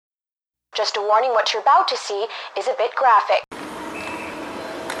Just a warning, what you're about to see is a bit graphic.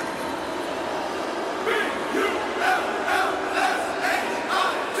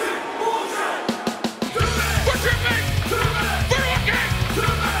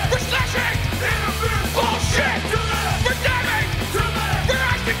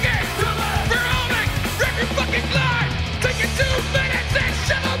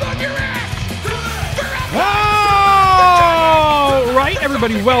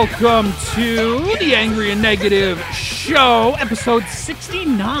 Everybody, welcome to the Angry and Negative Show, episode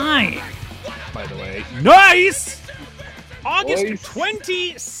 69. By the way, nice! August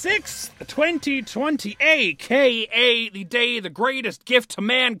 26th, 2020, a.k.a. the day the greatest gift to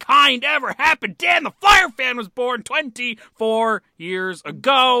mankind ever happened. Dan, the Flyer fan, was born 24 years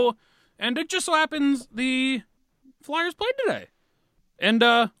ago. And it just so happens the Flyers played today. And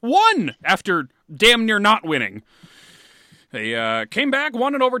won after damn near not winning. They came back,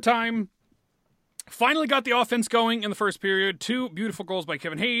 won in overtime, finally got the offense going in the first period. 2 beautiful goals by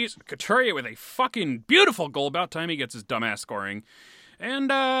Kevin Hayes. Couturier with a fucking beautiful goal. About time he gets his dumbass scoring.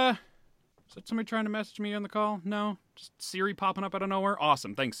 And, is that somebody trying to message me on the call? No? Just Siri popping up out of nowhere?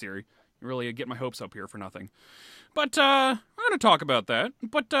 Awesome. Thanks, Siri. You really get my hopes up here for nothing. But, I'm going to talk about that.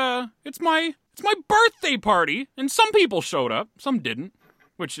 But, it's my birthday party, and some people showed up. Some didn't,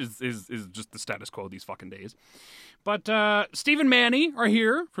 which is just the status quo these fucking days. But Steve and Manny are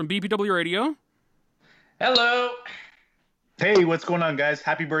here from BPW Radio. Hello. Hey, what's going on, guys?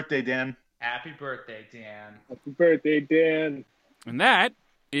 Happy birthday, Dan. Happy birthday, Dan. Happy birthday, Dan. And that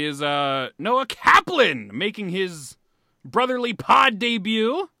is Noah Kaplan making his brotherly pod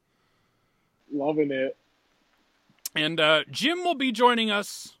debut. Loving it. And Jim will be joining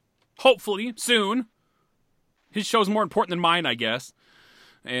us, hopefully, soon. His show's more important than mine, I guess.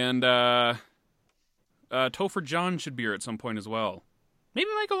 And Topher John should be here at some point as well. Maybe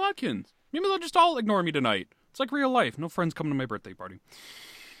Michael Watkins. Maybe they'll just all ignore me tonight. It's like real life. No friends coming to my birthday party.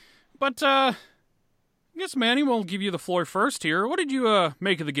 But, I guess Manny will give you the floor first here. What did you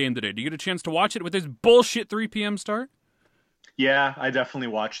make of the game today? Did you get a chance to watch it with this bullshit 3 p.m. start? Yeah, I definitely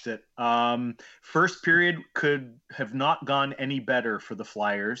watched it. First period could have not gone any better for the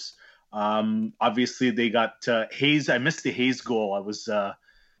Flyers. Obviously, they got Hayes. I missed the Hayes goal. I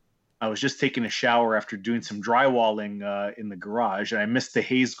was just taking a shower after doing some drywalling in the garage, and I missed the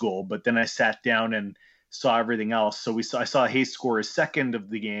Hayes goal. But then I sat down and saw everything else. So I saw Hayes score his second of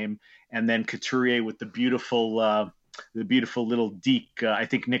the game, and then Couturier with the beautiful little deke. I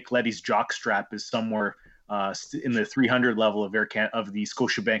think Nick Leddy's jockstrap is somewhere in the 300 level of of the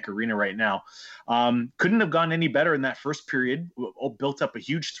Scotiabank Arena right now. Couldn't have gone any better in that first period. Built up a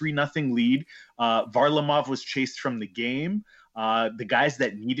huge 3-0 lead. Varlamov was chased from the game. The guys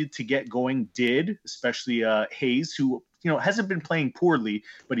that needed to get going did, especially Hayes, who hasn't been playing poorly,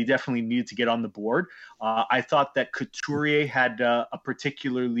 but he definitely needed to get on the board. I thought that Couturier had a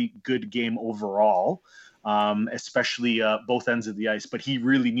particularly good game overall, especially both ends of the ice, but he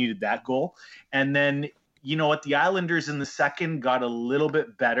really needed that goal. And then, the Islanders in the second got a little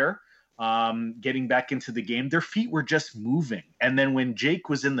bit better, getting back into the game. Their feet were just moving. And then when Jake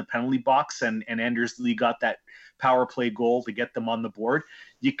was in the penalty box and Anders Lee got that power play goal to get them on the board,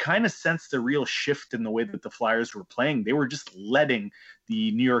 you kind of sensed a real shift in the way that the Flyers were playing. They were just letting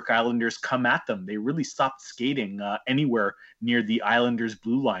the New York Islanders come at them. They really stopped skating anywhere near the Islanders'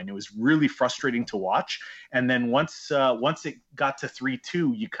 blue line. It was really frustrating to watch. And then once it got to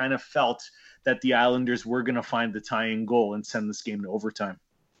 3-2, you kind of felt that the Islanders were going to find the tying goal and send this game to overtime.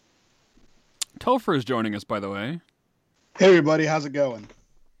 Topher is joining us, by the way. Hey, everybody. How's it going?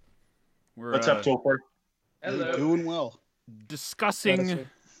 What's up, Topher? Hello. Doing well. Discussing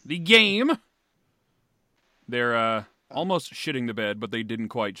the game. They're almost shitting the bed, but they didn't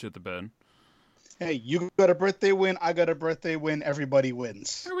quite shit the bed. Hey, you got a birthday win, I got a birthday win, everybody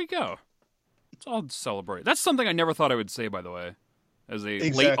wins. There we go. Let's all celebrate. That's something I never thought I would say, by the way. As a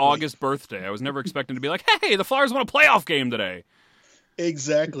Exactly. late August birthday. I was never expecting to be like, hey, the Flyers won a playoff game today.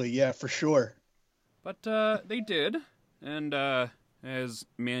 Exactly, yeah, for sure. But they did. And as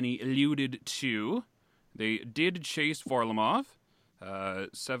Manny alluded to, they did chase Varlamov.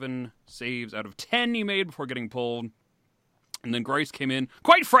 7 saves out of 10 he made before getting pulled. And then Greiss came in.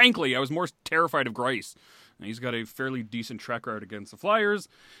 Quite frankly, I was more terrified of Greiss. He's got a fairly decent track record against the Flyers.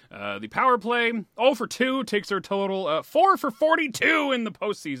 The power play, 0 for 2, takes their total 4 for 42 in the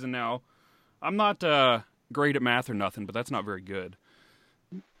postseason now. I'm not great at math or nothing, but that's not very good.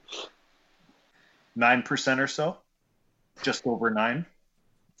 9% or so? Just over 9?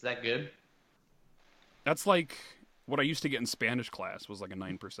 Is that good? That's like what I used to get in Spanish class was like a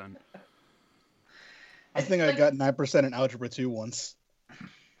 9%. I think I got 9% in Algebra 2 once.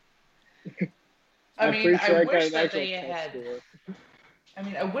 I mean, pretty sure I got wish an that actual they test had. score. I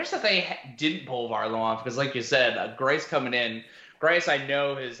mean, I wish that they didn't pull Varlamov because, like you said, Grace coming in. Grace, I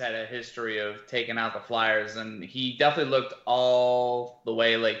know, has had a history of taking out the Flyers, and he definitely looked all the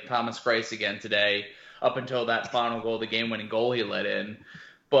way like Thomas Grace again today, up until that final goal, the game-winning goal he let in.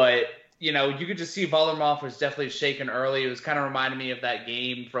 But, you know, you could just see Varlamov was definitely shaken early. It was kind of reminding me of that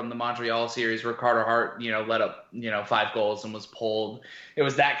game from the Montreal series where Carter Hart, you know, let up, 5 goals and was pulled. It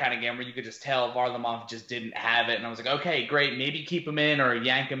was that kind of game where you could just tell Varlamov just didn't have it. And I was like, okay, great. Maybe keep him in or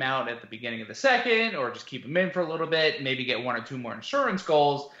yank him out at the beginning of the second, or just keep him in for a little bit, maybe get 1 or 2 more insurance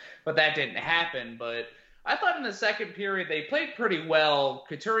goals. But that didn't happen. But I thought in the second period they played pretty well.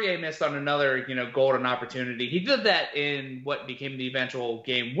 Couturier missed on another, golden opportunity. He did that in what became the eventual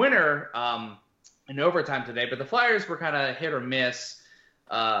game winner in overtime today. But the Flyers were kind of hit or miss,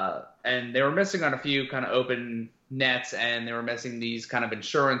 and they were missing on a few kind of open nets, and they were missing these kind of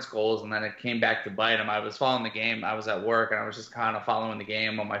insurance goals, and then it came back to bite them. I was following the game. I was at work, and I was just kind of following the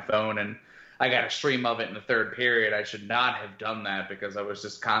game on my phone, and I got a stream of it in the third period. I should not have done that because I was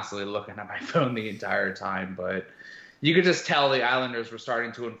just constantly looking at my phone the entire time. But you could just tell the Islanders were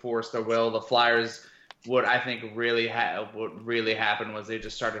starting to enforce their will. The Flyers, what I think really happened was they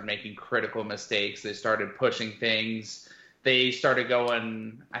just started making critical mistakes. They started pushing things. They started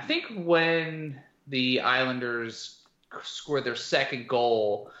going, I think when the Islanders scored their second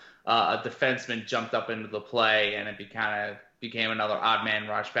goal, a defenseman jumped up into the play, and it became another odd man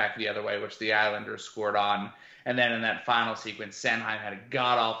rush back the other way, which the Islanders scored on. And then in that final sequence, Sanheim had a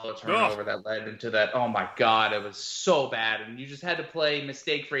god-awful turnover that led into that. Oh, my God, it was so bad. And you just had to play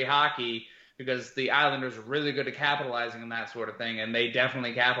mistake-free hockey because the Islanders are really good at capitalizing on that sort of thing, and they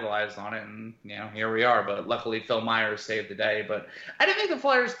definitely capitalized on it. And, here we are. But luckily, Phil Myers saved the day. But I didn't think the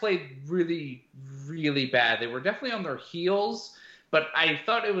Flyers played really, really bad. They were definitely on their heels, but I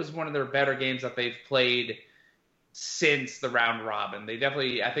thought it was one of their better games that they've played since the round robin.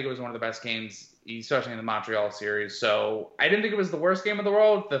 I think it was one of the best games, especially in the Montreal series. So I didn't think it was the worst game of the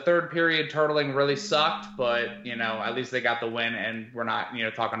world. The third period turtling really sucked, but, at least they got the win, and we're not,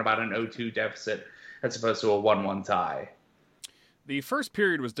 talking about an 0-2 deficit as opposed to a 1-1 tie. The first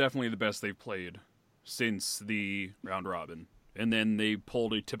period was definitely the best they've played since the round robin. And then they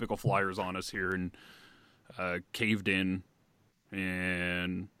pulled a typical Flyers on us here and caved in,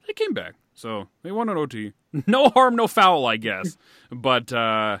 and they came back. So they won an OT. No harm, no foul, I guess. But,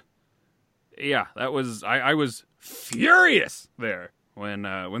 yeah, that was... I was furious there when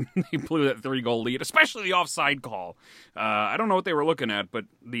they blew that 3-goal lead, especially the offside call. I don't know what they were looking at, but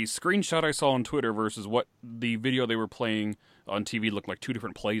the screenshot I saw on Twitter versus what the video they were playing on TV looked like 2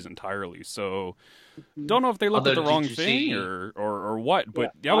 different plays entirely. So don't know if they looked at the wrong thing or what,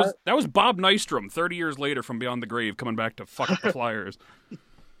 but that was Bob Nystrom 30 years later from beyond the grave coming back to fuck up the Flyers.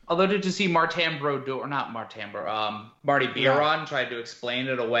 Although, did you see Marty Biron tried to explain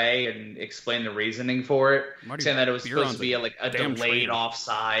it away and explain the reasoning for it, saying that it was supposed to be a delayed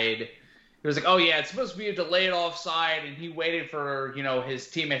offside. He was like, oh, yeah, it's supposed to be a delayed offside, and he waited for, his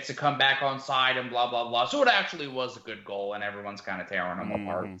teammates to come back on side and blah, blah, blah. So it actually was a good goal, and everyone's kind of tearing him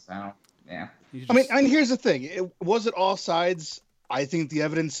apart. So, yeah. I mean, and here's the thing. Was it offsides? I think the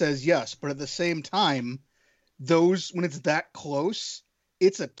evidence says yes, but at the same time, when it's that close,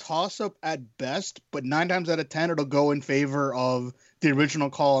 it's a toss-up at best, but 9 times out of 10, it'll go in favor of the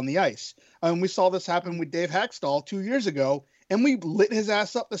original call on the ice. We saw this happen with Dave Haxtell 2 years ago, and we lit his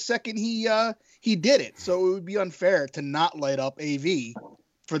ass up the second he did it. So it would be unfair to not light up AV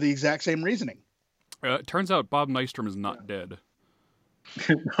for the exact same reasoning. It turns out Bob Nystrom is not dead.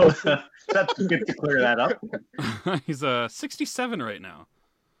 That's good to clear that up. He's 67 right now.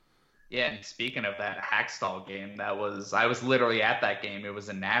 Yeah, and speaking of that Hackstall game, I was literally at that game. It was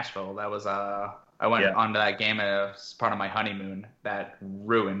in Nashville. That was I went onto that game as part of my honeymoon. That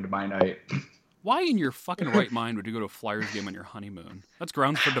ruined my night. Why in your fucking right mind would you go to a Flyers game on your honeymoon? That's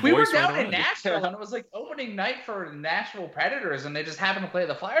grounds for divorce. We were down right in Nashville, and it was like opening night for the Nashville Predators, and they just happened to play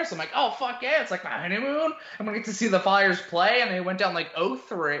the Flyers. I'm like, oh, fuck yeah, it's like my honeymoon. I'm going to get to see the Flyers play, and they went down like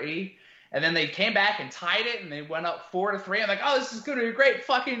 0-3. And then they came back and tied it, and they went up 4-3. I'm like, oh, this is going to be a great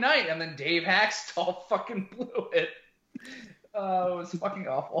fucking night. And then Dave Haxtell fucking blew it. It was fucking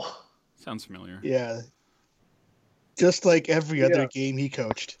awful. Sounds familiar. Yeah. Just like every other game he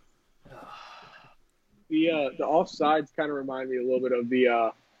coached. The offsides kind of remind me a little bit of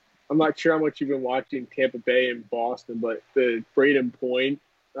the I'm not sure how much you've been watching Tampa Bay and Boston, but the Braden Point,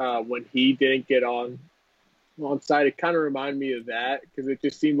 when he didn't get on side, it kind of reminded me of that because it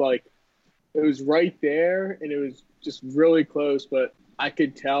just seemed like it was right there, and it was just really close, but I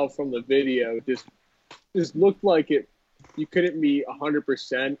could tell from the video, just looked like it. You couldn't be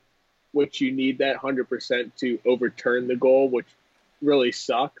 100% which you need that 100% to overturn the goal, which really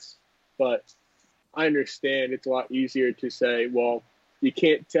sucks. But I understand it's a lot easier to say, well, you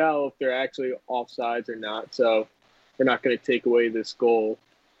can't tell if they're actually offsides or not, so we're not going to take away this goal.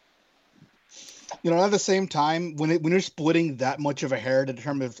 You know, at the same time, when you're splitting that much of a hair to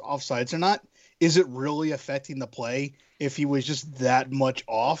determine if it's offsides or not, is it really affecting the play if he was just that much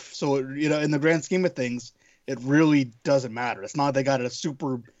off? So, you know, in the grand scheme of things, it really doesn't matter. It's not like they got a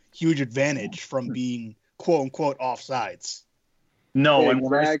super huge advantage from being quote unquote offsides. No,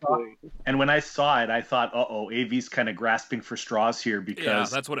 Exactly. and when I saw it, I thought, AV's kind of grasping for straws here because Yeah,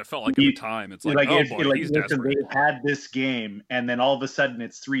 that's what it felt like at the time. It's like, if, boy, he's listen, desperate. they had this game, and then all of a sudden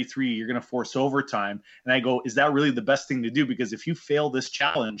it's 3-3. You're going to force overtime, and I go, is that really the best thing to do? Because if you fail this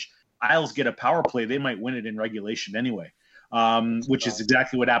challenge, Isles get a power play. They might win it in regulation anyway, which is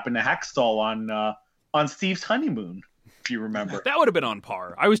exactly what happened to Hackstall on Steve's honeymoon. If you remember, That would have been on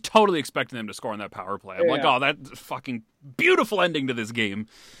par. I was totally expecting them to score on that power play. I'm like, Yeah. oh, that fucking beautiful ending to this game.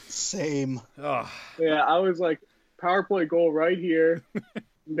 Same. Ugh. Yeah, I was like, power play goal right here,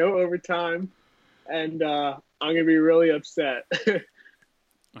 no overtime, and I'm going to be really upset. I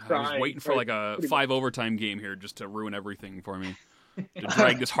was Crying, waiting for like a pretty 5 overtime game here just to ruin everything for me. To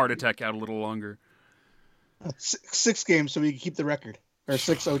drag this heart attack out a little longer. 6 games so we can keep the record. Or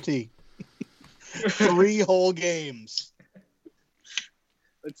 6 OT. 3 whole games.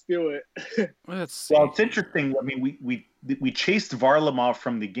 Let's do it. Let's see. well, it's interesting. I mean, we chased Varlamov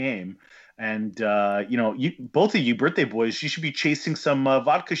from the game, and both of you birthday boys, you should be chasing some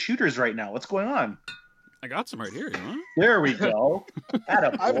vodka shooters right now. What's going on? I got some right here, you know? There we go.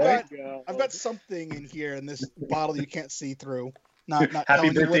 I've got something in here in this bottle you can't see through. Not Happy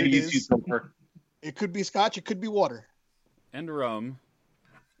telling you what birthday to it you too, is. Silver. It could be scotch. It could be water. And rum.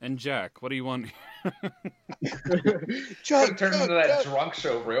 And Jack, what do you want? Chug, Turn into chug, that chug. drunk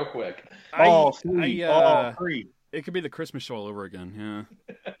show real quick. Free. It could be the Christmas show all over again,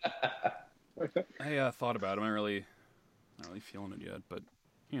 yeah. I thought about it. I'm not really feeling it yet, but,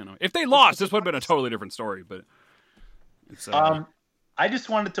 you know. If they lost, this would have been a totally different story, but it's... I just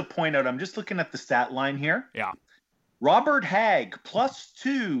wanted to point out, I'm just looking at the stat line here. Yeah. Robert Hagg,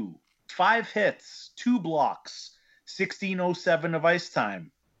 +2, 5 hits, 2 blocks, 16:07 of ice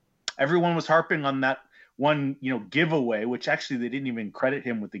time. Everyone was harping on that one, giveaway, which actually they didn't even credit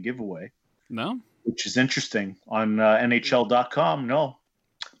him with the giveaway, No? which is interesting on NHL.com. No,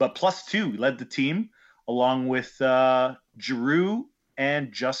 but +2 led the team along with Giroux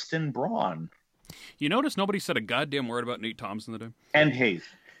and Justin Braun You notice nobody said a goddamn word about Nate Thompson today? and Hayes.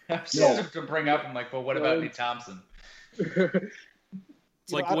 I was just to bring up, I'm like, but what about Nate Thompson?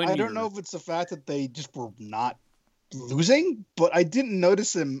 It's like when I don't know if it's the fact that they just were not losing, but I didn't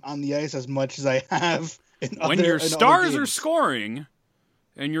notice him on the ice as much as I have when your stars are scoring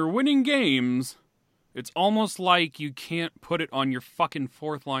and you're winning games, it's almost like you can't put it on your fucking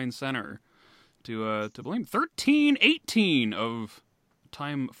fourth line center to blame. 13-18 of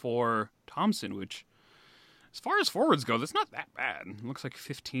time for Thompson, which, as far as forwards go, that's not that bad. It looks like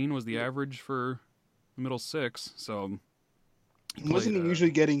 15 was the average for the middle six, so... Wasn't he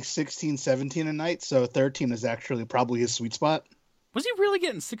usually getting 16, 17 a night? So 13 is actually probably his sweet spot. Was he really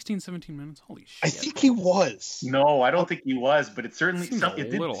getting 16 17 minutes? Holy shit. I think he was. No, I don't think he was, but it certainly Seems a it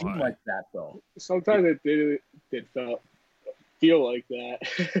didn't little seem high. like that though. Sometimes it feel like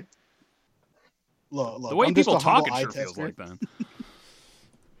that. Look, the way I'm just people a humble talk, it eye sure feels tester. like that.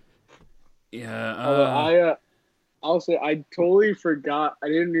 Yeah. Although I'll say I totally forgot. I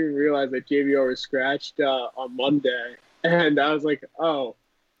didn't even realize that JVR was scratched on Monday, and I was like, "Oh,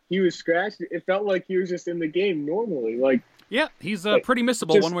 he was scratched." It felt like he was just in the game normally. Like, Yeah, he's Like, pretty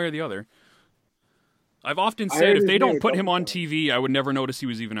missable just- one way or the other. I've often I said heard if his they name don't a put him couple on times. TV, I would never notice he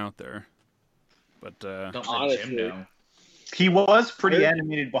was even out there. But Don't let Honestly. Jim know. He was pretty Really?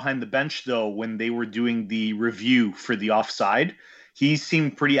 animated behind the bench though when they were doing the review for the offside. He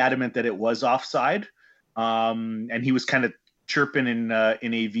seemed pretty adamant that it was offside, and he was kind of chirping in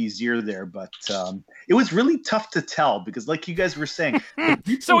AV's ear there. But it was really tough to tell because, like you guys were saying,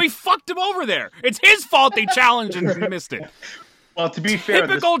 so he fucked him over there. It's his fault they challenged and missed it. well, to be fair,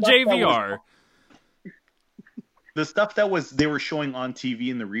 Typical JVR. The stuff that was they were showing on TV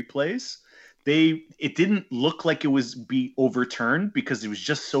in the replays, it didn't look like it was be overturned because it was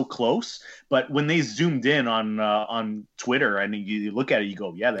just so close. But when they zoomed in on Twitter and you look at it, you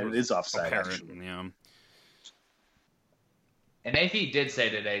go, yeah, that is offside. Apparent, Actually. yeah. And AP did say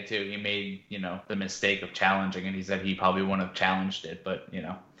today too, he made, the mistake of challenging it. He said he probably wouldn't have challenged it, but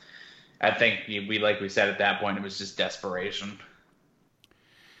I think we said at that point it was just desperation.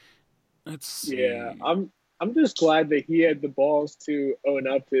 Let's see. yeah, I'm just glad that he had the balls to own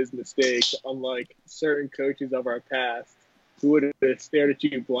up to his mistakes, unlike certain coaches of our past who would have stared at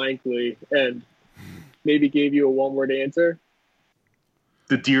you blankly and maybe gave you a one-word answer.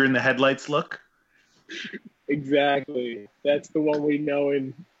 The deer in the headlights look? Exactly. That's the one we know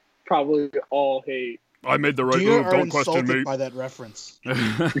and probably all hate. I made the right Deer move. are Don't question insulted me. by that reference.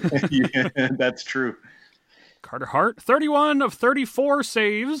 Yeah, that's true. Carter Hart, 31 of 34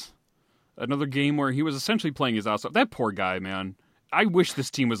 saves. Another game where he was essentially playing his ass off. That poor guy, man. I wish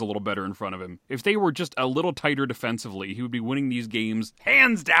this team was a little better in front of him. If they were just a little tighter defensively, he would be winning these games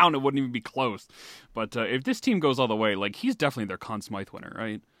hands down. It wouldn't even be close. But if this team goes all the way, like, he's definitely their Conn Smythe winner,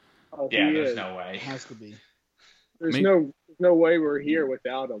 right? Oh, Yeah, he there's is. no way. It has to be. There's no way we're here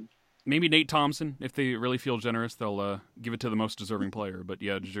without him. Maybe Nate Thompson. If they really feel generous, they'll give it to the most deserving player. But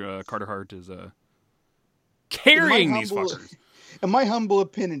yeah, Carter Hart is carrying these fuckers. In my humble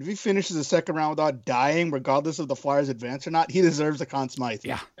opinion, if he finishes the second round without dying, regardless of the Flyers' advance or not, he deserves a Conn Smythe.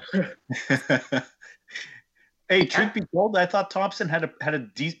 Yeah. Hey, truth be told, I thought Thompson had a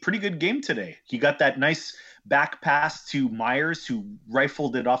pretty good game today. He got that nice back pass to Myers, who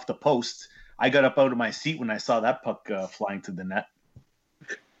rifled it off the post. I got up out of my seat when I saw that puck flying to the net.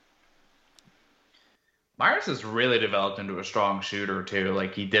 Myers has really developed into a strong shooter too.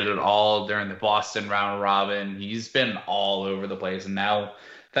 Like, he did it all during the Boston round robin. He's been all over the place, and now,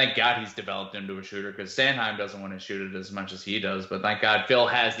 thank God, he's developed into a shooter, because Sanheim doesn't want to shoot it as much as he does. But thank God, Phil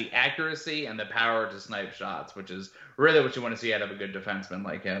has the accuracy and the power to snipe shots, which is really what you want to see out of a good defenseman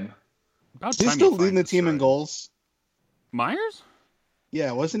like him. About He's time still you leading find the this team in right. goals. Myers?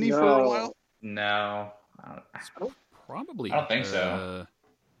 Yeah, wasn't he for No. a while? No, Probably. I don't think so.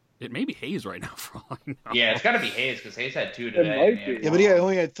 It may be Hayes right now, for all I know. Yeah, it's got to be Hayes, because Hayes had 2 It today. might and he had be. Yeah, but he one.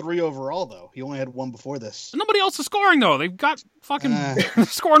 only had 3 overall, though. He only had 1 before this. Nobody else is scoring, though. They've got fucking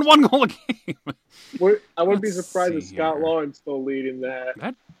scoring 1 goal a game. I wouldn't be Let's surprised if see Scott here. Lauren's still leading that.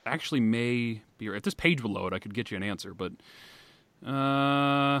 That actually may be right. If this page would load, I could get you an answer. But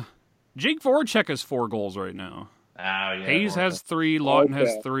Jake Voracek has 4 goals right now. Oh, yeah, Hayes Oracle. has 3. Lawton has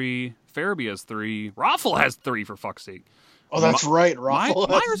Okay. 3. Farabee has 3. Raffle has 3, for fuck's sake. Oh, that's right. Raffle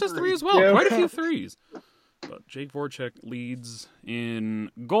Myers has 3 as well. Yeah. Quite a few 3s. But Jake Voracek leads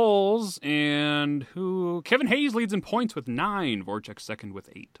in goals, and Kevin Hayes leads in points with 9. Voracek second with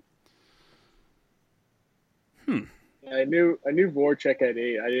 8. I knew Voracek had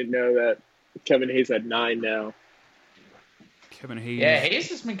 8. I didn't know that Kevin Hayes had 9 now. Kevin Hayes. Yeah, Hayes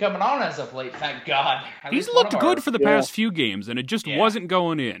has been coming on as of late, thank God. At He's least one looked of good our- for the past few games, and it just Yeah. wasn't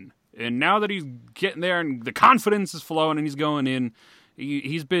going in. And now that he's getting there and the confidence is flowing and he's going in,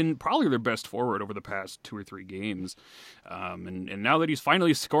 he's been probably their best forward over the past 2 or 3 games. And now that he's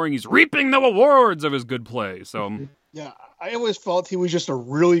finally scoring, he's reaping the rewards of his good play. So Yeah, I always felt he was just a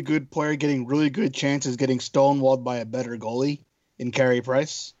really good player, getting really good chances, getting stonewalled by a better goalie in Carey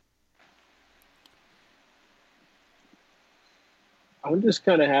Price. I'm just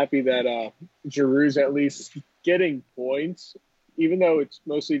kind of happy that Giroux's at least getting points, even though it's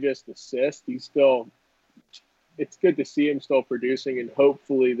mostly just assists. It's good to see him still producing, and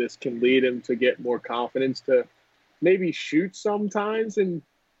hopefully this can lead him to get more confidence to maybe shoot sometimes and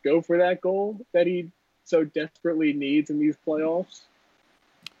go for that goal that he so desperately needs in these playoffs.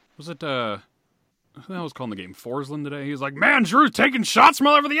 was it, who the hell was calling the game? Forsland today? He was like, man, Drew's taking shots from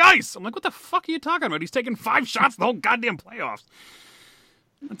all over the ice. I'm like, what the fuck are you talking about? He's taking 5 shots the whole goddamn playoffs.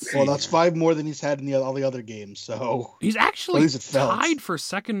 Let's see Well, that's here. 5 more than he's had in all the other games. So He's actually At least it felt. tied for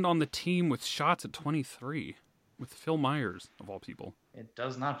second on the team with shots at 23 with Phil Myers, of all people. It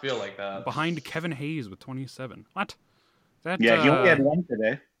does not feel like that. Behind Kevin Hayes with 27. What? That, Yeah, he only had 1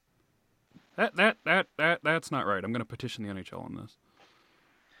 today. That's not right. I'm going to petition the NHL on this.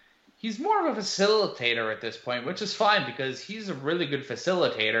 He's more of a facilitator at this point, which is fine because he's a really good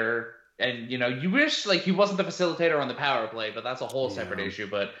facilitator. And, you wish like he wasn't the facilitator on the power play, but that's a whole separate issue.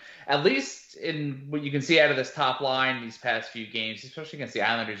 But at least in what you can see out of this top line these past few games, especially against the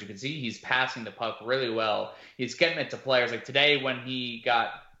Islanders, you can see he's passing the puck really well. He's getting it to players. Like today when he got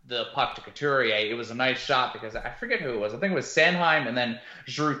the puck to Couturier, it was a nice shot because I forget who it was. I think it was Sanheim, and then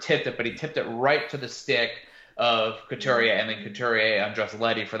Giroux tipped it, but he tipped it right to the stick of Couturier, and then Couturier on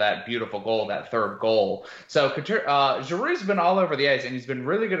Dressletti for that beautiful goal, that 3rd goal. So Giroux's been all over the ice, and he's been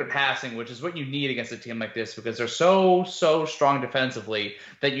really good at passing, which is what you need against a team like this because they're so strong defensively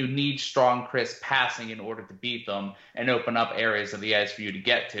that you need strong, crisp passing in order to beat them and open up areas of the ice for you to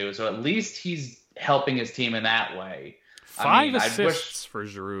get to. So at least he's helping his team in that way. 5 assists for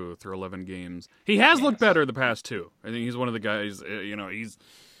Giroux through 11 games. He has looked better the past 2. I think he's one of the guys, he's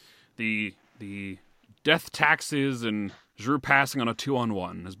the death taxes and Giroux passing on a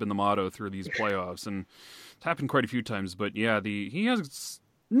 2-on-1 has been the motto through these playoffs. And It's happened quite a few times, but yeah, he has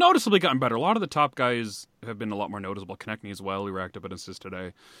noticeably gotten better. A lot of the top guys have been a lot more noticeable. Konechny as well, who racked up an assist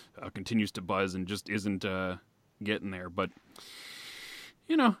today, continues to buzz and just isn't getting there. But,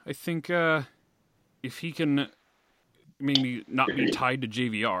 I think if he can maybe not be tied to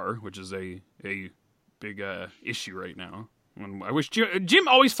JVR, which is a big issue right now. I wish Jim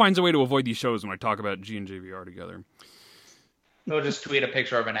always finds a way to avoid these shows when I talk about G and JVR together. He'll just tweet a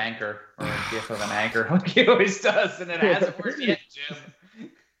picture of an anchor or a gif of an anchor like he always does, and it hasn't worked yet, Jim.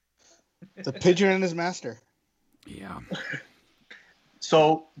 The pigeon and his master. Yeah.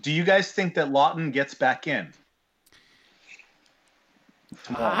 So, do you guys think that Lawton gets back in?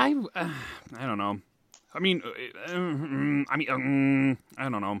 I don't know. I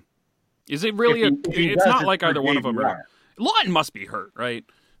don't know. Is it really it's not like either one of them are. Lawton must be hurt, right?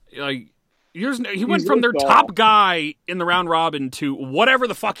 Like, he went from their top guy in the round robin to whatever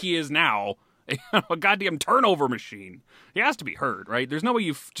the fuck he is now, a goddamn turnover machine. He has to be hurt, right? There's no way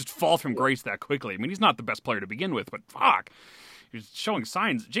you just fall from grace that quickly. I mean, he's not the best player to begin with, but fuck. He's showing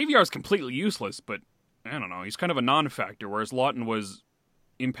signs. JVR is completely useless, but I don't know. He's kind of a non-factor, whereas Lawton was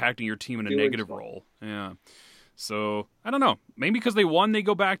impacting your team in a negative role. Yeah. So, I don't know. Maybe because they won, they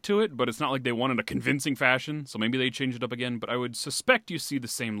go back to it, but it's not like they won in a convincing fashion, so maybe they change it up again. But I would suspect you see the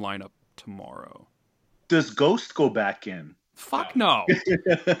same lineup tomorrow. Does Ghost go back in? Fuck no.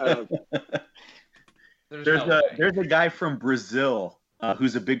 There's a guy from Brazil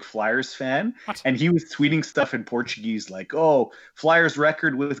who's a big Flyers fan, and he was tweeting stuff in Portuguese like, "Oh, Flyers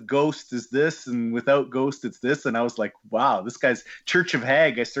record with Ghost is this, and without Ghost it's this," and I was like, "Wow, this guy's Church of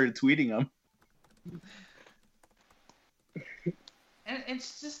Hag." I started tweeting him. And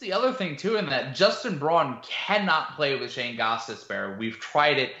it's just the other thing, too, in that Justin Braun cannot play with Shane Gostisbehere. We've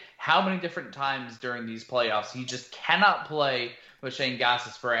tried it how many different times during these playoffs. He just cannot play with Shane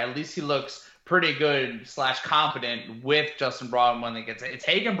Gostisbehere. At least he looks pretty good / competent with Justin Braun when they get it's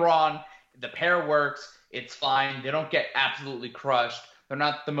Hagen Braun. The pair works. It's fine. They don't get absolutely crushed. They're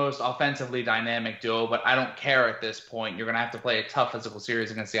not the most offensively dynamic duo, but I don't care at this point. You're going to have to play a tough physical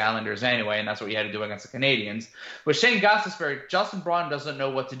series against the Islanders anyway, and that's what you had to do against the Canadiens. With Shane Gostisbehere, Justin Braun doesn't know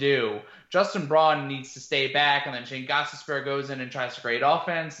what to do. Justin Braun needs to stay back, and then Shane Gostisbehere goes in and tries to create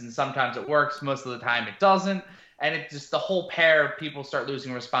offense, and sometimes it works. Most of the time it doesn't. And it just the whole pair, people start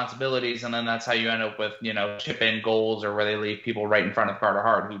losing responsibilities, and then that's how you end up with, chip-in goals or where they leave people right in front of Carter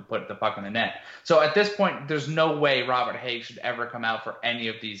Hart who put the puck in the net. So at this point, there's no way Robert Hägg should ever come out for any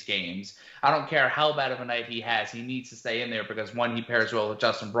of these games. I don't care how bad of a night he has. He needs to stay in there because, one, he pairs well with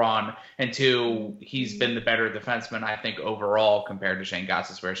Justin Braun, and two, he's been the better defenseman, I think, overall compared to Shane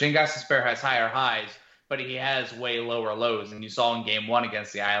Gostisbehere. Shane Gostisbehere has higher highs, but he has way lower lows. And you saw in Game 1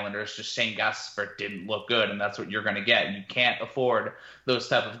 against the Islanders, just Shane Gostisbehere didn't look good, and that's what you're going to get. You can't afford those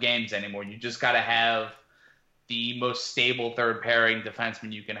type of games anymore. You just got to have the most stable third-pairing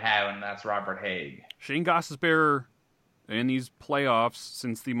defenseman you can have, and that's Robert Hägg. Shane Gostisbehere in these playoffs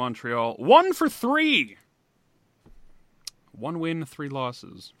since the Montreal 1 for 3. 1 win, 3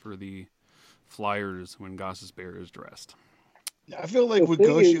 losses for the Flyers when Gostisbehere is dressed. I feel like with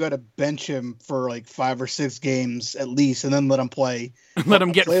Ghost, you got to bench him for like 5 or 6 games at least, and then let him play. Let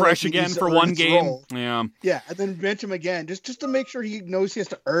him get fresh again for one game. Role. Yeah, and then bench him again, just to make sure he knows he has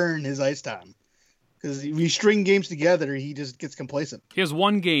to earn his ice time. Because if you string games together, he just gets complacent. He has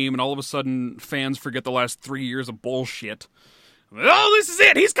one game, and all of a sudden, fans forget the last 3 years of bullshit. Oh, this is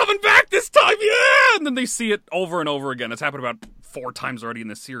it! He's coming back this time! Yeah! And then they see it over and over again. It's happened about 4 times already in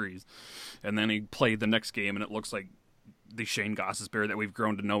this series. And then he played the next game, and it looks like the Shane Gostisbehere that we've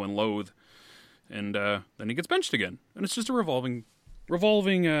grown to know and loathe. And then he gets benched again. And it's just a revolving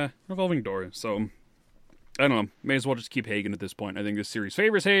door. So, I don't know. May as well just keep Hagen at this point. I think this series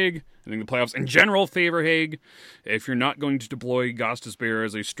favors Hägg. I think the playoffs in general favor Hägg. If you're not going to deploy Gostisbehere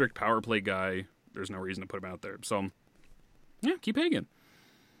as a strict power play guy, there's no reason to put him out there. So, yeah, keep Hagen.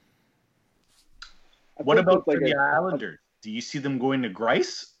 What about the Islanders? Do you see them going to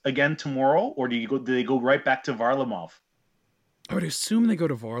Greiss again tomorrow, or do they go right back to Varlamov? I would assume they go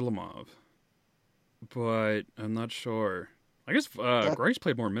to Varlamov, but I'm not sure. I guess Greiss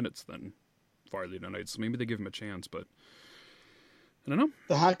played more minutes than Farley tonight, so maybe they give him a chance, but I don't know.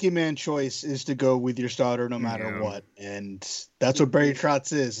 The hockey man choice is to go with your starter no matter what, and that's what Barry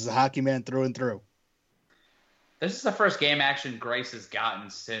Trotz is a hockey man through and through. This is the first game action Greiss has gotten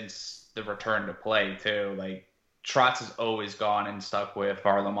since the return to play, too. Like, Trotz has always gone and stuck with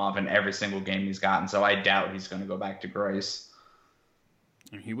Varlamov in every single game he's gotten, so I doubt he's going to go back to Greiss.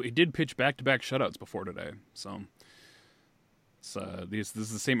 He did pitch back-to-back shutouts before today, so this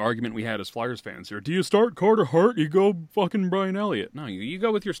is the same argument we had as Flyers fans here. Do you start Carter Hart? You go fucking Brian Elliott. No, you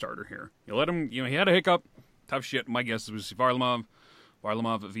go with your starter here. You let him. He had a hiccup. Tough shit. My guess was Varlamov.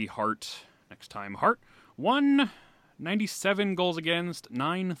 Varlamov v. Hart. Next time, Hart. 197 goals against,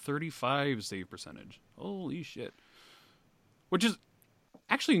 935 save percentage. Holy shit. Which is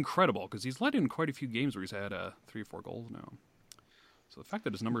actually incredible, because he's led in quite a few games where he's had 3 or 4 goals now. So the fact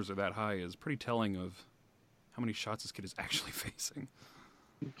that his numbers are that high is pretty telling of how many shots this kid is actually facing.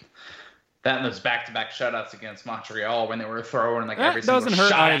 That and those back-to-back shutouts against Montreal when they were throwing like every single shot. That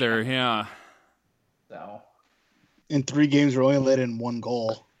doesn't hurt either, yeah. So, in 3 games, we're only let in 1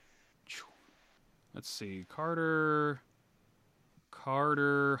 goal. Let's see. Carter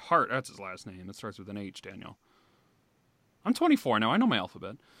Hart. That's his last name. It starts with an H, Daniel. I'm 24 now. I know my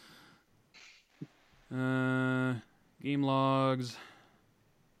alphabet. Game logs.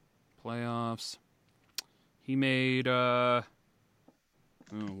 Playoffs. He made, oh,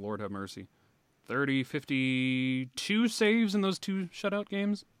 Lord have mercy, 52 saves in those 2 shutout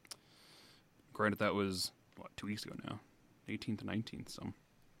games. Granted, that was, 2 weeks ago now? 18th to 19th, so.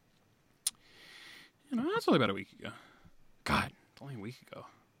 That's only about a week ago. God, it's only a week ago.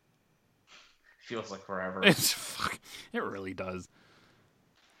 Feels like forever. It really does.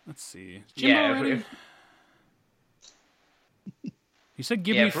 Let's see. He said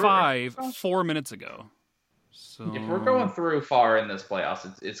give me 5 4 minutes ago. So if we're going through far in this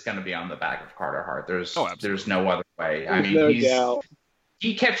playoffs, it's going to be on the back of Carter Hart. There's no other way. I mean,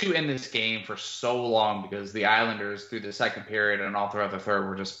 he kept you in this game for so long because the Islanders through the second period and all throughout the third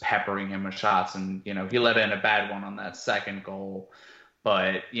were just peppering him with shots, and he let in a bad one on that second goal.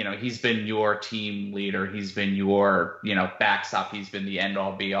 But he's been your team leader. He's been your backstop. He's been the end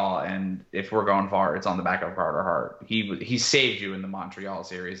all be all. And if we're going far, it's on the back of Carter Hart. He saved you in the Montreal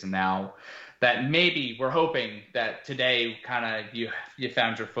series, and now that maybe we're hoping that today kind of you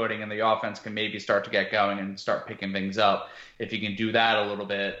found your footing and the offense can maybe start to get going and start picking things up. If you can do that a little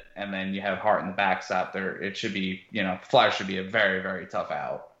bit, and then you have Hart in the backstop there, it should be Flyers should be a very, very tough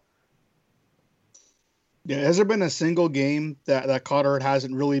out. Yeah, has there been a single game that Carter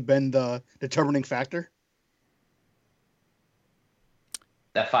hasn't really been the determining factor?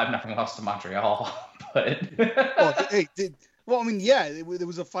 That 5-0 loss to Montreal, but it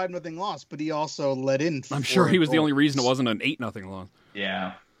was a 5-0 loss, but he also let in. I'm sure he was the only reason it wasn't an 8-0 loss.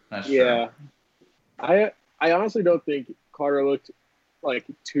 Yeah, that's true. I honestly don't think Carter looked like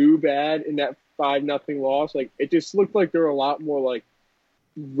too bad in that 5-0 loss. Like it just looked like there were a lot more like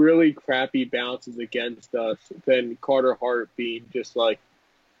really crappy bounces against us than Carter Hart being just like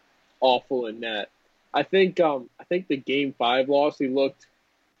awful in net. I think the Game 5 loss, he looked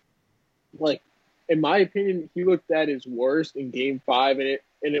like, in my opinion, he looked at his worst in Game 5, and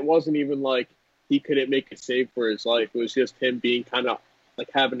it wasn't even like he couldn't make a save for his life. It was just him being kind of like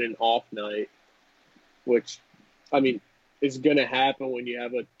having an off night, which, I mean, is going to happen when you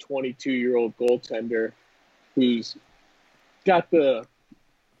have a 22-year-old goaltender who's got the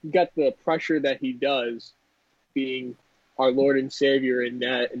pressure that he does, being our Lord and Savior in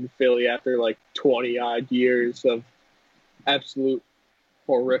net in Philly after like 20-odd years of absolute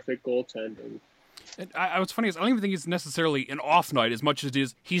horrific goaltending. And what's funny is I don't even think it's necessarily an off night as much as it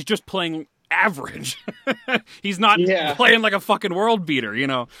is he's just playing average. He's not playing like a fucking world beater,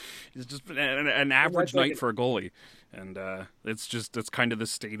 It's just an average night for a goalie. And that's kind of the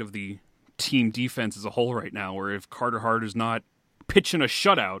state of the team defense as a whole right now, where if Carter Hart is not pitching a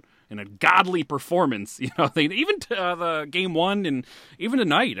shutout in a godly performance, the Game 1 and even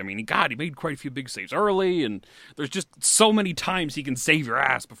tonight, I mean, he made quite a few big saves early, and there's just so many times he can save your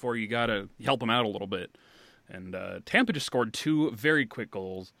ass before you gotta help him out a little bit. And Tampa just scored 2 very quick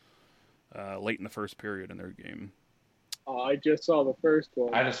goals late in the first period in their game. Oh, I just saw the first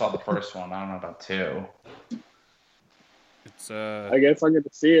one. I just saw the first one. I don't know about 2. It's I guess I'm going to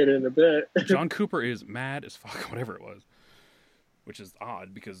see it in a bit. John Cooper is mad as fuck, whatever it was. Which is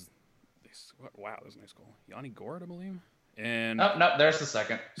odd because wow, that was a nice goal. Yanni Gourde, I believe. And no, there's the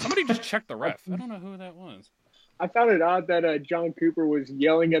second. Somebody just checked the ref. I don't know who that was. I found it odd that John Cooper was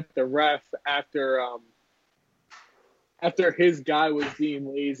yelling at the ref after his guy was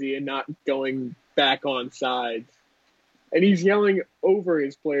being lazy and not going back on sides. And he's yelling over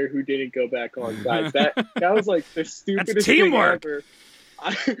his player who didn't go back on sides. That was like the stupidest thing ever.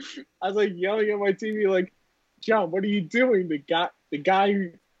 I was like yelling at my TV like, John, what are you doing? The guy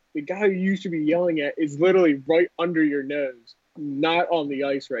who you should be yelling at is literally right under your nose, not on the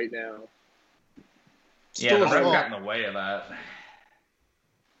ice right now. Yeah, the ref got in the way of that.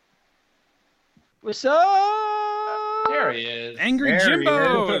 What's up? There he is. Angry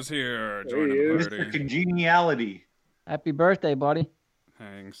Jimbo is here. Joining the party. Mr. Congeniality. Happy birthday, buddy.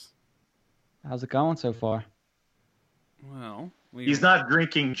 Thanks. How's it going so far? Well, he's not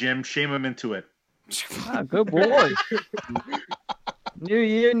drinking, Jim. Shame him into it. Ah, good boy. New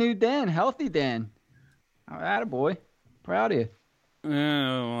year, new Dan. Healthy Dan. All right, boy. Proud of you.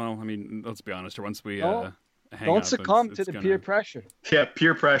 Well, I mean, let's be honest. Once we Don't- hang Don't up, succumb it's to the gonna- peer pressure. Yeah,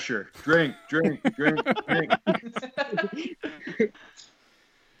 peer pressure. Drink.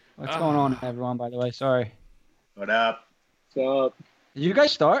 What's going on, everyone, by the way? Sorry. What up? So Did you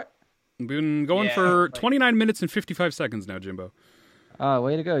guys start? We've been going Yeah, for like- 29 minutes and 55 seconds now, Jimbo. Oh,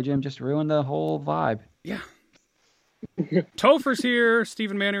 way to go, Jim. Just ruined the whole vibe. Yeah. Topher's here.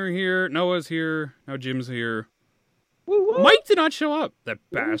 Stephen Manning here. Noah's here. Now Jim's here. Woo, woo. Mike did not show up. That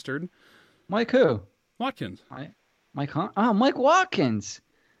bastard. Mike who? Watkins. Mike Hunt? Oh, Mike Watkins.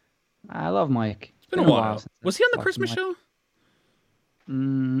 I love Mike. It's been a while. since Was he on the I've Christmas talked to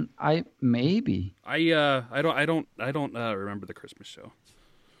show? Mike. Maybe. I don't remember the Christmas show.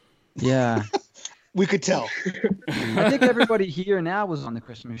 Yeah. We could tell. I think everybody here now was on the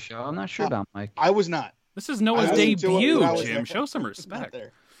Christmas show. I'm not sure about Mike. I was not. This is Noah's I listened to it debut, when I was Jim. there. Show some I was not respect.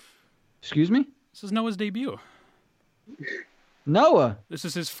 there. Excuse me? This is Noah's debut. Noah. This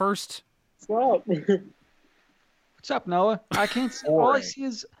is his first. what's up? What's up, Noah? I can't see. All I see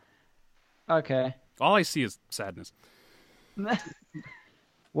is. Okay. All I see is sadness.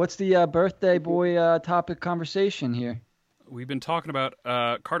 What's the birthday boy topic conversation here? We've been talking about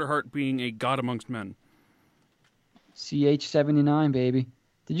Carter Hart being a god amongst men. CH79, baby.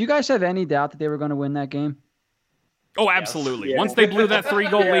 Did you guys have any doubt that they were going to win that game? Oh, absolutely. Yeah. Once they blew that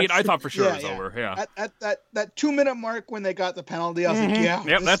 3-goal Yes. lead, I thought for sure it was Yeah. over. Yeah. At that 2-minute mark when they got the penalty, I was like, yeah.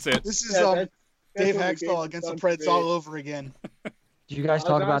 Yep, that's it. This is Yeah, that's Dave when the Haxtell game's against the done Preds for all me. over again. Did you guys I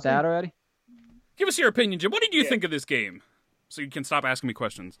talk was about that honestly- already? Give us your opinion, Jim. What did you think of this game? So you can stop asking me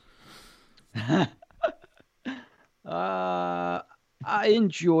questions. I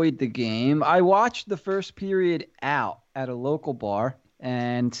enjoyed the game. I watched the first period out at a local bar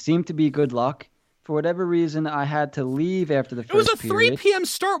and seemed to be good luck. For whatever reason, I had to leave after the It was first a 3 period. p.m.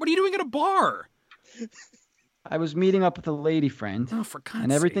 start. What are you doing at a bar? I was meeting up with a lady friend, Oh, for God's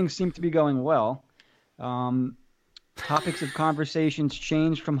and everything sake. seemed to be going well. Topics of conversations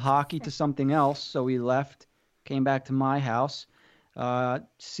changed from hockey to something else, so we left, came back to my house.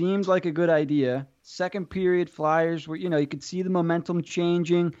 Seemed like a good idea. Second period, Flyers were, you could see the momentum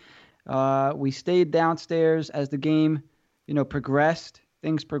changing. We stayed downstairs as the game, progressed.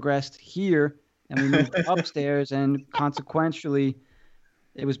 Things progressed here, and we moved upstairs, and consequentially,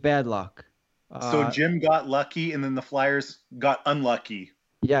 it was bad luck. So Jim got lucky, and then the Flyers got unlucky.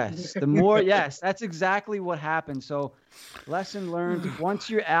 Yes, yes, that's exactly what happened. So, lesson learned: once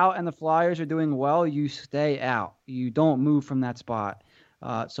you're out and the Flyers are doing well, you stay out. You don't move from that spot.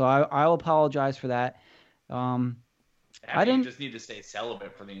 So I'll apologize for that. I didn't- You just need to stay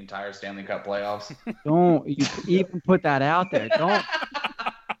celibate for the entire Stanley Cup playoffs. Don't you even put that out there. Don't.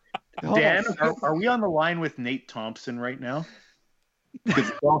 Dan, are we on the line with Nate Thompson right now? Because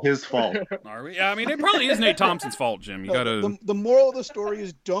it's all his fault. Are we? Yeah, I mean, it probably is Nate Thompson's fault, Jim. You gotta. The moral of the story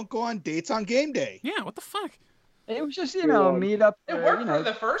is don't go on dates on game day. Yeah, what the fuck? It was just meet up. It worked for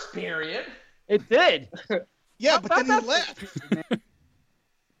the first period. It did. Yeah, but then he left.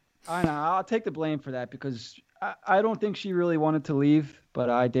 I know. I'll take the blame for that because I don't think she really wanted to leave, but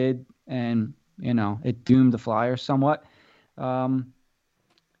I did, and it doomed the Flyers somewhat.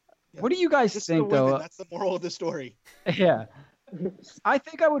 What do you guys Just think, the women, though? that's the moral of the story. Yeah. I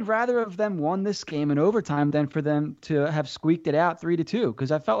think I would rather have them won this game in overtime than for them to have squeaked it out 3-2 because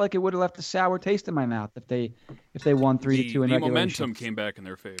I felt like it would have left a sour taste in my mouth if they won 3-2 in The regulation. momentum came back in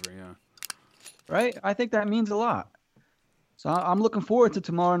their favor. Yeah. Right? I think that means a lot. So I'm looking forward to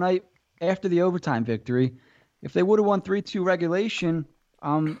tomorrow night after the overtime victory. If they would have won 3-2 regulation,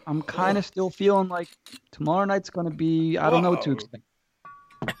 I'm kind of still feeling like tomorrow night's going to be I don't know what to Whoa. expect.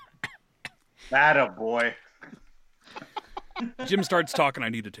 Atta boy. Jim starts talking. I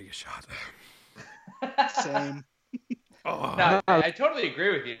need to take a shot. Same. Oh. No, I totally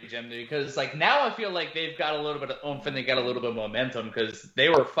agree with you, Jim, because now I feel like they've got a little bit of oomph and they got a little bit of momentum because they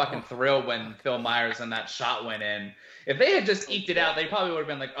were fucking thrilled when Phil Myers and that shot went in. If they had just eked it out, they probably would have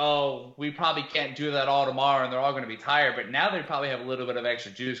been like, oh, we probably can't do that all tomorrow and they're all going to be tired. But now they probably have a little bit of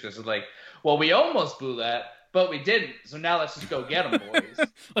extra juice because it's like, well, we almost blew that, but we didn't. So now let's just go get them, boys.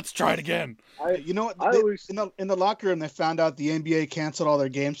 Let's try it again. You know what? I They- always- in the locker room, they found out the NBA canceled all their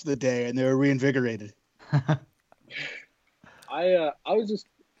games for the day, and they were reinvigorated. I was just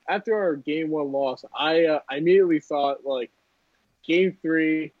after our game one loss, I immediately thought like game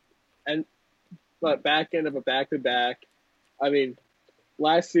three and back end of a back to back. I mean,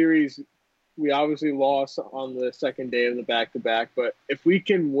 last series we obviously lost on the second day of the back to back, but if we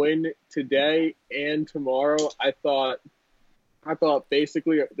can win today and tomorrow, I thought I thought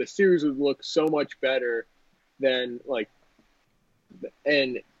basically the series would look so much better than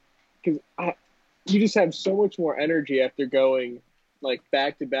and because you just have so much more energy after going like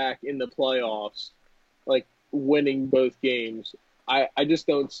back to back in the playoffs, like winning both games. I just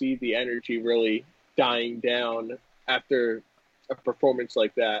don't see the energy really dying down after a performance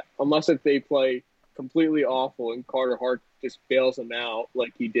like that, unless if they play completely awful and Carter Hart just bails them out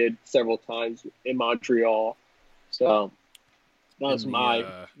like he did several times in Montreal. So that's my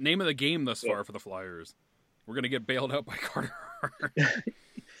name of the game thus far for the Flyers. We're gonna get bailed out by Carter Hart.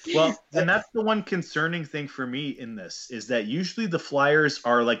 Well, and that's the one concerning thing for me in this is that usually the Flyers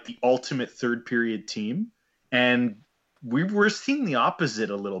are like the ultimate third period team, and we're seeing the opposite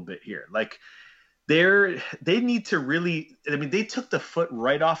a little bit here. Like they need to really. I mean, they took the foot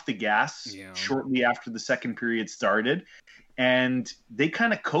right off the gas shortly after the second period started, and they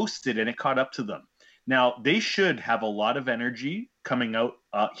kind of coasted, and it caught up to them. Now they should have a lot of energy coming out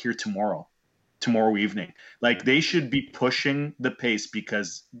here tomorrow evening. Like they should be pushing the pace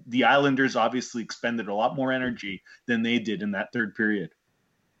because the Islanders obviously expended a lot more energy than they did in that third period.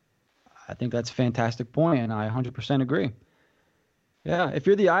 I think that's a fantastic point, and I 100% agree. Yeah, if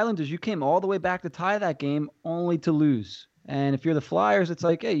you're the Islanders, you came all the way back to tie that game only to lose. And if you're the Flyers, it's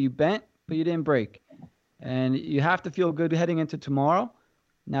like, hey, you bent, but you didn't break. And you have to feel good heading into tomorrow.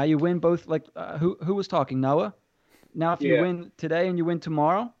 Now you win both, like, who was talking, Noah? Now if you win today and you win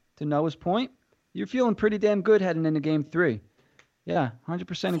tomorrow, to Noah's point, you're feeling pretty damn good heading into Game 3. Yeah,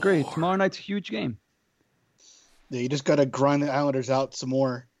 100% agree. Tomorrow night's a huge game. Yeah, you just got to grind the Islanders out some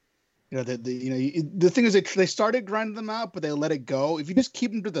more. You know, the thing is they started grinding them out, but they let it go. If you just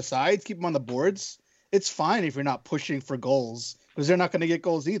keep them to the sides, keep them on the boards, it's fine if you're not pushing for goals because they're not going to get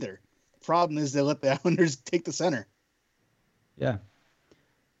goals either. Problem is they let the Islanders take the center. Yeah.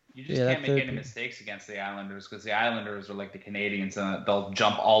 You just can't make any mistakes against the Islanders because the Islanders are like the Canadians and they'll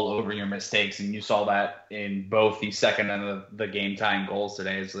jump all over your mistakes. And you saw that in both the second and the game-tying goals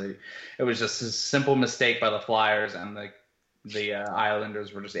today. It was just a simple mistake by the Flyers, and the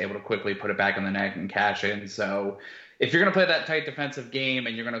Islanders were just able to quickly put it back in the net and cash in. So if you're going to play that tight defensive game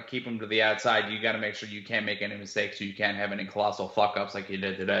and you're going to keep them to the outside, you got to make sure you can't make any mistakes so you can't have any colossal fuck-ups like you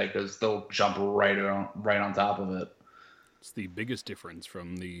did today because they'll jump right on top of it. It's the biggest difference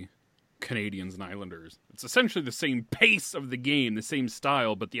from the Canadians and Islanders. It's essentially the same pace of the game, the same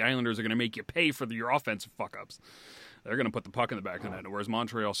style, but the Islanders are going to make you pay for your offensive fuck-ups. They're going to put the puck in the back of the net, whereas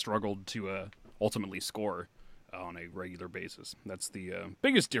Montreal struggled to ultimately score on a regular basis. That's the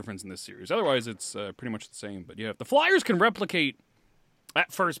biggest difference in this series. Otherwise, it's pretty much the same. But yeah, if the Flyers can replicate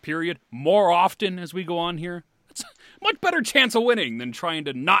that first period more often as we go on here, it's a much better chance of winning than trying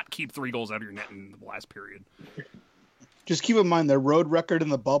to not keep 3 goals out of your net in the last period. Just keep in mind their road record in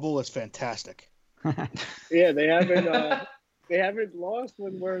the bubble is fantastic. Yeah, they haven't lost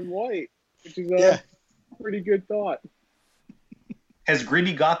when wearing white, which is a pretty good thought. Has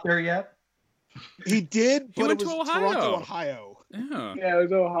Gritty got there yet? He did, but went it was to Ohio. Toronto, Ohio. Yeah, it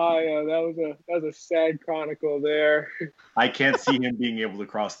was Ohio. That was a sad chronicle there. I can't see him being able to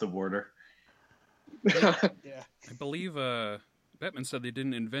cross the border. Yeah. I believe Bettman said they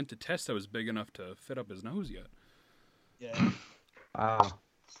didn't invent a test that was big enough to fit up his nose yet. Yeah. Wow.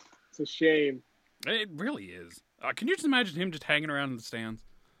 It's a shame. It really is. Can you just imagine him just hanging around in the stands?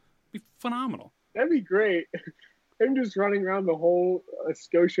 It'd be phenomenal. That'd be great. Him just running around the whole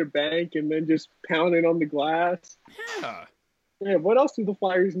Scotia Bank and then just pounding on the glass. Yeah. Yeah, what else do the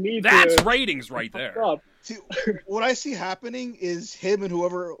Flyers need? That's ratings right there. See, what I see happening is him and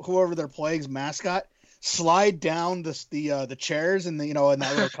whoever they're playing's mascot slide down the chairs and and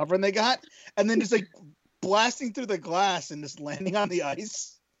that little covering they got, and then just like blasting through the glass and just landing on the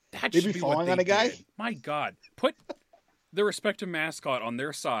ice. That Maybe should be falling what they on a guy. did. My God, put the respective mascot on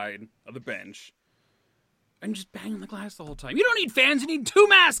their side of the bench and just bang on the glass the whole time. You don't need fans; you need 2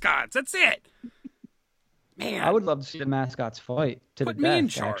 mascots. That's it. Man, I would love to see the mascots fight to put the me death. in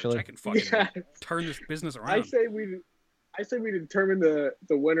charge. Actually, I can fucking turn this business around. I say we determine the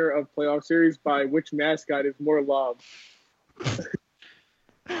winner of playoff series by which mascot is more loved.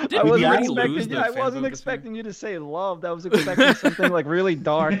 I wasn't expecting you to say loved. I was expecting something like really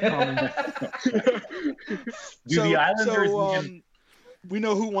dark coming. The Islanders we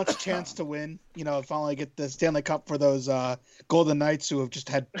know who wants a chance to win. Finally get the Stanley Cup for those Golden Knights who have just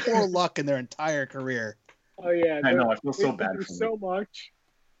had poor luck in their entire career. Oh yeah, I know. I feel so bad for so much.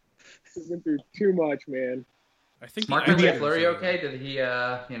 They've been through too much, man. I think Marc-Andre Fleury okay? Did he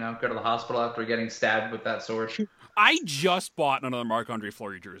go to the hospital after getting stabbed with that sword? I just bought another Marc-Andre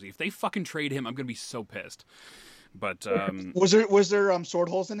Fleury jersey. If they fucking trade him, I'm gonna be so pissed. But was there sword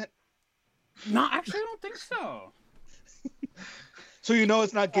holes in it? No, actually, I don't think so. So you know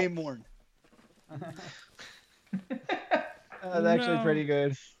it's not game worn. That's actually No. pretty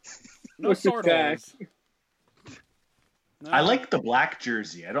good. No Look at sort Zach. of. No. I like the black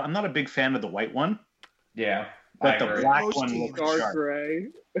jersey. I'm not a big fan of the white one, Yeah, but I the agree. black Most one teams. looks Dark sharp. gray.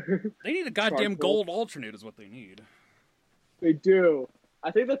 They need a goddamn Charcoal. gold alternate is what they need. They do. I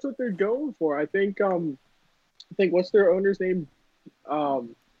think that's what they're going for. I think what's their owner's name?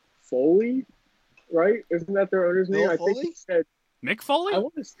 Foley, right? Isn't that their owner's name? Bill I think Foley? he said. Mick Foley? I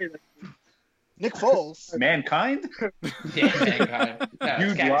want to say that. Nick Foles. Mankind? Yeah, Mankind. No, it's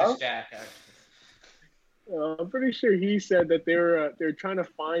Huge Cactus love? Jack. Actually. I'm pretty sure he said that they're trying to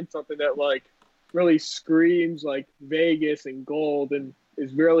find something that like really screams like Vegas and gold and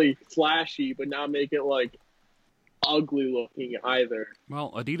is really flashy, but not make it like ugly looking either.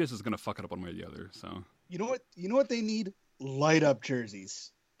 Well, Adidas is gonna fuck it up one way or the other. So You know what? You know what they need? Light up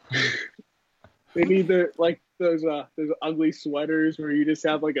jerseys. They need those ugly sweaters where you just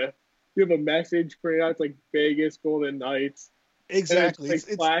have you have a message printed out. It's like Vegas Golden Knights. Exactly. And it's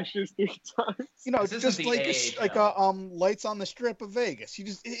It's flashes 3 times. you know, This isn't just the like age, like no. lights on the strip of Vegas.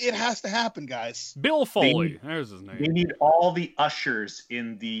 It has to happen, guys. Bill Foley, there's his They name. need all the ushers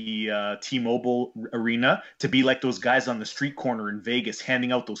in the T-Mobile arena to be like those guys on the street corner in Vegas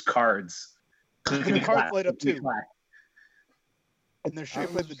handing out those cards. And the cards light up too, Clap. and they're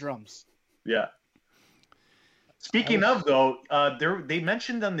shaped like the drums. Yeah. Speaking of though, they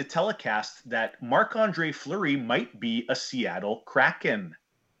mentioned on the telecast that Marc-Andre Fleury might be a Seattle Kraken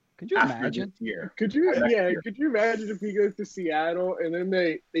Could you after imagine? this year. Could you Next year. could you imagine if he goes to Seattle and then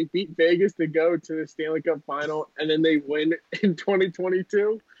they beat Vegas to go to the Stanley Cup final and then they win in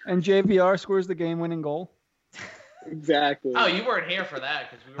 2022? And JVR scores the game-winning goal. Exactly. Oh, you weren't here for that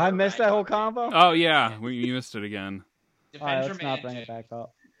because we were. I missed that whole combo. Oh yeah, you missed it again. All right, Defend let's your not man, bring it back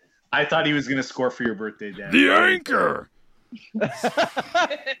up. I thought he was going to score for your birthday, Dan. The anchor.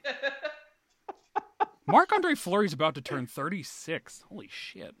 Marc-Andre Fleury's about to turn 36. Holy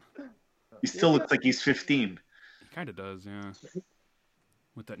shit. He still looks like he's 15. He kind of does, yeah.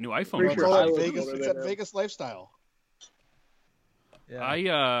 With that new iPhone. Pretty It's sure all I that was Vegas. older It's than that him. Vegas lifestyle.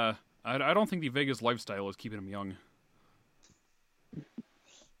 Yeah. I don't think the Vegas lifestyle is keeping him young.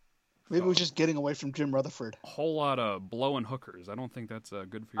 Maybe it was just getting away from Jim Rutherford. A whole lot of blowing hookers. I don't think that's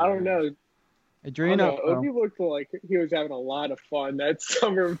good for you. I don't know. Adriano, Obi looked like he was having a lot of fun that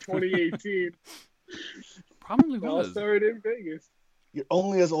summer of 2018. Probably It all was. started in Vegas. You're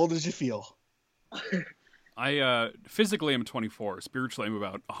only as old as you feel. I physically am 24. Spiritually, I'm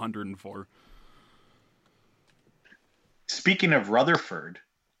about 104. Speaking of Rutherford,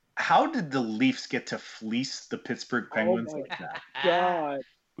 how did the Leafs get to fleece the Pittsburgh Penguins my like that? God.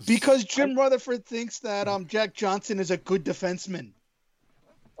 Because Jim Rutherford thinks that Jack Johnson is a good defenseman.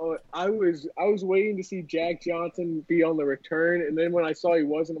 Oh, I was waiting to see Jack Johnson be on the return, and then when I saw he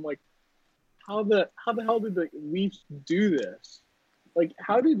wasn't, I'm like, how the hell did the Leafs do this? Like,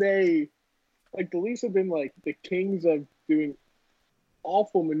 how do they? Like, the Leafs have been like the kings of doing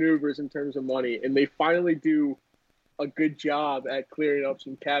awful maneuvers in terms of money, and they finally do a good job at clearing up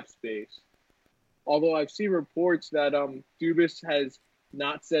some cap space. Although I've seen reports that Dubas has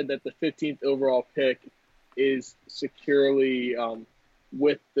not said that the 15th overall pick is securely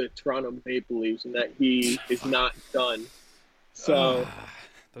with the Toronto Maple Leafs and that he is not done. So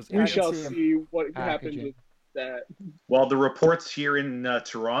Those we idiots. shall see him see what happens packaging. with that. Well, the reports here in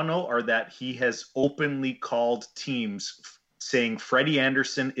Toronto are that he has openly called teams saying Freddie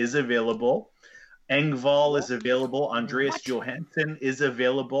Anderson is available, Engvall is available, Andreas Johansson is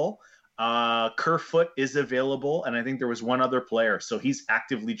available, Kerfoot is available, and I think there was one other player. So he's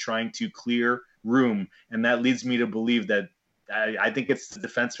actively trying to clear room, and that leads me to believe that I think it's the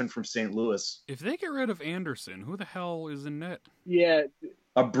defenseman from St. Louis. If they get rid of Anderson, who the hell is in net? Yeah,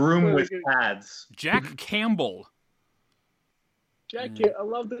 A broom Well, with we could- pads. Jack Campbell. Jack, I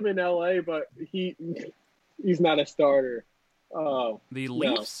loved him in LA, but he's not a starter. Oh, The No.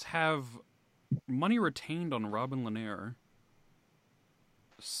 Leafs have money retained on Robin Lanier.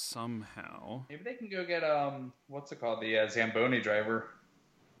 Somehow. Maybe they can go get what's it called, the Zamboni driver.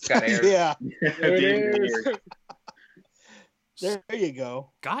 It's got air. Yeah, there it is. there you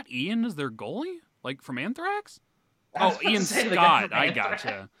go. Got Ian as their goalie? Like from Anthrax? I was Oh, about to Ian say the guy Scott. from I Anthrax.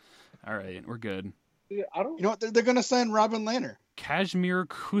 gotcha. All right, we're good. Yeah, I don't. You know what? They're going to sign Robin Lehner. Kazimir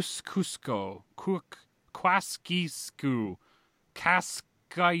Kusko. Kwaskisku.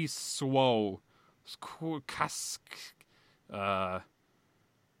 Kaskaiswo.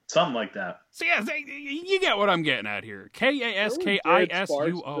 Something like that. So yeah, you get what I'm getting at here. Jared Sparks,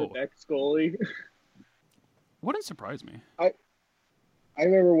 Kaskisuo. the next goalie. Wouldn't surprise me. I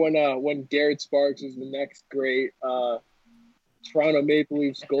remember when Garrett Sparks was the next great Toronto Maple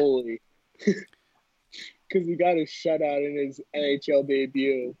Leafs goalie because he got a shutout in his NHL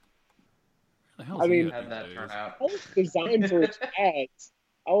debut. The hell's I he mean- at Had that these turn days? out. I was designed for his pads.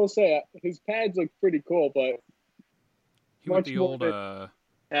 I will say his pads look pretty cool, but He went much the more old than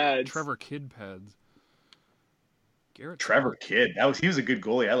pads. Trevor Kidd pads. Garrett Trevor Stark. Kidd. He was a good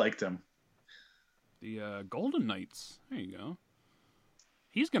goalie. I liked him. The Golden Knights. There you go.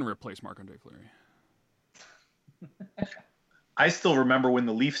 He's going to replace Marc-Andre Fleury. I still remember when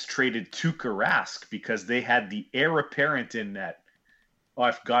the Leafs traded Tuukka Rask because they had the heir apparent in net. Oh,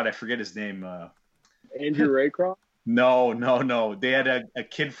 I forget his name. Andrew Raycroft. No. They had a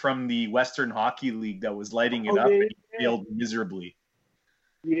kid from the Western Hockey League that was lighting it up and he failed miserably.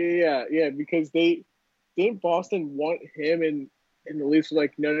 Yeah, because didn't Boston want him and the Leafs were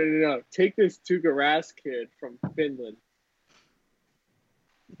like, no, take this Tuukka Rask kid from Finland.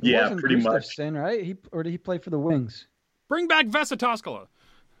 It Yeah, wasn't pretty much. Gustafsson, right? Or did he play for the Wings? Bring back Vesa Toskala.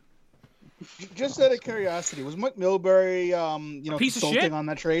 Just out of curiosity, was Mike Milbury, piece of consulting shit? on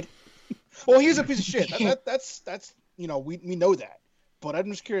that trade? Well, he's a piece of shit. That's we know that. But I'm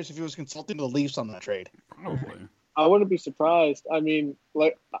just curious if he was consulting the Leafs on that trade. Probably. I wouldn't be surprised. I mean,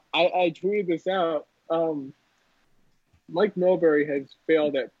 like I tweeted this out. Mike Milbury has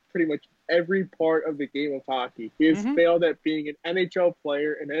failed at pretty much every part of the game of hockey. He has failed at being an NHL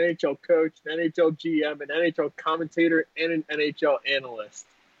player, an NHL coach, an NHL GM, an NHL commentator, and an NHL analyst.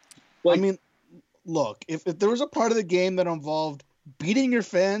 I mean, look, if there was a part of the game that involved beating your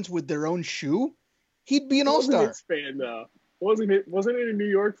fans with their own shoe, he'd be an all-star. Wasn't his fan though? Wasn't it a New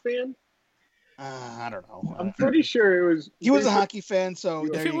York fan? I don't know. I'm pretty sure it was. He was a hockey fan, so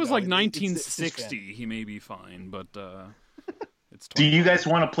If there it you was go. like It's his fan. 1960, he may be fine, but it's Do you 2020. guys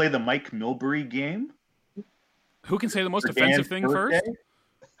want to play the Mike Milbury game? Who can say the most For offensive Dan's thing birthday? first?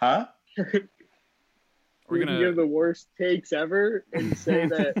 Huh? We're We gonna give the worst takes ever and say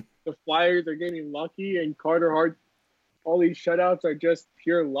that the Flyers are getting lucky and Carter Hart, all these shutouts are just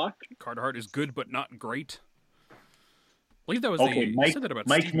pure luck. Carter Hart is good but not great. I believe that was Okay, you Mike- said that about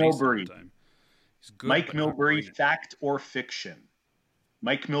Mike Steve Mason Milbury. one time. He's good, Mike but not Milbury, great. fact or fiction?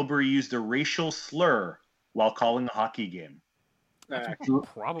 Mike Milbury used a racial slur while calling a hockey game.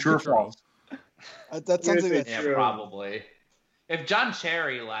 Probably True or true. false? That sounds like Yes, that's Yeah, True. probably. If John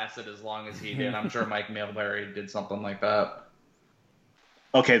Cherry lasted as long as he did, I'm sure Mike Milbury did something like that.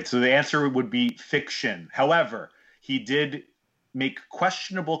 Okay, so the answer would be fiction. However, he did make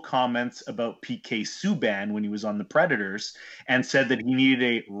questionable comments about PK Subban when he was on the Predators and said that he needed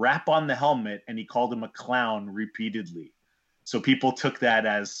a rap on the helmet and he called him a clown repeatedly. So people took that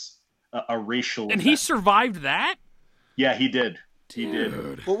as a racial And he offense. survived that? Yeah, he did. He did.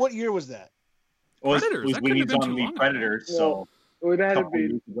 Dude. Well, what year was that? It Predators, was that when couldn't he's have been on too the long ago. Predators, so It would have had to couple be.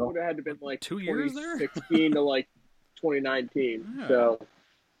 years It ago. would have had to been like 2 years there? 2016 to like 2019. Yeah. So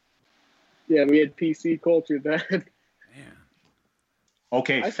yeah, we had PC culture then. Man.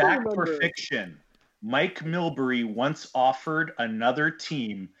 Okay, I still fact or remember- fiction? Mike Milbury once offered another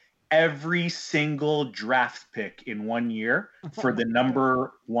team every single draft pick in 1 year for the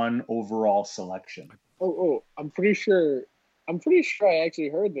number 1 overall selection. Oh, I'm pretty sure I actually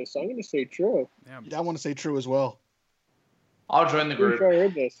heard this. So I'm going to say true. Yeah. I want to say true as well. I'll join the I'm pretty group. sure I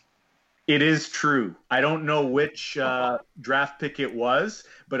heard this. It is true. I don't know which draft pick it was,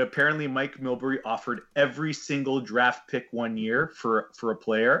 but apparently Mike Milbury offered every single draft pick 1 year for a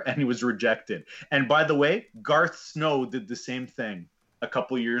player, and he was rejected. And by the way, Garth Snow did the same thing a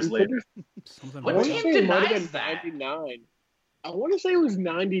couple years I'm later. Something What I like want team to say it might have denies been that? 99. I want to say it was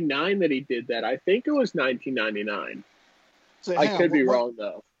 99 that he did that. I think it was 1999. So, I hang on, could be what- wrong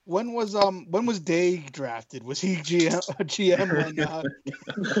though. When was Day drafted? Was he GM when?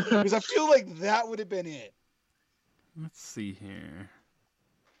 Because I feel like that would have been it. Let's see here.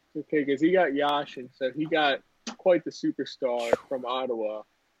 Okay, because he got Yashin, so he got quite the superstar from Ottawa.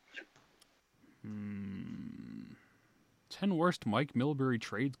 10 worst Mike Milbury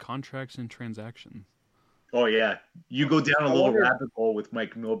trades, contracts, and transactions. Oh yeah, you go down a I little wonder- rabbit hole with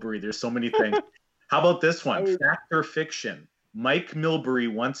Mike Milbury. There's so many things. How about this one? I was- Fact or fiction? Mike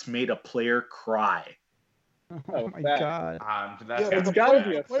Milbury once made a player cry. Oh my fact. god. That's Yeah, it's the gotta player-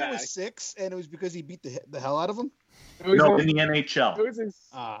 be a the player fact. was 6, and it was because he beat the hell out of him. It was, No, his, in the it NHL. was his,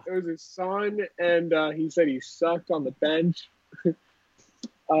 Ah. it was his son, and he said he sucked on the bench.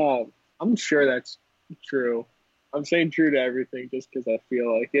 I'm sure that's true. I'm saying true to everything just because I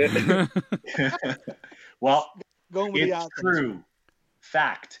feel like it. Well, Going with the it's odds. true.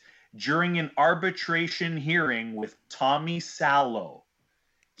 Fact. During an arbitration hearing with Tommy Salo,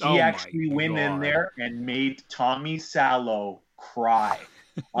 he Oh my actually went in God. there and made Tommy Salo cry.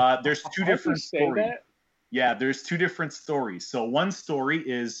 There's two How'd you different say stories. that? Yeah, there's two different stories. So one story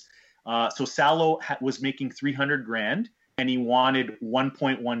is, so Salo was making 300 grand and he wanted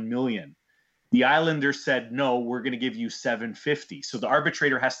 1.1 million. The Islanders said, no, we're going to give you 750. So the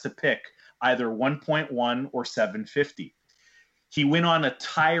arbitrator has to pick either 1.1 or 750. He went on a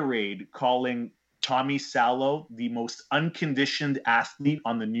tirade calling Tommy Salo the most unconditioned athlete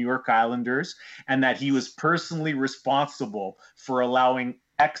on the New York Islanders, and that he was personally responsible for allowing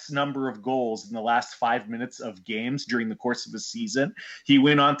X number of goals in the last 5 minutes of games during the course of a season. He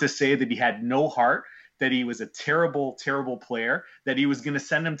went on to say that he had no heart, that he was a terrible, terrible player, that he was going to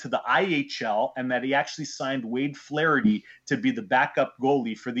send him to the IHL, and that he actually signed Wade Flaherty to be the backup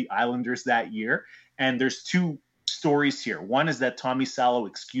goalie for the Islanders that year. And there's two stories here. One is that Tommy Salo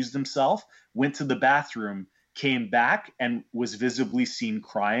excused himself, went to the bathroom, came back, and was visibly seen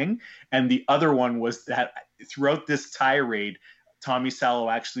crying. And the other one was that throughout this tirade, Tommy Salo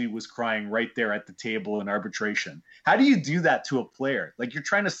actually was crying right there at the table in arbitration. How do you do that to a player? Like, you're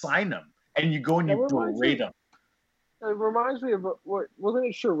trying to sign him, and you go and you berate him. It reminds me of what wasn't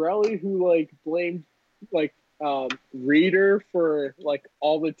it Chiarelli who like blamed like Reeder for like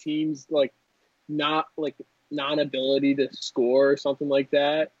all the teams like not like non-ability to score or something like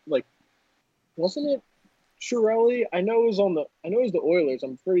that. Like, wasn't it Chiarelli? I know it was the Oilers.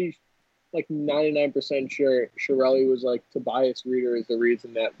 I'm pretty like 99% sure Chiarelli was like Tobias Reeder is the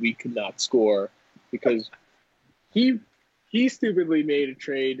reason that we could not score because he stupidly made a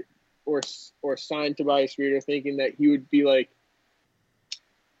trade or signed Tobias Reeder thinking that he would be like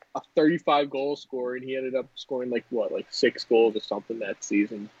a 35 goal scorer, and he ended up scoring like 6 goals or something that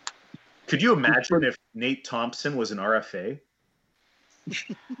season. Could you imagine if Nate Thompson was an RFA?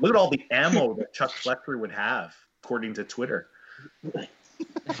 Look at all the ammo that Chuck Fletcher would have, according to Twitter.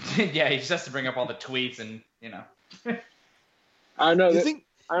 Yeah, he just has to bring up all the tweets and, I know. Do you think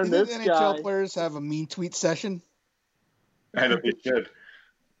NHL players have a mean tweet session? I know they should.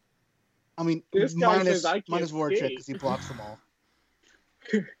 I mean, This guy minus says I can't Voracek skate. because he blocks them all.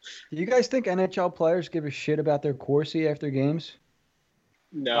 Do you guys think NHL players give a shit about their Corsi after games?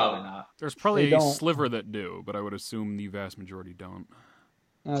 No. Probably not. There's probably They a don't. sliver that do, but I would assume the vast majority don't.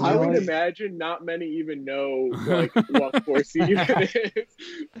 I would imagine not many even know like what Corsi even is.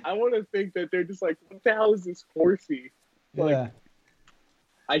 I want to think that they're just like, what the hell is this Corsi? Like, Yeah.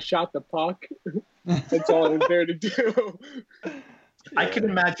 I shot the puck. That's all I was there to do. I can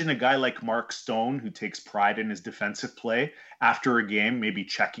imagine a guy like Mark Stone who takes pride in his defensive play after a game, maybe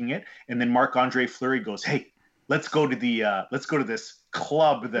checking it, and then Marc-Andre Fleury goes, "Hey, let's go to this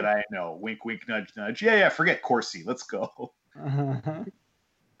club that I know." Wink, wink, nudge, nudge. Yeah, forget Corsi. Let's go.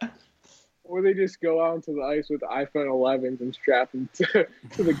 Or they just go out onto the ice with iPhone 11s and strap them to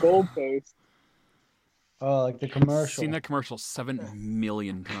the goalpost. Oh, like the commercial. Seen that commercial 7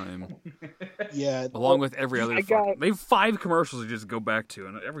 million times. Yeah. Along with every other I fucking... got- They have 5 commercials to just go back to,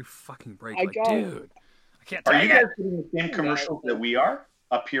 and every fucking break, I like, got- dude, I can't Are take you it. guys getting the same commercials that we are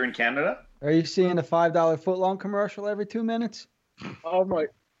up here in Canada? Are you seeing a $5 footlong commercial every 2 minutes? Oh my!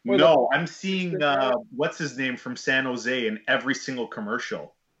 Well, No, I'm seeing what's his name from San Jose in every single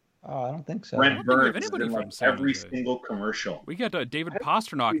commercial. Oh, I don't think so. Brent think we have Burns is anybody in from like San every Jose. single commercial. We got David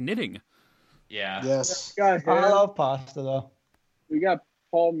Pasternak knitting. Yeah. Yes. We got him. I love pasta though. We got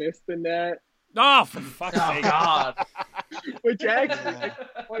Paul Mistanet, Oh, for fuck's Oh, sake. God. which actually,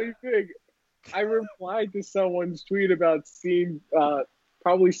 like, funny thing, I replied to someone's tweet about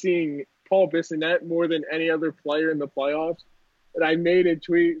probably seeing Paul Bissonnette more than any other player in the playoffs. And I made a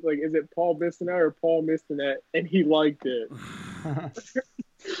tweet like, is it Paul Bissonnette or Paul Mistanet? And he liked it.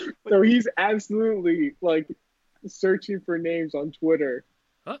 So he's absolutely like searching for names on Twitter.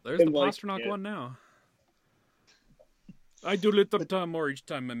 Oh, there's the And like, Pasternak yeah. one now. I do little time more each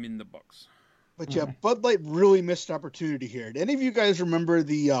time I'm in the box. But yeah, Bud Light really missed an opportunity here. Do any of you guys remember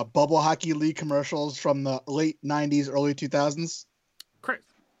the Bubble Hockey League commercials from the late 90s, early 2000s? Chris,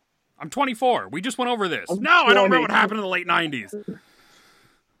 I'm 24. We just went over this. I'm No, I don't remember 20. what happened in the late 90s.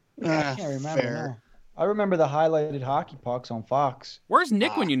 I can't remember now. I remember the highlighted hockey pucks on Fox. Where's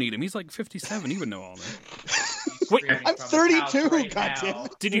Nick when you need him? He's like 57. He would know all that. Wait, Screaming I'm from his 32, house right goddamn now.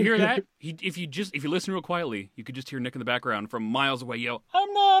 it. did you hear that? If you listen real quietly, you could just hear Nick in the background from miles away yell,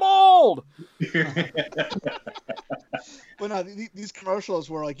 "I'm not old." But no, these commercials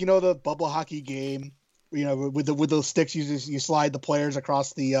were like, the bubble hockey game, with those sticks, you slide the players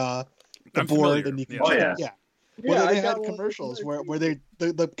across the I'm board, familiar. and you can Yeah. Oh, yeah. Well, I they got had one commercials from where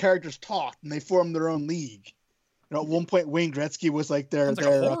the characters talked and they formed their own league. At one point, Wayne Gretzky was like their Sounds like a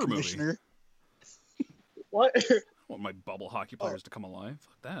horror movie. commissioner. What? I want my bubble hockey players to come alive.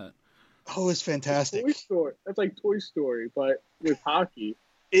 Fuck that. Oh, it's fantastic. Toy Story. That's like Toy Story, but with hockey.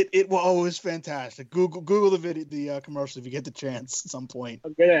 It was fantastic. Google the video, the commercial if you get the chance at some point,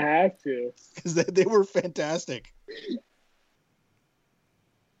 I'm gonna have to. because they were fantastic.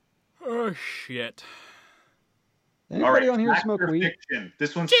 Oh shit! Anybody on here fact smoke or weed? fiction?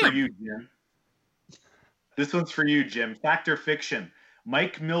 This one's Jim. for you, Jim. This one's for you, Jim. Fact or fiction?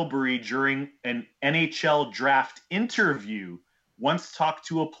 Mike Milbury, during an NHL draft interview, once talked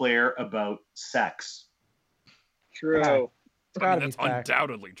to a player about sex. True. Yeah. It's I mean, gotta be that's fact.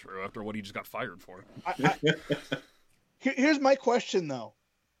 undoubtedly true after what he just got fired for. Here's my question though: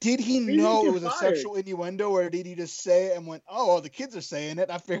 did he He know didn't it get was a fired. sexual innuendo, or did he just say it and went, "Oh, well, the kids are saying it.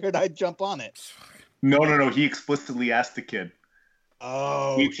 I figured I'd jump on it." No. He explicitly asked the kid.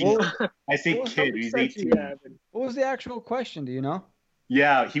 Oh, I say Well, kid. How much He's sex you 18. having? What was the actual question? Do you know?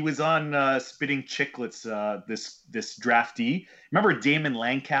 Yeah, he was on Spitting Chicklets. This draftee. Remember Damon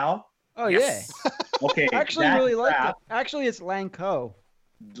Lankow? Oh Yes. Okay, yeah. Actually, that really like it. draft, Actually, it's Lanco.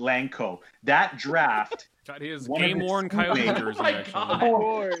 Lanko. That draft. Got his One of his game-worn Coyote teammates- jersey, Oh my actually.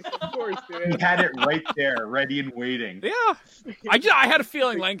 God. Of course, He dude. had it right there, ready and waiting. Yeah, I had a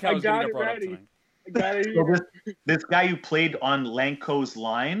feeling Lankow I was going got to it get brought up ready. tonight. I gotta So hear. this guy who played on Lanko's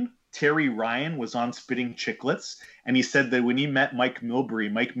line, Terry Ryan, was on Spitting Chicklets, and he said that when he met Mike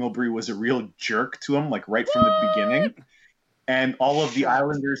Milbury was a real jerk to him, like right from the beginning. And all of the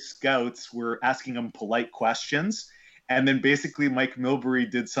Islanders scouts were asking him polite questions. And then basically Mike Milbury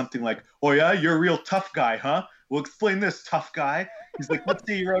did something like, "Oh yeah, you're a real tough guy, huh? Well, explain this, tough guy." He's like, "Let's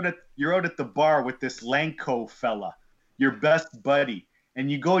say you're out at the bar with this Lanko fella, your best buddy,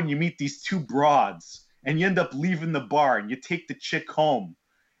 and you go and you meet these two broads, and you end up leaving the bar and you take the chick home,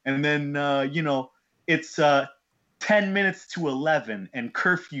 and then it's 10 minutes to 11 and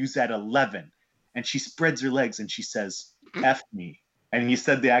curfew's at 11, and she spreads her legs and she says, 'F me,'" and he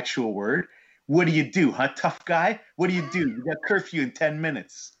said the actual word. "What do you do, huh, tough guy? What do? You got curfew in 10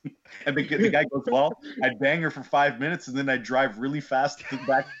 minutes. And the guy goes, "Well, I'd bang her for 5 minutes and then I'd drive really fast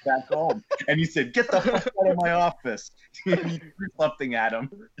back home." And he said, "Get the fuck out of my office." He threw something at him.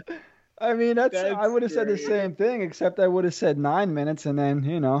 I mean, I That's would have said the great. same thing, except I would have said 9 minutes, and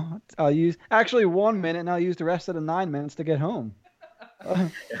then I'll use actually 1 minute, and I'll use the rest of the 9 minutes to get home.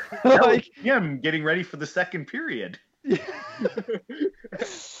 That was Like, him getting ready for the second period. dude,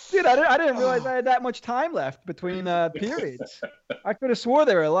 I didn't realize I had that much time left between periods. I could have swore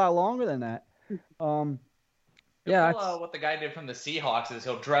they were a lot longer than that. Yeah, Well, what the guy did from the Seahawks is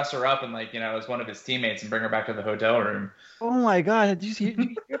he'll dress her up and as one of his teammates and bring her back to the hotel room. oh my god, did you hear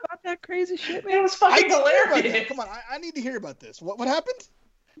about that crazy shit, It man? was I fucking need to hear about that. hilarious. Come on, I need to hear about this. What happened?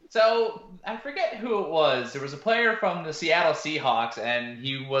 So I forget who it was. There was a player from the Seattle Seahawks, and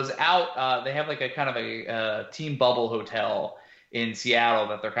he was out. They have like a kind of a team bubble hotel in Seattle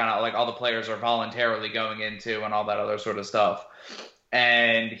that they're kind of like all the players are voluntarily going into and all that other sort of stuff.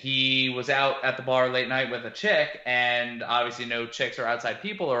 And he was out at the bar late night with a chick, and obviously no chicks or outside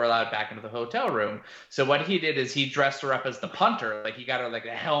people are allowed back into the hotel room. So what he did is he dressed her up as the punter. Like he got her like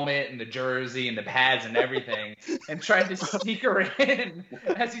a helmet and the jersey and the pads and everything, and tried to sneak her in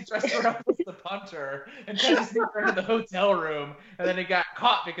as he dressed her up as the punter and tried to sneak her into the hotel room. And then he got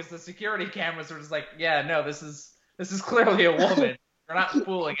caught because the security cameras were just like, "Yeah, no, this is clearly a woman. You're not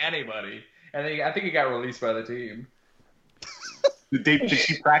fooling anybody." And then I think he got released by the team. Did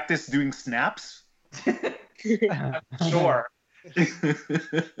she practice doing snaps? Sure.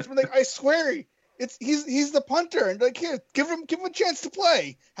 It's been like, I swear, he's the punter, and like, here, give him a chance to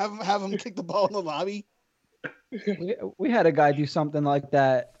play. Have him kick the ball in the lobby. We had a guy do something like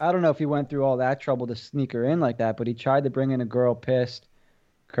that. I don't know if he went through all that trouble to sneak her in like that, but he tried to bring in a girl pissed,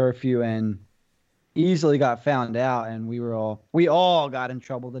 curfew, and easily got found out, and we all got in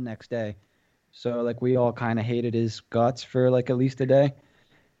trouble the next day. So like we all kind of hated his guts for like at least a day.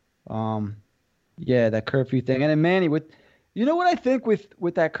 Yeah, that curfew thing. And then Manny, you know what I think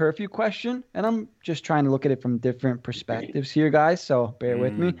with that curfew question, and I'm just trying to look at it from different perspectives here, guys. So bear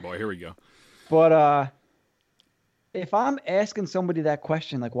with me. Boy, here we go. But if I'm asking somebody that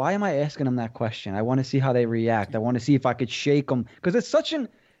question, like, why am I asking them that question? I want to see how they react. I want to see if I could shake them. Because it's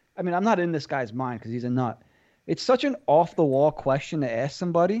I'm not in this guy's mind because he's a nut. It's such an off-the-wall question to ask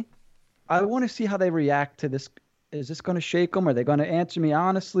somebody. I want to see how they react to this. Is this going to shake them? Are they going to answer me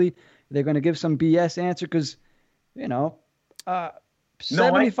honestly? Are they going to give some BS answer? Because, 75%.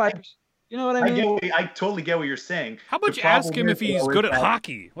 You know what I mean? I totally get what you're saying. How about The you ask problem him if is, he's though, good is at that-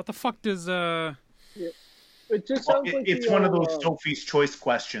 hockey? What the fuck does It just Well, sounds like it's the one of old, those Sophie's Choice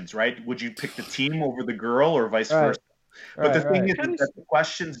questions, right? Would you pick the team over the girl or vice Right. versa? But the thing is Kinda- that the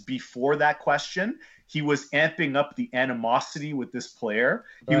questions before that question, he was amping up the animosity with this player.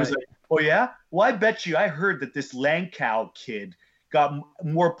 He was Right. like, "Oh yeah, well I bet you I heard that this Lankow kid got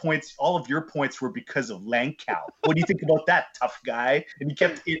more points. All of your points were because of Langkow. What do you think about that, tough guy? And he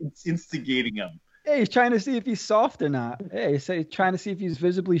kept instigating him. Hey, he's trying to see if he's soft or not. Hey, he's trying to see if he's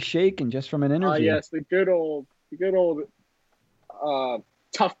visibly shaken just from an interview. Yes, the good old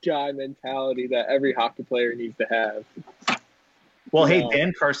tough guy mentality that every hockey player needs to have. Well, hey,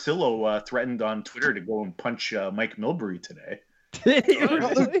 Dan Carcillo threatened on Twitter to go and punch Mike Milbury today. Did he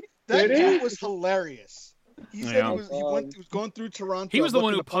really? That was hilarious. He said he was going through Toronto. He was the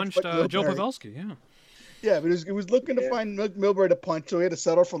one who looking to punched punch Joe Milbury. Pavelski, yeah. Yeah, but he was looking to find Milbury to punch, so he had to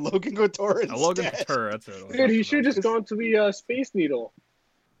settle for Logan Couture instead. Logan Couture, that's it. Dude, he should have just gone to the Space Needle.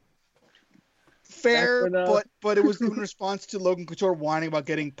 Fair, but it was in response to Logan Couture whining about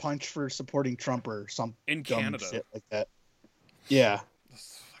getting punched for supporting Trump or some in dumb Canada shit like that. Yeah.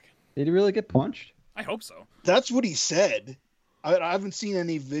 Did he really get punched? I hope so. That's what he said. I haven't seen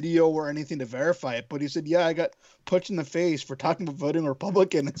any video or anything to verify it, but he said, yeah, I got punched in the face for talking about voting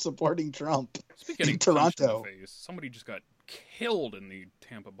Republican and supporting Trump. Speaking in of Toronto. in the face, somebody just got killed in the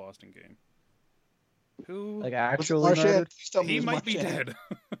Tampa-Boston game. Who? Like actually Marchand? murdered? Please tell me He it was might be Marchand. dead.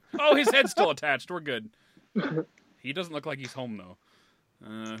 Oh, his head's still attached. We're good. He doesn't look like he's home, though.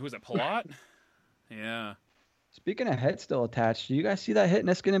 Who's that, Palat? Yeah. Speaking of head still attached, do you guys see that hit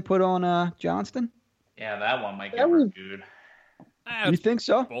Niskanen put on Johnston? Yeah, that one might That get was- reviewed. You think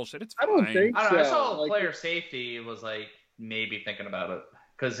so? Bullshit. It's I don't fine. think I don't know. I so. saw Like, player safety was like maybe thinking about it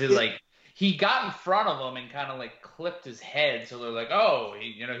because he got in front of him and kind of like clipped his head, so they're like, oh,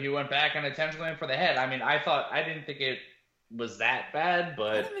 he went back and intentionally went for the head. I mean, I didn't think it was that bad, I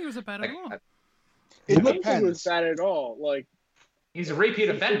but didn't think it was that bad at all. It I don't think it depends. was bad at all. Like, he's a repeat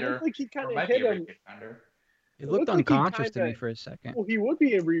it offender. looked like he Or kind of might hit be a him. repeat offender. He It looked looked like he unconscious to me kinda- for a second. Well, he would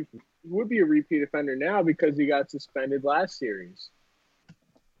be a repeat offender now because he got suspended last series.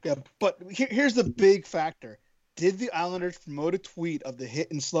 Yeah, but here's the big factor. Did the Islanders promote a tweet of the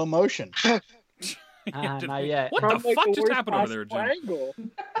hit in slow motion? Not yet. What From, the like, fuck the just worst happened over there, possible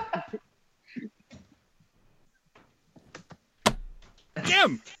Jim? angle.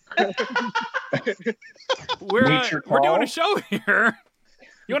 Jim! We're Nature doing call? a show here.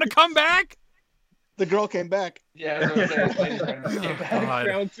 You want to come back? The girl came back. Yeah, that's what I'm saying. God.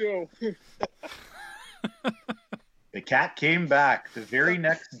 Round two. The cat came back the very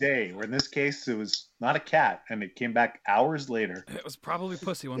next day, or in this case, it was not a cat, and it came back hours later. It was probably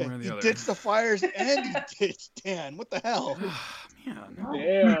pussy one way or He the other. ditched the Flyers and he ditched Dan. What the hell?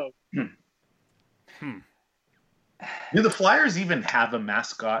 Man. Damn. Do the Flyers even have a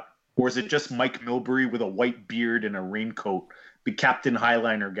mascot, or is it just Mike Milbury with a white beard and a raincoat, the Captain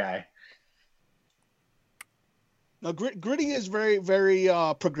Highliner guy? No, Gritty is very, very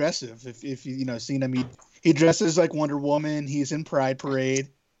progressive. If you seen him, he dresses like Wonder Woman. He's in Pride Parade.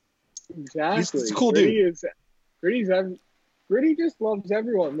 Exactly. He's a cool dude. Gritty just loves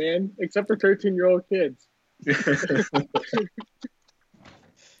everyone, man, except for 13-year-old kids.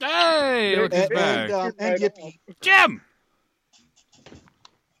 Hey, look, he's back. And Yippee. Jim!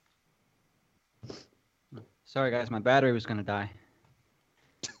 Sorry, guys, my battery was gonna die.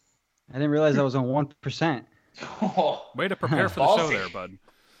 I didn't realize I was on 1%. Way to prepare for the show Ballsy. there, bud.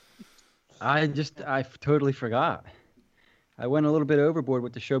 I totally forgot. I went a little bit overboard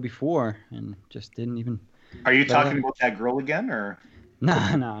with the show before and just didn't even. Are you talking about that girl again, or? No.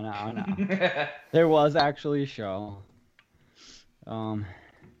 There was actually a show.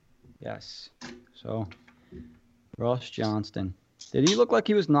 Yes. So, Ross Johnston. Did he look like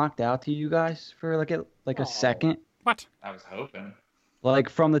he was knocked out to you guys for like a second? What? I was hoping. Like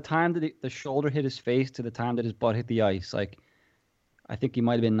from the time that the shoulder hit his face to the time that his butt hit the ice, like I think he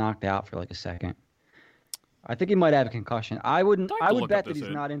might have been knocked out for like a second. I think he might have a concussion. I would I'd have to look bet up that this he's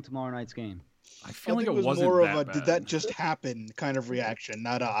in. not in tomorrow night's game. I feel I like think it was wasn't more that of a bad. did that just happen kind of reaction,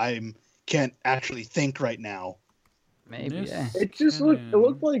 not a I can't actually think right now. Maybe, Yes. yeah. It just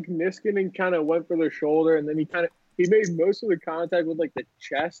looked like Niskanen kind of went for the shoulder, and then he made most of the contact with like the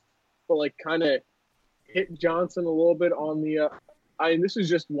chest, but like kind of hit Johnson a little bit on the. This is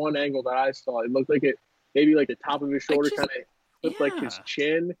just one angle that I saw. It looked like it maybe like the top of his shoulder just- kind of hit like his yeah.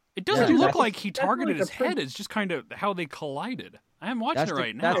 chin. It doesn't Yeah. look That's- like he that's targeted like his a pretty- head. It's just kind of how they collided. I am watching That's it the,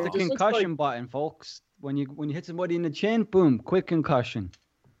 right that's now. the It just looks concussion like- button, folks. When you hit somebody in the chin, boom, quick concussion.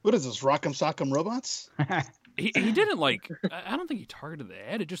 What is this, Rock'em Sock'em Robots? He didn't like. I don't think he targeted the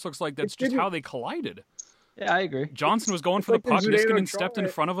head. It just looks like that's It just didn't- how they collided. Yeah, I agree. Johnson was going It's for like the puck. the Zdeno Niskanen stepped in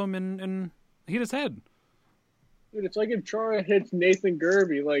Chara. front of him and hit his head. Dude, it's like if Chara hits Nathan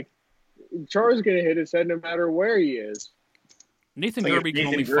Gerby, like Chara's gonna hit his head no matter where he is. Nathan Like if Gerby can Nathan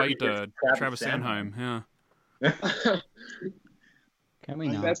only Gerby fight hits Travis Travis Sanheim. Yeah. Can we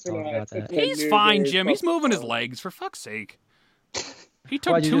not That's talk what I- about that's that? what- He's knew fine, they Jim. He's fucking moving his called. legs, for fuck's sake. He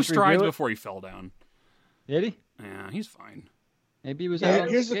took Why'd you 2 just review strides it? before he fell down. Did he? Yeah, he's fine. Maybe he was. Yeah, out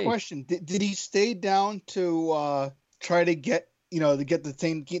here's on the skate. question: Did he stay down to try to get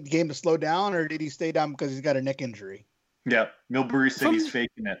the game to slow down, or did he stay down because he's got a neck injury? Yeah, Milbury said From- he's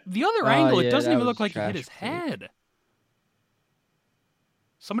faking it. The other Oh, angle, it yeah, doesn't that even was look like he hit trash his play. head.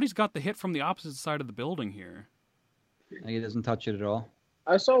 Somebody's got the hit from the opposite side of the building here. Like he doesn't touch it at all.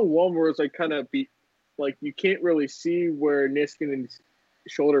 I saw one where it's like kind of like you can't really see where Niskanen's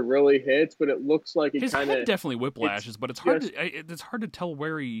shoulder really hits, but it looks like it His kind head of. definitely whiplashes, but it's hard it's hard to tell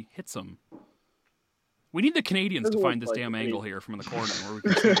where he hits him. We need the Canadians to Doesn't find look this like damn it. angle here from the corner where we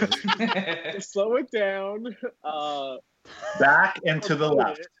can see this. Slow it down. Back and to the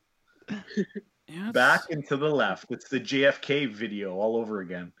left. Yeah, it's- Back and to the left. It's the JFK video all over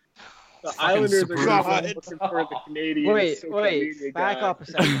again. The Fucking Islanders super are God. looking for the Canadians. Wait, social media back guy. up a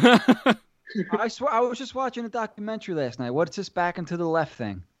second. I swear, I was just watching a documentary last night. What's this back and to the left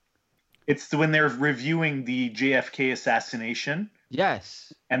thing? It's when they're reviewing the JFK assassination,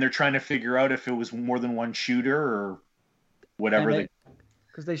 Yes. and they're trying to figure out if it was more than one shooter or whatever.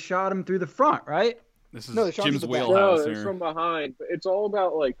 Because they shot him through the front, right? This is No, they shot him Jim's to the back. wheelhouse No, it's here. from behind. But it's all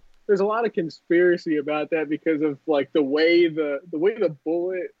about like there's a lot of conspiracy about that because of like the way the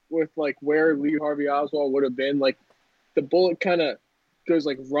bullet with like where Lee Harvey Oswald would have been, like the bullet kind of goes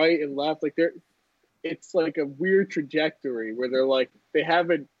like right and left, like it's like a weird trajectory where they're like they have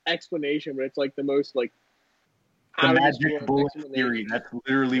an explanation, but it's like the most like The out of this magic world bullet explanation. theory. That's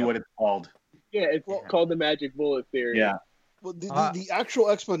literally what it's called. Yeah, it's called the magic bullet theory. Yeah. Well, the actual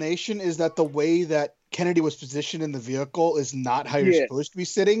explanation is that the way that Kennedy was positioned in the vehicle is not how you're Yeah. supposed to be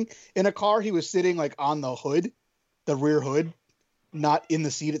sitting in a car. He was sitting like on the hood, the rear hood, not in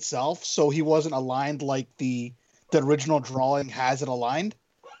the seat itself. So he wasn't aligned like the original drawing has it aligned.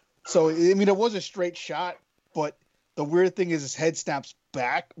 So I mean, it was a straight shot, but the weird thing is his head snaps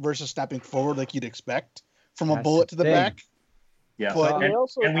back versus snapping forward like you'd expect from a That's bullet the to the thing. back. Yeah. But They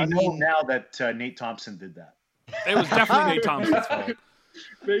also, And we I know mean- now that Nate Thompson did that. It was definitely Nate Thompson's fault.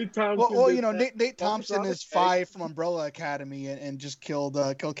 Nate Thompson well, did you know, that. Nate That was Thompson on is the 5 from Umbrella Academy and just killed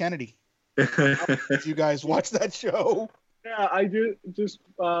Kennedy. If you guys watch that show. Yeah, I just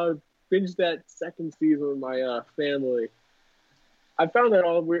binged that second season with my family. I found that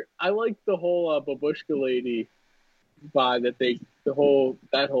all weird. I like the whole babushka lady vibe that that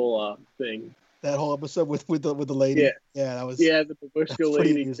whole thing. That whole episode with the lady. Yeah. That was Yeah, the that's babushka pretty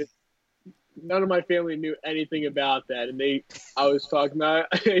lady. amusing. None of my family knew anything about that, and I was talking about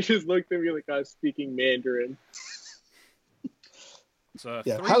it. They just looked at me like I was speaking Mandarin. It's a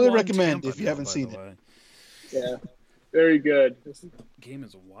Yeah, 3-1 highly recommend Tampa if you now, haven't by seen the it. way. Yeah, very good. Game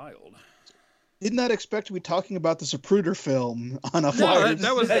is wild. Did not expect to be talking about the Zapruder film on a No, flyer.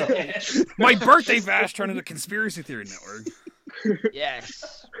 that was my birthday bash turned into Conspiracy Theory Network.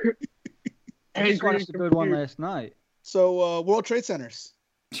 Yes. I Angry just watched a good one computer. last night. So World Trade Centers.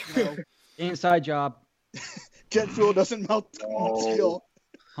 You know, Inside job. jet fuel doesn't melt steel.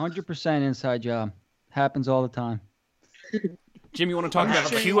 100% inside job. Happens all the time. Jim, you want to talk about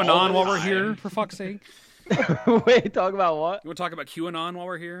Actually, QAnon all the while we're time. here, for fuck's sake? Wait, talk about what? You want to talk about QAnon while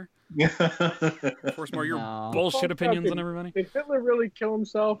we're here? Yeah. Force more your No. bullshit Fuck opinions that. on everybody? Did Hitler really kill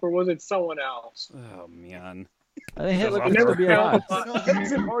himself, or was it someone else? Oh, man. I think Hitler I could never still be found alive. No,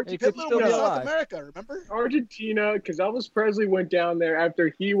 Hitler, He could Hitler still was be in South alive. America, remember? Argentina, because Elvis Presley went down there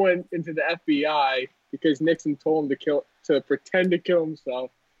after he went into the FBI because Nixon told him to pretend to kill himself.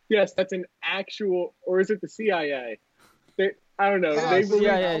 Yes, that's an actual, or is it the CIA? I don't know. Yeah, They so believe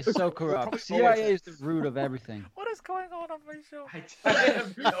CIA is so Probably corrupt. always CIA is the root of everything. What is going on my show? I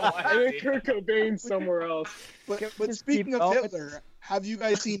have no and then idea. Kurt Cobain's somewhere else. But just speaking keep of going. Hitler, have you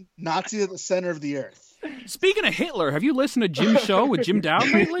guys seen Nazi at the Center of the Earth? Speaking of Hitler, have you listened to Jim's show with Jim Dowd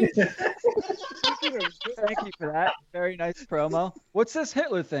lately? Speaking of, Thank you for that. Very nice promo. What's this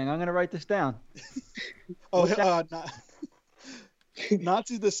Hitler thing? I'm going to write this down. Oh, What's that?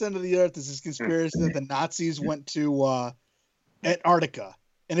 Nazi at the Center of the Earth is this conspiracy that the Nazis went to Antarctica,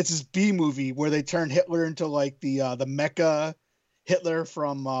 and it's this B movie where they turn Hitler into like the Mecha Hitler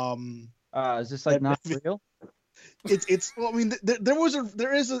from. Is this like not real? It's well, I mean,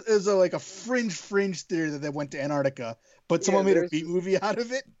 there is a like a fringe theory that they went to Antarctica, but someone made a there's- B movie out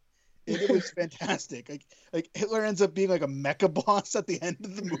of it. And it was fantastic. Like Hitler ends up being like a mecha boss at the end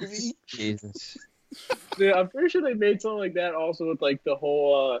of the movie. Jesus. yeah, I'm pretty sure they made something like that also with like the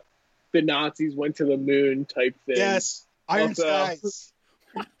whole the Nazis went to the moon type thing. Yes, Iron Also- Skies.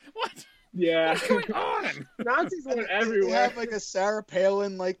 What? Yeah. What's going on? Nazis went They everywhere. have like a Sarah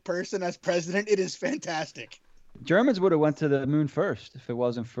Palin like person as president. It is fantastic. Germans would have went to the moon first if it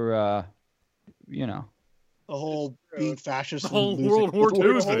wasn't for, Well, The whole being fascist, The whole and World War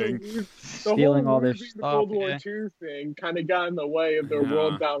II thing. Stealing all their The stuff, World War yeah. II thing kind of got in the way of their Yeah.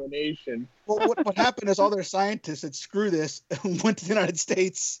 world domination. Well, what happened is all their scientists said, "Screw this," and went to the United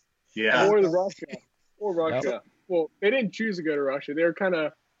States. Yeah. Or Russia. Well, they didn't choose to go to Russia. They were kind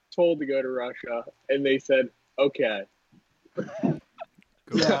of told to go to Russia, and they said, "Okay."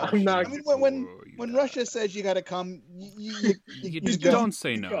 Yeah. I'm not. I mean, when Russia says you got to come, You just don't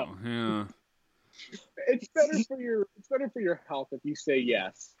say no. Yeah. It's better for your health if you say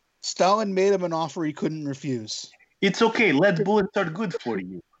yes. Stalin made him an offer he couldn't refuse. It's okay. Lead bullets are good for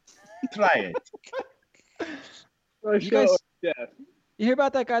you. Try it. Russia, guys- yeah. You hear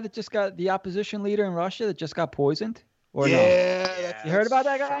about that guy that just got the opposition leader in Russia that just got poisoned? Or no? Yeah, You heard about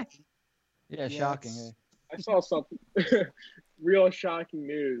that guy? Yeah, Yeah, shocking. it's- I saw something real shocking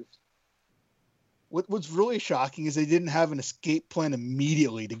news. What's really shocking is they didn't have an escape plan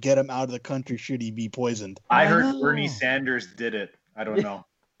immediately to get him out of the country should he be poisoned. I I heard know. Bernie Sanders did it. I don't know.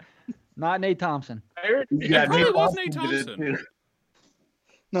 Not Nate Thompson. I heard Yeah, probably Nate was Nate Thompson did it Thompson. too.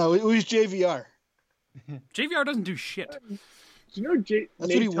 No, it was JVR. JVR doesn't do shit. Do you know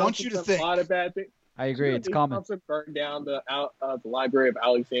That's what he wants you to done think. A lot of bad things. I agree. It's Nate common. Thompson burned down the Library of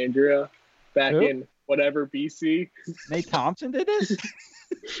Alexandria back Who? in whatever BC. Nate Thompson did this?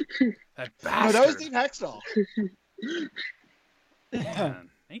 That No, bastard. that was Dave Haxtell. Man,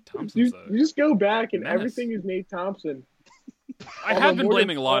 Nate You, Thompson's you just go back and menace. everything is Nate Thompson. I have been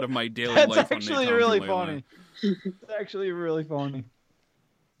blaming a lot of my daily That's life on Nate actually Thompson really lately. funny. It's actually really funny.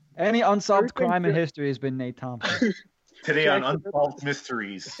 Any unsolved Everything's crime in good. history has been Nate Thompson. Today on Unsolved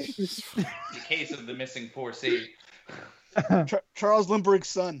Mysteries. The case of the missing 4C. Charles Lindbergh's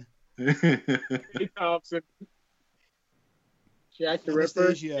son. Nate Thompson. Jack the Ripper.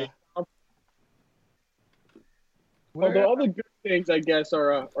 Anastasia. Although all the good things, I guess,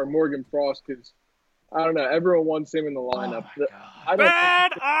 are Morgan Frost because I don't know. Everyone wants him in the lineup. I don't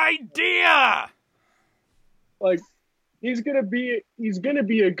Bad idea! like he's gonna be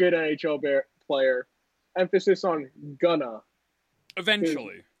a good NHL player. Emphasis on gonna.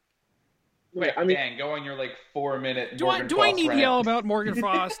 Eventually. Wait, I mean, Dan, go on your 4-minute. Do I need to yell about Morgan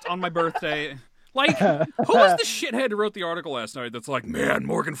Frost on my birthday? Like, who was the shithead who wrote the article last night that's like, man,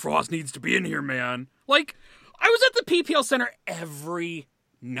 Morgan Frost needs to be in here, man? Like, I was at the PPL Center every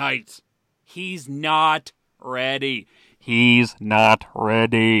night. He's not ready. He's not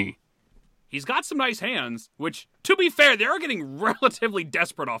ready. He's got some nice hands, which, to be fair, they are getting relatively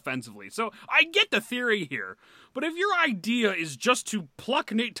desperate offensively. So I get the theory here. But if your idea is just to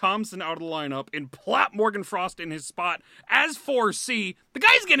pluck Nate Thompson out of the lineup and plop Morgan Frost in his spot as 4C, the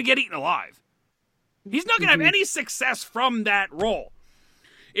guy's going to get eaten alive. He's not going to have any success from that role.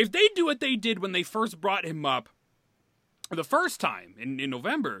 If they do what they did when they first brought him up the first time in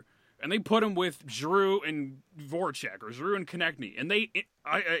November, and they put him with Giroux and Voracek, or Giroux and Konechny, and they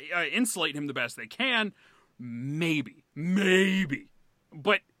insulate him the best they can, maybe.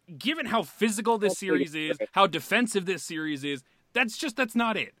 But given how physical this series is, how defensive this series is, that's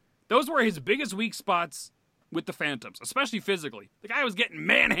not it. Those were his biggest weak spots with the Phantoms, especially physically. The guy was getting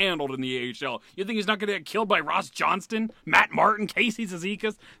manhandled in the AHL. You think he's not going to get killed by Ross Johnston, Matt Martin, Casey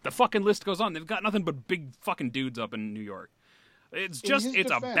Zizekas? The fucking list goes on. They've got nothing but big fucking dudes up in New York. It's In his a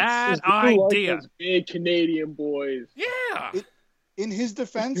defense, bad I like idea. those big Canadian boys. Yeah. In his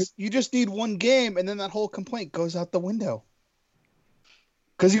defense, you just need one game, and then that whole complaint goes out the window.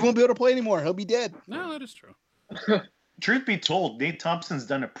 Because he won't be able to play anymore. He'll be dead. No, that is true. Truth be told, Nate Thompson's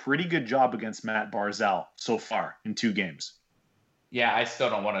done a pretty good job against Matt Barzal so far in 2 games. Yeah, I still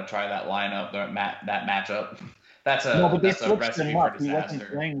don't want to try that lineup, that matchup. That's a No, but they that's a switched recipe him for up. He wasn't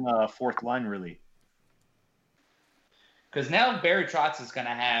disaster. playing fourth line really. Because now Barry Trotz is going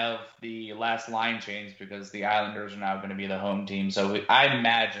to have the last line change because the Islanders are now going to be the home team. So I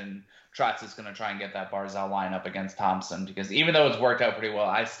imagine Trotz is going to try and get that Barzal lineup against Thompson because even though it's worked out pretty well,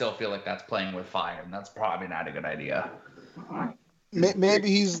 I still feel like that's playing with fire, and that's probably not a good idea. Maybe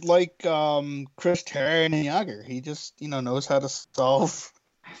he's like Chris Terry and Yager. He just, knows how to solve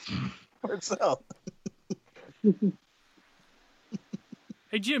himself.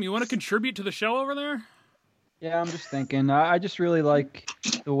 Hey, Jim, you want to contribute to the show over there? Yeah, I'm just thinking. I just really like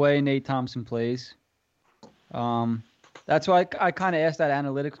the way Nate Thompson plays. That's why I kind of asked that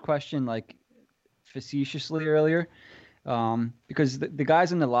analytics question like facetiously earlier, because the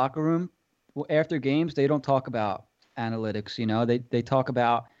guys in the locker room after games they don't talk about analytics. They talk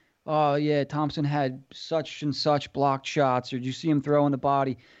about, oh yeah, Thompson had such and such blocked shots, or did you see him throwing the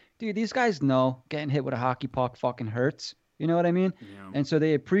body? Dude, these guys know getting hit with a hockey puck fucking hurts. You know what I mean? Yeah. And so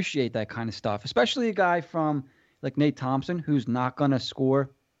they appreciate that kind of stuff, especially a guy from like Nate Thompson, who's not going to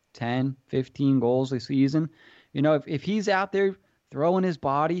score 10, 15 goals a season. You know, if he's out there throwing his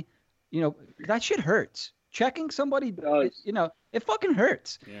body, you know, that shit hurts. Checking somebody, you know, it fucking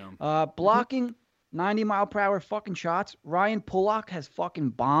hurts. Yeah. Blocking 90-mile-per-hour fucking shots. Ryan Pulock has fucking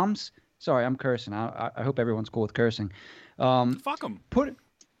bombs. Sorry, I'm cursing. I hope everyone's cool with cursing. Fuck him.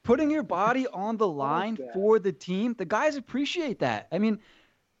 Putting your body on the line for the team, the guys appreciate that. I mean,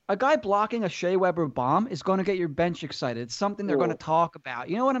 a guy blocking a Shea Weber bomb is going to get your bench excited. It's something they're going to talk about.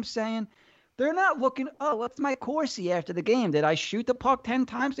 You know what I'm saying? They're not looking, oh, what's my Corsi after the game? Did I shoot the puck 10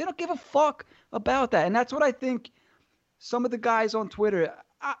 times? They don't give a fuck about that. And that's what I think some of the guys on Twitter,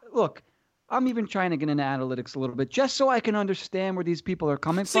 look, I'm even trying to get into analytics a little bit just so I can understand where these people are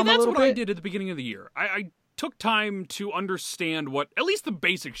coming from a little bit. See, that's what I did at the beginning of the year. I took time to understand what at least the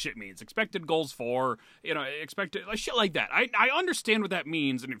basic shit means. Expected goals for, you know, expected shit like that. I understand what that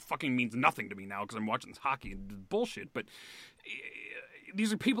means, and it fucking means nothing to me now because I'm watching this hockey and bullshit. But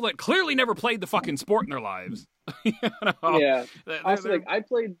these are people that clearly never played the fucking sport in their lives. You know? Yeah. Also, like, I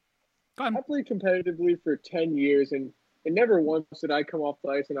played competitively for 10 years, and never once did I come off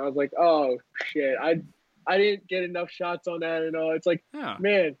the ice and I was like, oh shit, I didn't get enough shots on that and all. It's like,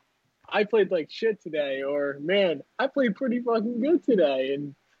 man, I played like shit today, or man, I played pretty fucking good today.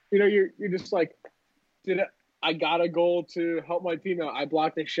 And you know, you're just like, I got a goal to help my team out. I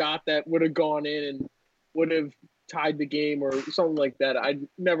blocked a shot that would have gone in and would have tied the game or something like that. I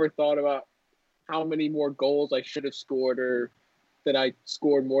never thought about how many more goals I should have scored, or that I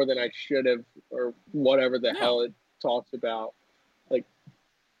scored more than I should have, or whatever the hell it talks about. Like,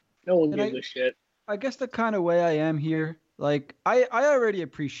 no one gives a shit. I guess the kind of way I am here, like, I already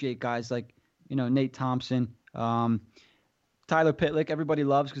appreciate guys like, you know, Nate Thompson, Tyler Pitlick, everybody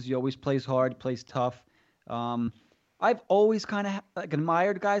loves because he always plays hard, plays tough. I've always kind of like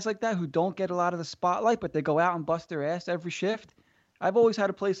admired guys like that who don't get a lot of the spotlight, but they go out and bust their ass every shift. I've always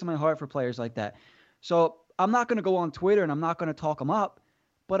had a place in my heart for players like that. So I'm not going to go on Twitter and I'm not going to talk them up,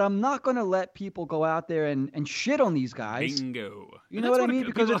 but I'm not going to let people go out there and shit on these guys. Bingo. You know what I mean?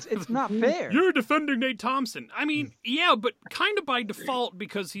 Because it's not fair. You're defending Nate Thompson. I mean, yeah, but kind of by default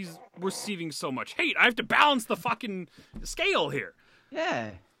because he's receiving so much hate. I have to balance the fucking scale here.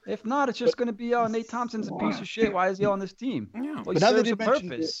 Yeah. If not, it's just going to be, oh, Nate Thompson's a piece of shit. Why is he on this team? Yeah. Well, But now that you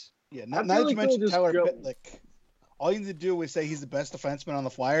mentioned purpose. now that you mentioned Tyler Pitlick, all you need to do is say he's the best defenseman on the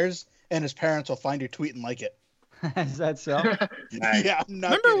Flyers, and his parents will find your tweet and like it. Is that so? Yeah, I'm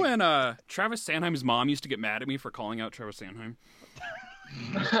not Remember kidding. when Travis Sanheim's mom used to get mad at me for calling out Travis Sanheim?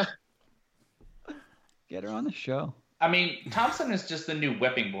 Get her on the show. I mean, Thompson is just the new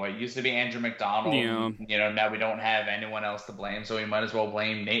whipping boy. It used to be Andrew McDonald. Yeah. You know, now we don't have anyone else to blame, so we might as well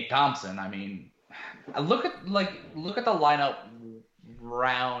blame Nate Thompson. I mean, look at the lineup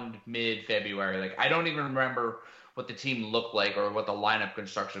round mid-February. Like, I don't even remember what the team looked like or what the lineup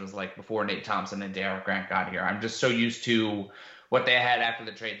construction was like before Nate Thompson and Derek Grant got here. I'm just so used to what they had after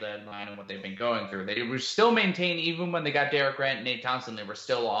the trade deadline and what they've been going through. They were still maintained, even when they got Derek Grant and Nate Thompson, they were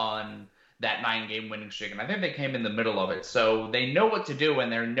still on that 9-game winning streak. And I think they came in the middle of it. So they know what to do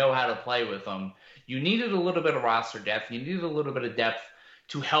and they know how to play with them. You needed a little bit of roster depth. You needed a little bit of depth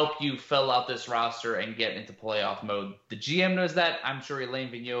to help you fill out this roster and get into playoff mode. The GM knows that. I'm sure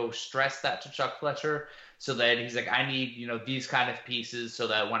Elaine Vigneault stressed that to Chuck Fletcher, so that he's like, I need, you know, these kind of pieces so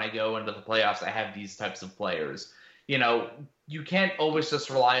that when I go into the playoffs, I have these types of players. You know, you can't always just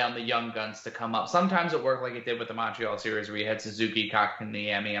rely on the young guns to come up. Sometimes it worked like it did with the Montreal series where you had Suzuki,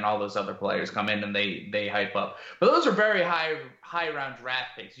 Kotkaniemi, and all those other players come in and they hype up. But those are very high round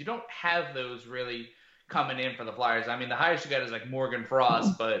draft picks. You don't have those really coming in for the Flyers. I mean, the highest you got is like Morgan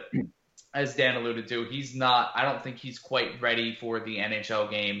Frost, but as Dan alluded to, I don't think he's quite ready for the NHL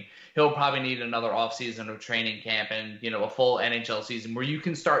game. He'll probably need another offseason of training camp and, you know, a full NHL season where you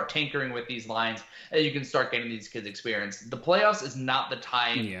can start tinkering with these lines and you can start getting these kids experience. The playoffs is not the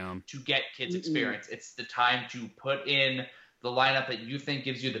time to get kids experience. It's the time to put in the lineup that you think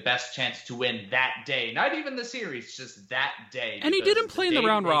gives you the best chance to win that day. Not even the series, just that day. And he didn't play in the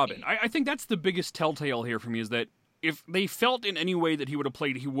round robin. I think that's the biggest telltale here for me, is that if they felt in any way that he would have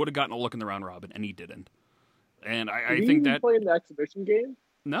played, he would have gotten a look in the round robin, and he didn't. And I think that... Did he play in the exhibition game?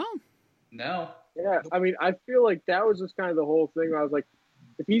 No. Yeah, I mean, I feel like that was just kind of the whole thing where I was like,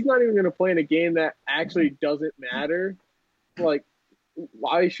 if he's not even going to play in a game that actually doesn't matter, like,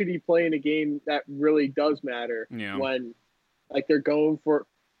 why should he play in a game that really does matter when, like, they're going for,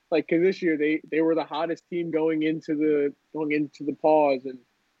 like, because this year they were the hottest team going into the pause, and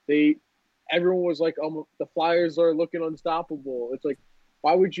everyone was like, the Flyers are looking unstoppable. It's like,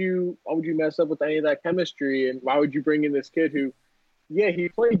 why would you mess up with any of that chemistry, and why would you bring in this kid who, yeah, he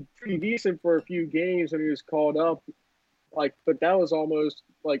played pretty decent for a few games and he was called up, but that was almost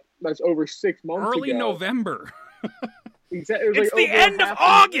that's over 6 months Early ago. November. Exactly. It was It's the over end of half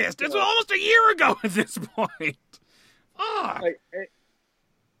a year August. It's ago. almost a year ago at this point. Fuck.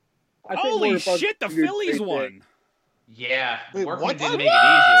 I think Holy we're about shit, the to do Phillies great won. things. Yeah, Wait, Workman what? didn't make it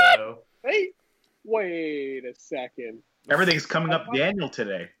easy though. Hey, wait a second. Everything's coming up Daniel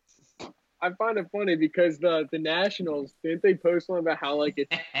today. I find it funny because the Nationals, didn't they post one about how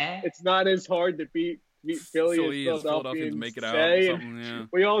it's not as hard to beat Philly as Philadelphia to make it out. say, Or something, and yeah.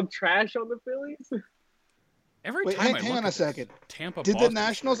 we all trash on the Phillies. Every Wait, time hang I look on a at second. this Tampa Did the Boston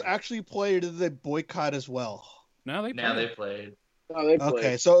Nationals series- actually play, or did they boycott as well? No, they Now played. they played. Oh, they played.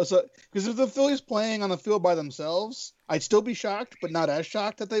 Okay, so because if the Phillies playing on the field by themselves, I'd still be shocked, but not as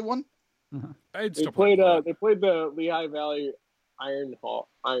shocked that they won. I'd They still played. play. They played the Lehigh Valley Iron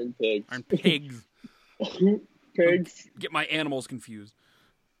Pigs. Iron pigs. Pigs. Get my animals confused.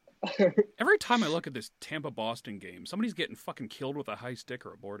 Every time I look at this Tampa Boston game, somebody's getting fucking killed with a high stick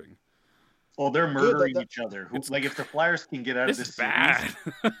or aborting. Well, they're murdering that- each other. It's- Like if the Flyers can get out This of is this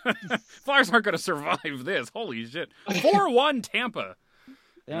bad. Flyers aren't going to survive this. Holy shit. 4-1 Tampa.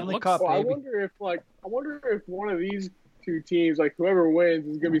 Stanley looks- Cup, Well, I baby. wonder if one of these two teams, whoever wins,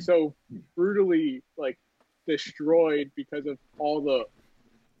 is going to be so brutally destroyed because of all the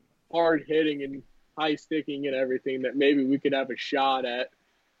hard hitting and high sticking and everything that maybe we could have a shot at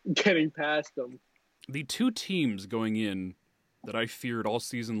getting past them. The two teams going in that I feared all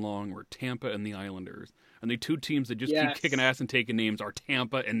season long were Tampa and the Islanders. And the two teams that just Yes. keep kicking ass and taking names are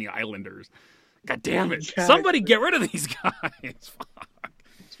Tampa and the Islanders. God damn it. Exactly. Somebody get rid of these guys. Fuck.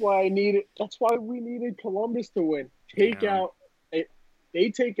 That's why we needed Columbus to win. They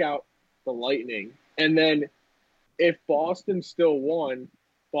take out the Lightning, and then if Boston still won,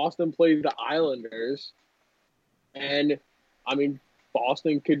 Boston plays the Islanders, and I mean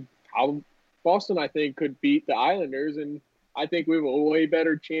Boston I think could beat the Islanders, and I think we have a way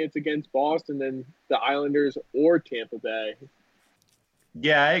better chance against Boston than the Islanders or Tampa Bay.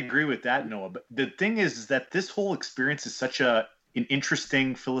 Yeah, I agree with that, Noah. But the thing is that this whole experience is such an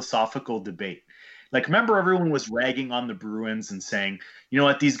interesting philosophical debate. Remember everyone was ragging on the Bruins and saying, you know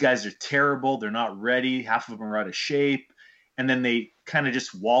what, these guys are terrible. They're not ready. Half of them are out of shape. And then they kind of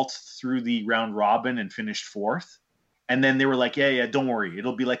just waltzed through the round robin and finished fourth. And then they were like, yeah, don't worry.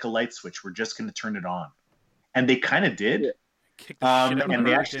 It'll be like a light switch. We're just going to turn it on. And they kind of did. Yeah. Kick the shit out of And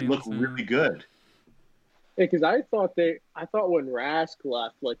they Hurricanes, actually look really good. Yeah, because I thought when Rask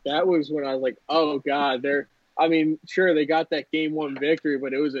left, that was when I was like, oh God, sure they got that game one victory,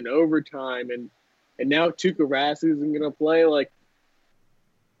 but it was in overtime, and now Tuukka Rask isn't gonna play.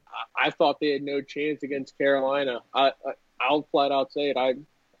 I thought they had no chance against Carolina. I'll flat out say it.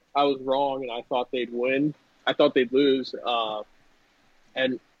 I was wrong, and I thought they'd win. I thought they'd lose,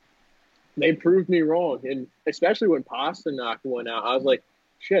 and they proved me wrong. And especially when Pasternak went out, I was like,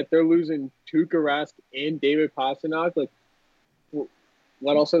 shit, they're losing Tuukka Rask and David Pasternak.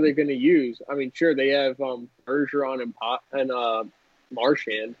 What else are they going to use? I mean, sure, they have Bergeron and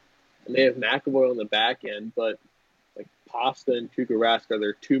Marchand, and they have McAvoy on the back end, but Pasta and Tuukka Rask are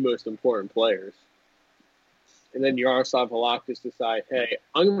their two most important players. And then Yaroslav Halak just decide, hey,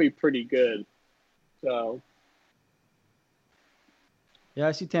 I'm going to be pretty good. So, Yeah,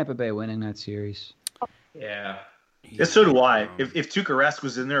 I see Tampa Bay winning that series. Yeah. Yeah, so do I. If Tuukka Rask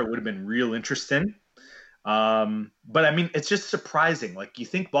was in there, it would have been real interesting. But I mean, it's just surprising. You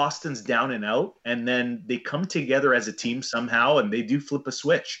think Boston's down and out, and then they come together as a team somehow, and they do flip a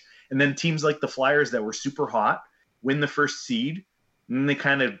switch. And then teams like the Flyers that were super hot win the first seed, and then they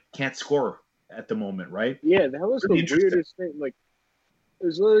kind of can't score at the moment, right? yeah, that was Pretty the weirdest thing. It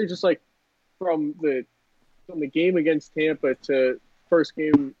was literally just from the game against Tampa to first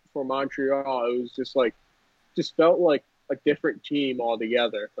game for Montreal, it was just felt like a different team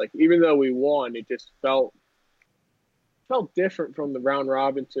altogether. Even though we won, it just felt different from the round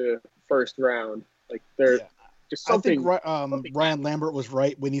robin to first round. Just something. I think Ryan Lambert was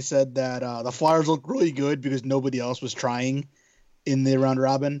right when he said that the Flyers looked really good because nobody else was trying in the round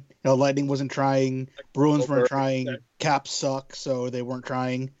robin. Lightning wasn't trying, Bruins weren't trying, Caps suck, so they weren't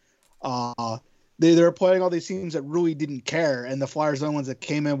trying. They were playing all these teams that really didn't care, and the Flyers are the ones that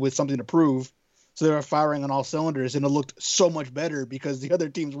came in with something to prove. So they were firing on all cylinders, and it looked so much better because the other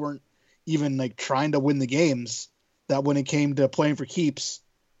teams weren't even trying to win the games. That when it came to playing for keeps,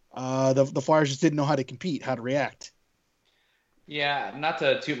 the Flyers just didn't know how to compete, how to react. Yeah, not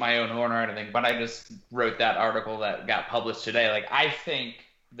to toot my own horn or anything, but I just wrote that article that got published today. I think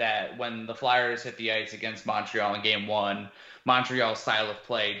that when the Flyers hit the ice against Montreal in Game 1, Montreal's style of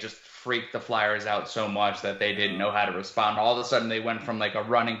play just freaked the Flyers out so much that they didn't know how to respond. All of a sudden, they went from a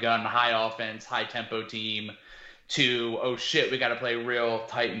run and gun, high offense, high tempo team to, oh shit, we got to play real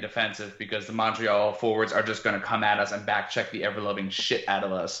tight and defensive because the Montreal forwards are just going to come at us and back check the ever-loving shit out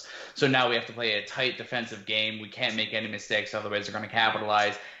of us. So now we have to play a tight defensive game. We can't make any mistakes, otherwise they're going to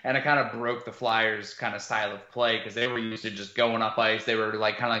capitalize. And it kind of broke the Flyers' kind of style of play because they were used to just going up ice. They were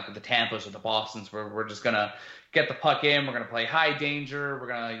like kind of like the Tampas or the Bostons, where we're just going to get the puck in, we're going to play high danger, we're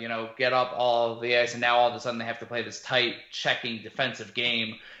going to, get up all the ice, and now all of a sudden they have to play this tight, checking defensive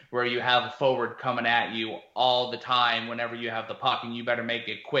game where you have a forward coming at you all the time whenever you have the puck, and you better make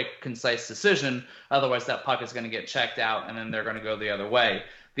a quick, concise decision, otherwise that puck is going to get checked out, and then they're going to go the other way.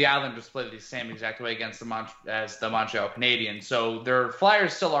 The Islanders play the same exact way against as the Montreal Canadiens, so their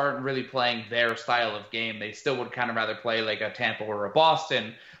Flyers still aren't really playing their style of game. They still would kind of rather play like a Tampa or a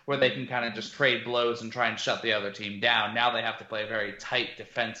Boston, where they can kind of just trade blows and try and shut the other team down. Now they have to play a very tight,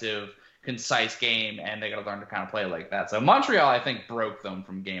 defensive, concise game, and they got to learn to kind of play like that. So Montreal, I think, broke them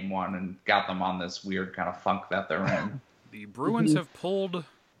from game one and got them on this weird kind of funk that they're in. The Bruins have pulled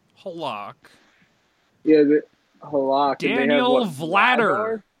Halak. Yeah, Halak. Daniel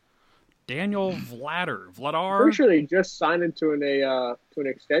Vladar. Daniel Vladar. Vladar. Pretty sure they just signed into an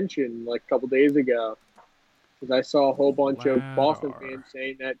extension like a couple days ago. Because I saw a whole bunch of Boston fans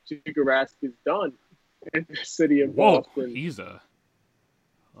saying that Tuukka Rask is done in the city of Boston. He's a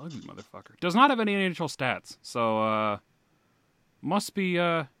ugly motherfucker. Does not have any NHL stats, so must be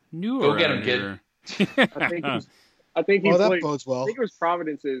new. Go get him, kid. I think he's that bodes well. I think it was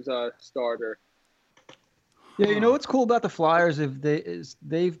Providence's starter. Yeah, you know what's cool about the Flyers?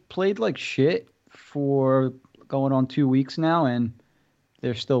 They've played like shit for going on 2 weeks now, and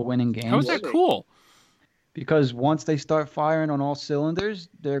they're still winning games. How is that cool? Because once they start firing on all cylinders,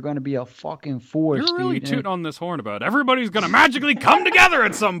 they're going to be a fucking force. You're really dude. tooting on this horn about everybody's going to magically come together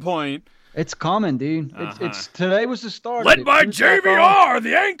at some point. It's coming, dude. It's today was the start. Led by JVR,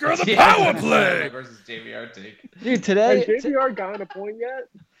 the anchor of the power play. Versus JVR take. Dude, today. Has JVR gotten a point yet?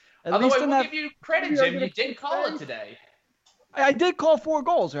 Otherwise, we'll give you credit, Jim. You did call it today. I did call 4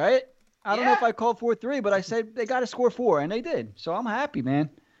 goals, right? I don't know if I called 4-3, but I said they got to score 4, and they did. So I'm happy, man.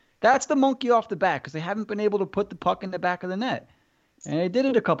 That's the monkey off the back because they haven't been able to put the puck in the back of the net. And they did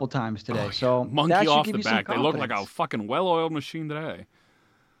it a couple times today. So monkey off the back. They look like a fucking well-oiled machine today.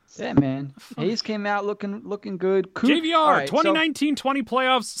 Yeah, man. Hayes came out looking good. JVR, 2019-20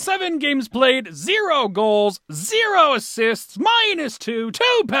 playoffs, 7 games played, 0 goals, 0 assists, -2,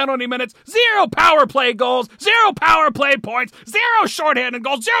 2 penalty minutes, 0 power play goals, 0 power play points, 0 shorthanded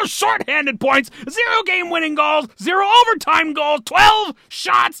goals, 0 shorthanded points, 0 game-winning goals, 0 overtime goals, 12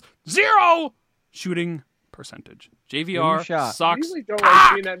 shots, 0 shooting percentage. JVR sucks. You usually don't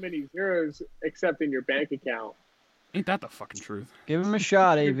like seeing that many zeros except in your bank account. Ain't that the fucking truth? Give him a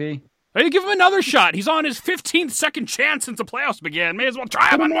shot, AV. Hey, give him another shot. He's on his 15th second chance since the playoffs began. May as well try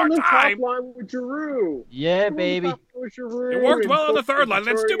him one more time. Top line with Giroux. Yeah, baby. It worked well on the third line.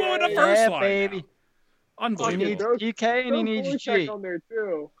 Let's do it on the first line. Baby. Unbelievable. He needs GK and he needs G. On there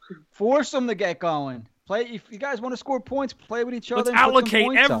too. Force them to get going. Play if you guys want to score points, play with each other. Let's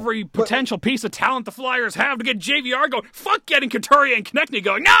allocate every potential piece of talent the Flyers have to get JVR going. Fuck getting Couturier and Konechny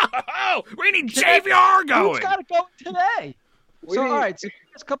going. No, we need JVR going. Who's got to go today? All right. So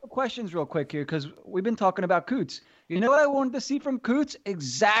just a couple questions real quick here because we've been talking about Coots. You know what I wanted to see from Coots?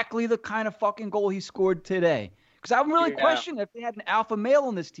 Exactly the kind of fucking goal he scored today. Because I'm really questioning if they had an alpha male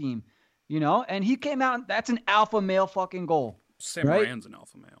on this team, and he came out and that's an alpha male fucking goal. Sam Morin's an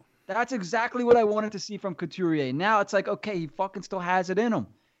alpha male. That's exactly what I wanted to see from Couturier. Now it's like, okay, he fucking still has it in him.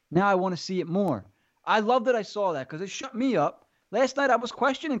 Now I want to see it more. I love that I saw that because it shut me up. Last night I was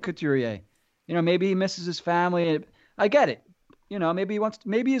questioning Couturier. Maybe he misses his family. I get it.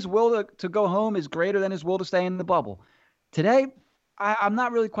 Maybe his will to go home is greater than his will to stay in the bubble. Today, I'm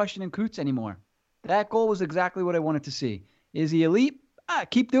not really questioning Coots anymore. That goal was exactly what I wanted to see. Is he elite?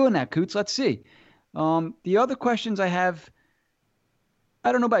 Keep doing that, Coots. Let's see. The other questions I have,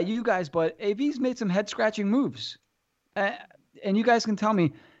 I don't know about you guys, but AV's made some head-scratching moves. And you guys can tell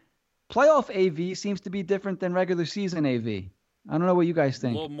me, playoff AV seems to be different than regular season AV. I don't know what you guys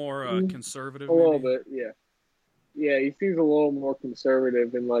think. A little more conservative. A little bit, yeah. Yeah, he seems a little more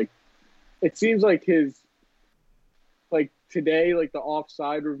conservative. And, it seems like his, today, the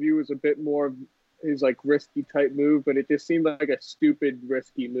offside review is a bit more of his, risky type move. But it just seemed like a stupid,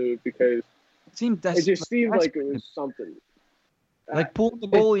 risky move because it just seemed like it was something. Pulling the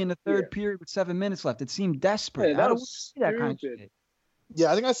goalie in the third period with 7 minutes left. It seemed desperate. Yeah, I don't see that kind of shit.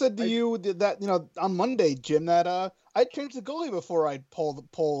 Yeah, I think I said to you that on Monday, Jim, that I'd change the goalie before I'd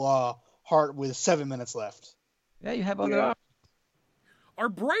pull Hart with 7 minutes left. Yeah, you have other options. Are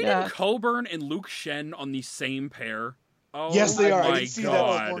Braden Coburn and Luke Shen on the same pair? Oh, yes, they are. My I didn't see that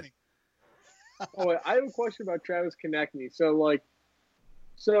all morning. Oh, wait, I have a question about Travis Konechny.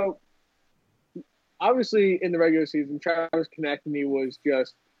 So obviously in the regular season, Travis Konechny was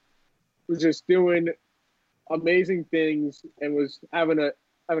just doing amazing things and was having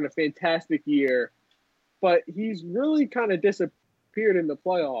a fantastic year. But he's really kind of disappeared in the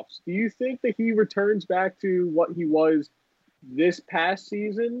playoffs. Do you think that he returns back to what he was this past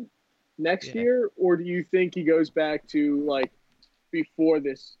season next year, or do you think he goes back to like before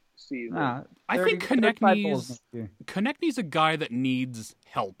this season? I think Konechny's a guy that needs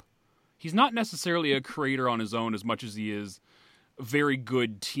help. He's not necessarily a creator on his own as much as he is a very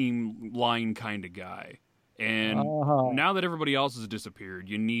good team line kind of guy. And now that everybody else has disappeared,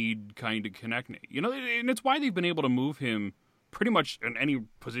 you need kind of Konechny. You know, and it's why they've been able to move him pretty much in any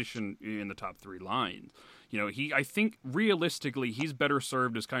position in the top three lines. You know, I think realistically, he's better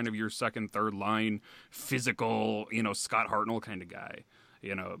served as kind of your second, third line, physical, you know, Scott Hartnell kind of guy.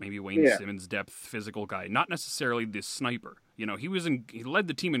 You know, maybe Wayne Simmons depth, physical guy, not necessarily this sniper. You know, he led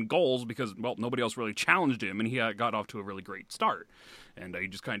the team in goals because, well, nobody else really challenged him, and he got off to a really great start. And he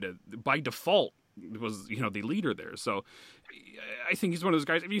just kind of, by default, was, you know, the leader there. So I think he's one of those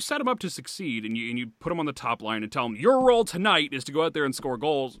guys, if you set him up to succeed and you put him on the top line and tell him your role tonight is to go out there and score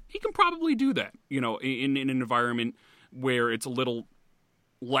goals, he can probably do that, you know, in an environment where it's a little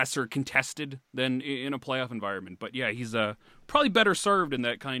lesser contested than in a playoff environment. But yeah, he's probably better served in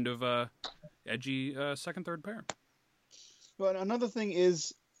that kind of edgy second, third pair. But another thing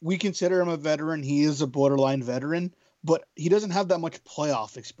is, we consider him a veteran. He is a borderline veteran, but he doesn't have that much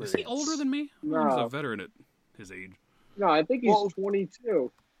playoff experience. Is he older than me? No. He's a veteran at his age. No, I think he's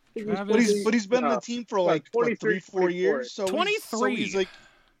 22. But he's been in the team for like 3-4 years. So 23. He's like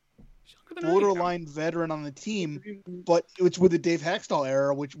borderline veteran on the team, but it's with the Dave Haxtell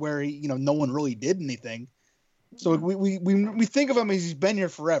era, where he, you know, no one really did anything. So we think of him as he's been here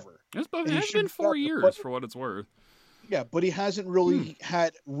forever. It's been 4 years for what it's worth. Yeah, but he hasn't really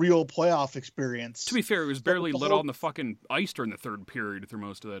had real playoff experience. To be fair, he was barely let on the fucking ice during the third period through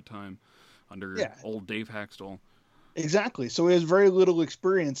most of that time under old Dave Haxtell. Exactly. So he has very little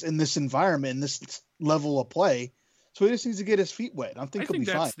experience in this environment, in this level of play. So he just needs to get his feet wet. I think he'll be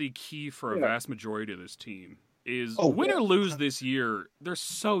fine. That's the key for a vast majority of this team. Is win or lose this year, they're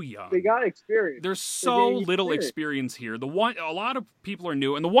so young. They got experience. There's so little experience here. A lot of people are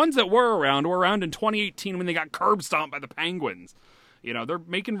new, and the ones that were around in 2018 when they got curb stomped by the Penguins. You know, they're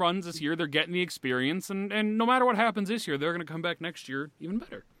making runs this year. They're getting the experience, and no matter what happens this year, they're going to come back next year even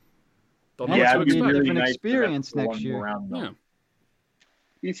better. It'll be a different experience next year. Yeah.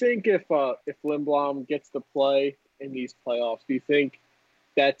 You think if Lindblom gets to play in these playoffs, do you think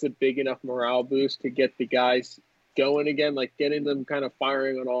that's a big enough morale boost to get the guys going again, like getting them kind of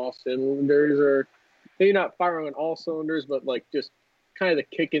firing on all cylinders, or maybe not firing on all cylinders, but like just kind of the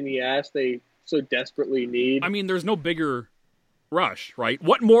kick in the ass they so desperately need? I mean, there's no bigger rush, right?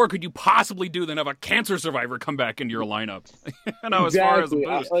 What more could you possibly do than have a cancer survivor come back into your lineup? As far as a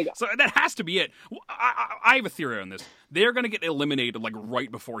boost. So that has to be it. I have a theory on this. They're going to get eliminated like right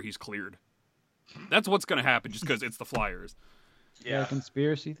before he's cleared. That's what's going to happen just because it's the Flyers. Yeah,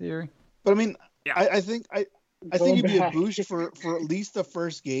 conspiracy theory. But I mean, I think it'd be a boost for at least the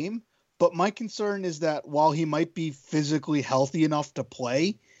first game. But my concern is that while he might be physically healthy enough to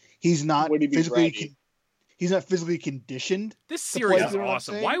play, he's not physically conditioned. This series is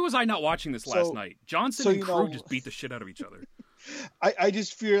awesome. Why was I not watching this last night? Johnson and Crew just beat the shit out of each other. I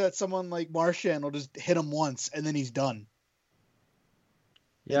just fear that someone like Marchand will just hit him once and then he's done.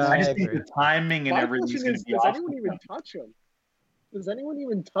 Yeah, I just think the timing and everything is going to be off. Does anyone even touch him? Does anyone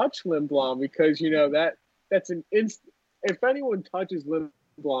even touch Lindblom? Because, you know, that's an instant. If anyone touches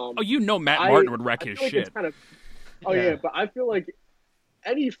Lindblom... Oh, you know Matt Martin would wreck his shit. But I feel like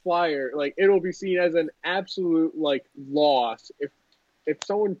any Flyer, like, it'll be seen as an absolute, like, loss if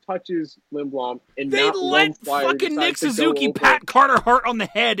someone touches Lindblom and they let fucking Nick Suzuki pat Carter Hart on the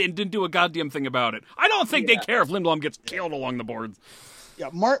head and didn't do a goddamn thing about it. I don't think they care if Lindblom gets killed along the boards. Yeah,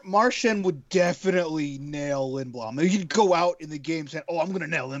 Marchand would definitely nail Lindblom. He'd go out in the game saying, "Oh, I'm going to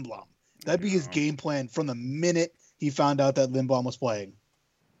nail Lindblom." That'd be his game plan from the minute he found out that Lindblom was playing.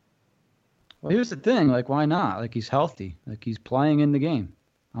 Well, here's the thing. Like, why not? Like, he's healthy. Like, he's playing in the game.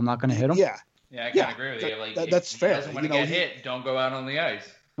 I'm not going to hit him. Yeah. Yeah, I kind of agree with you. Like, that's fair. He doesn't want to get hit, don't go out on the ice.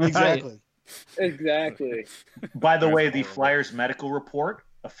 Exactly. Exactly. By the way, the Flyers medical report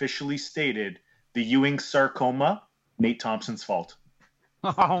officially stated the Ewing sarcoma, Nate Thompson's fault.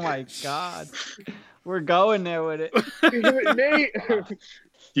 Oh my God, we're going there with it. Nate,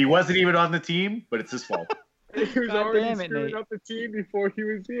 he wasn't even on the team, but it's his fault. He was already screwing up the team before he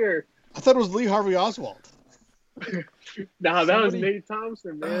was here. I thought it was Lee Harvey Oswald. Nah, that was Nate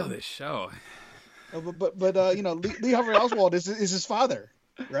Thompson, man. Oh, this show. But you know, Lee Harvey Oswald is his father,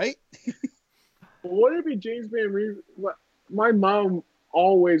 right? Would it be James Van Riesener? My mom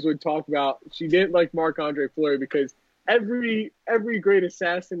always would talk about. She didn't like Marc-Andre Fleury because every great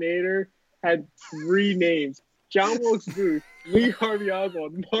assassinator had 3 names: John Wilkes Booth, Lee Harvey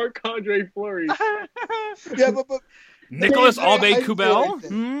Oswald, Marc-Andre Fleury. Yeah, but Nicholas James Albay Van Kubel.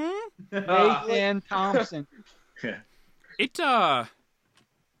 Riesener. Nathan Thompson. It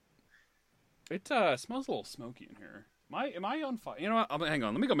smells a little smoky in here. Am I on fire? You know what? Hang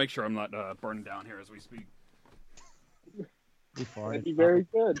on. Let me go make sure I'm not burning down here as we speak. He farted. That'd be very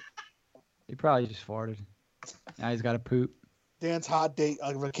good. He probably just farted. Now he's got to poop. Dan's hot date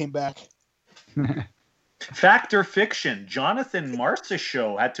came back. Fact or fiction? Jonathan Marsa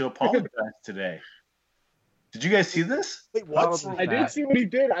show had to apologize today. Did you guys see this? Wait, what? Probably I did see what he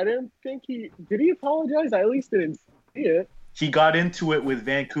did. I didn't think did he apologize? I at least didn't see it. He got into it with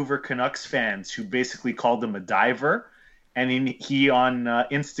Vancouver Canucks fans who basically called him a diver. And he on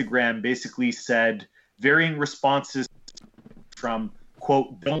Instagram basically said varying responses from,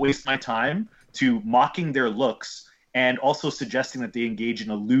 quote, "don't waste my time," to mocking their looks, and also suggesting that they engage in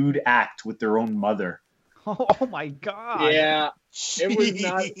a lewd act with their own mother. Oh my God. Yeah, it was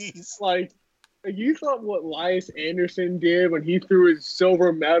not like you thought what Elias Anderson did when he threw his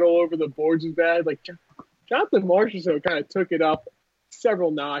silver medal over the boards was bad. Like Jonathan Marchessault kind of took it up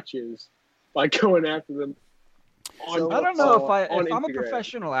several notches by going after them. I don't know if I'm a Instagram.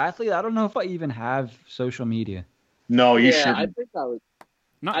 professional athlete. I don't know if I even have social media. No, you Yeah, shouldn't. I think I would.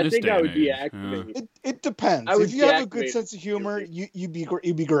 Not I in this think day I and would age. deactivate. It depends. I would If you have a good deactivate sense of humor, it. you'd be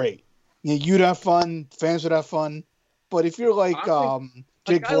great. You know, you'd have fun. Fans would have fun. But if you're like I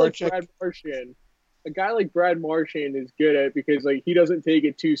Jake a guy like Voracek, Brad Marchand, a guy like Brad Marchand is good at it because like he doesn't take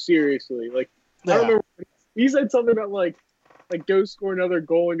it too seriously. Like I yeah. remember he said something about like go score another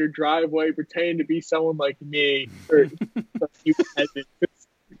goal in your driveway, pretend to be someone like me, or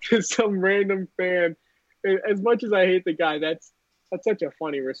because some random fan. As much as I hate the guy, that's such a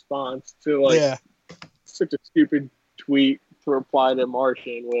funny response to like yeah. such a stupid tweet to reply to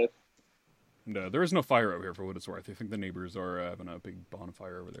Martian with. And, there is no fire out here for what it's worth. I think the neighbors are having a big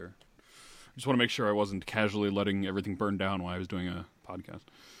bonfire over there. I just want to make sure I wasn't casually letting everything burn down while I was doing a podcast.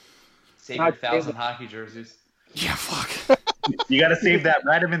 Save your 1,000 hockey jerseys. Yeah, fuck. You got to save that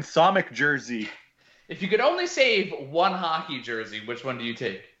Radovan Samik jersey. If you could only save one hockey jersey, which one do you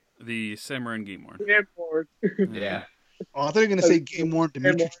take? The Samurai Game Worn. Damn Lord. Yeah. Oh, I thought you were going to say game worn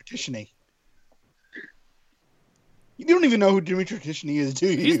Dimitri Traditiony. You don't even know who Dimitri Traditiony is, do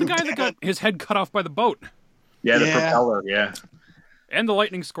you? He's the guy that got his head cut off by the boat. Yeah, the Yeah. propeller, yeah. And the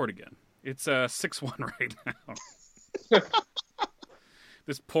Lightning scored again. It's 6-1 right now.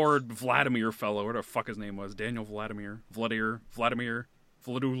 This poor Vladimir fellow, whatever the fuck his name was, Daniel Vladimir. Lord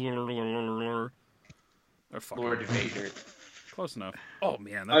Vader. Close enough. Oh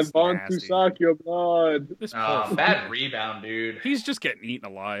man, that's I'm born to nasty. suck your blood. This poor Oh, bad rebound, dude. He's just getting eaten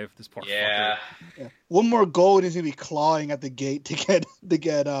alive. This poor Yeah. One more goal and he's going to be clawing at the gate to get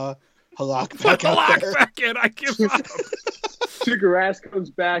Halak fucker. back Put the out lock there. back in. I give up. Tuukka comes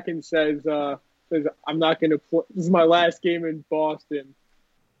back and says I'm not going to play. This is my last game in Boston.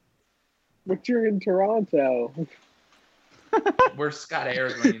 But you're in Toronto. Where's Scott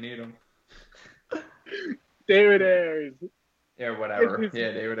Ayers when you need him? David Ayers. Yeah, whatever. Get his-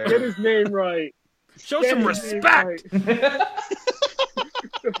 Yeah, David Get Ayers. his name right. Show Get some his name respect. right.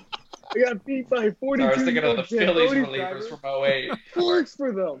 I got beat by 42 I was thinking of the Phillies Cody relievers driver. from 08. Who works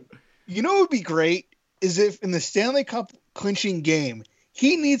for them? You know what would be great is if in the Stanley Cup clinching game,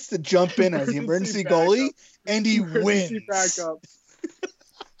 he needs to jump in as the emergency goalie and he Emergency wins. backup.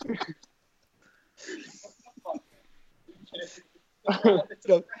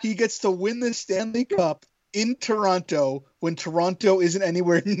 So he gets to win the Stanley Cup in Toronto when Toronto isn't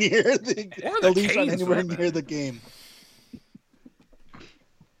anywhere near Or the the Leafs aren't Canes, anywhere for that near the game.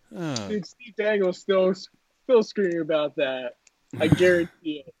 Dude, Steve Dangle's still screaming about that. I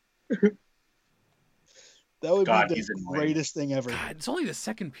guarantee it. That would God, be he's the annoying. greatest thing ever. God, it's only the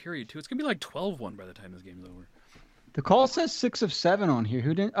second period too. It's gonna be like 12-1 by the time this game's over. The call says 6 of 7 on here.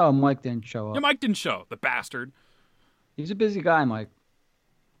 Who didn't? Oh, Mike didn't show up. Yeah, Mike didn't show. The bastard. He's a busy guy, Mike.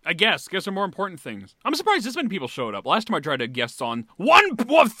 I guess there are more important things. I'm surprised this many people showed up. Last time I tried to guest on, 1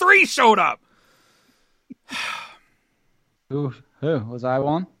 of 3 showed up. Who was I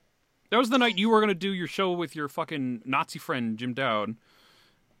one? That was the night you were going to do your show with your fucking Nazi friend, Jim Dowd.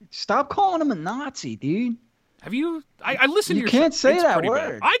 Stop calling him a Nazi, dude. Have you? I listened You to your can't show. say It's that pretty bad.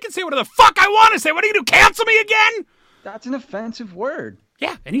 word. I can say whatever the fuck I want to say. What are you going to do? Cancel me again? That's an offensive word.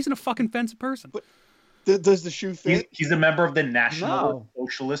 Yeah, and he's a fucking offensive person. Does the shoe fit? He's a member of the National No.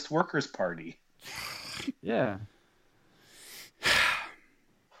 Socialist Workers Party. Yeah.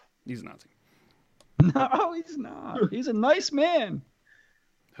 He's a Nazi. No, he's not. He's a nice man.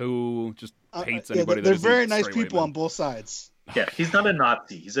 Who just hates Yeah, anybody they're that very isn't nice straight white people men. on both sides. Yeah, he's not a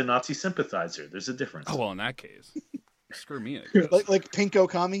Nazi. He's a Nazi sympathizer. There's a difference. Oh, well, in that case. Screw me, I guess. Like Pinko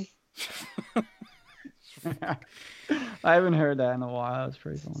Kami. I haven't heard that in a while. It's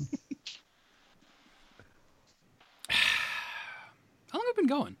pretty funny. How long have we been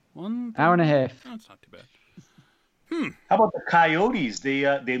going? 1 Hour and a half. Oh, that's not too bad. How about the Coyotes?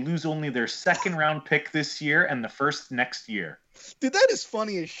 They lose only their second round pick this year and the first next year. Dude, that is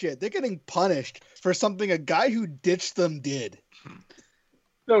funny as shit. They're getting punished for something a guy who ditched them did.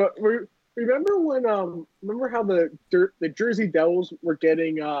 So remember when remember how the Jersey Devils were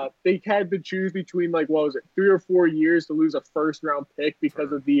getting they had to choose between like what was it 3 or 4 years to lose a first round pick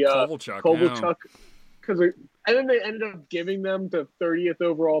because of the Kovalchuk and then they ended up giving them the 30th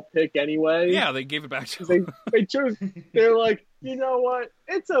overall pick anyway. Yeah, they gave it back to them. They chose. They're like, you know what?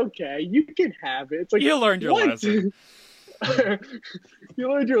 It's okay. You can have it. It's like You learned your what? lesson. You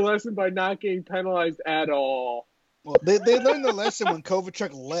learned your lesson by not getting penalized at all. Well, they learned the lesson when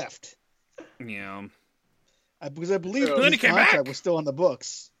Kovalchuk left. Yeah. Because I believe But then his he came contract back. was still on the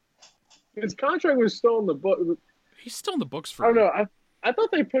books. His contract was still in the book. He's still in the books for I don't know. I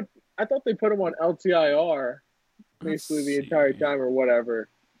thought they put him on LTIR basically the entire time or whatever.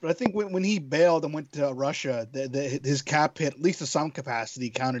 But I think when he bailed and went to Russia, his cap hit, at least to some capacity,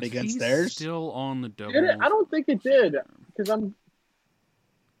 counted against He's theirs. still on the double. Did it? I don't think it did because I'm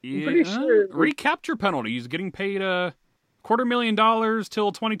pretty sure it was- Recapture penalty. He's getting paid $250,000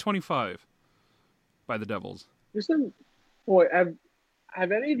 till 2025 by the Devils. Boy,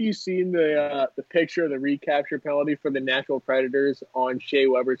 have any of you seen the picture of the recapture penalty for the Nashville Predators on Shea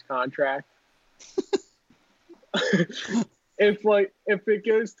Weber's contract? If it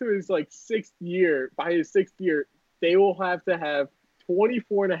goes to his sixth year, by his sixth year, they will have to have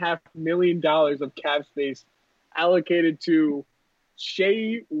 $24.5 million of cap space allocated to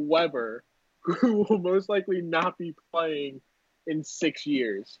Shea Weber, who will most likely not be playing in 6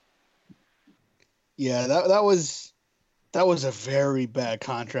 years. Yeah, that was a very bad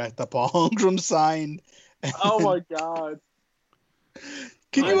contract that Paul Holmgren signed. Oh my God.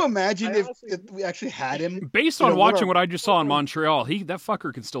 Can you imagine if honestly- we actually had him? Based You on know, watching what I just saw in Montreal, that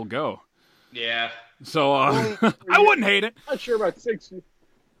fucker can still go. Yeah. So I wouldn't hate it. I'm not sure about 6 years.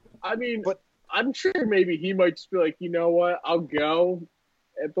 I mean, But- I'm sure maybe he might just be like, you know what, I'll go.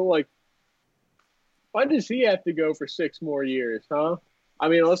 But why does he have to go for 6 more years, huh? I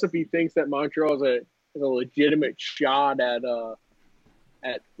mean, unless if he thinks that Montreal is a legitimate shot at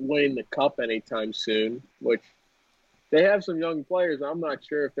winning the cup anytime soon, which they have some young players. I'm not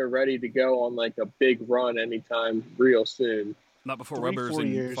sure if they're ready to go on a big run anytime real soon. Not before 3-4 Weber's in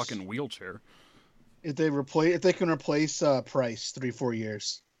years. fucking wheelchair. If they can replace Price 3-4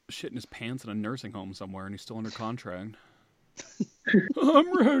 years. Shitting his pants in a nursing home somewhere, and he's still under contract.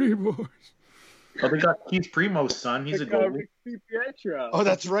 I'm ready, boys. Oh, they got Keith Primo's son. He's a goalie. Pietro. Oh,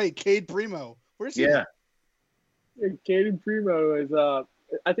 that's right, Cade Primo. Where's he? Yeah. Caden Primo is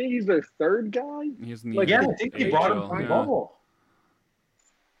I think he's their third guy. He's in Like, Yeah, the I think they brought him AHL, from yeah. bubble.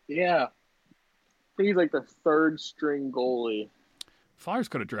 Yeah. I think he's the third string goalie. Flyers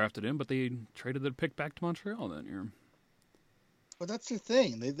could have drafted him, but they traded the pick back to Montreal that year. But that's the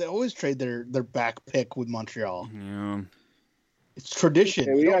thing. They always trade their back pick with Montreal. Yeah. It's tradition.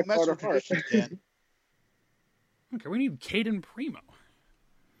 Yeah, we you got don't mess Carter with Hart. tradition, Dan. Okay, we need Caden Primo.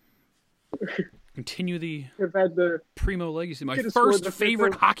 Continue the Have had Primo legacy. My Could've scored first the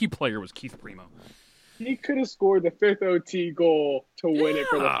favorite fifth- hockey player was Keith Primo. he could have scored the 5th OT goal to win it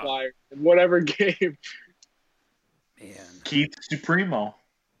for the Yeah. Flyers in whatever game. Man. Keith Supremo.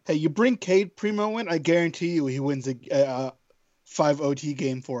 Hey, you bring Cade Primo in, I guarantee you he wins a 5 OT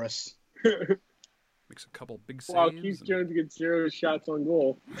game for us. Makes a couple big saves. Wow, Keith and- Jones gets 0 shots on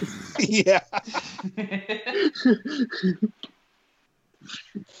goal. Yeah.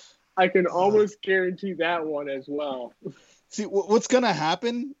 I can almost guarantee that one as well. See, what's going to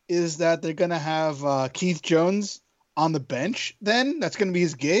happen is that they're going to have Keith Jones on the bench then. That's going to be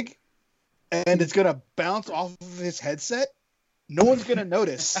his gig. And it's going to bounce off of his headset. No one's going to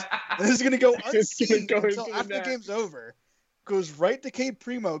notice. And this is going to go It's gonna unseen go until into the after the net. game's over. Goes right to Cade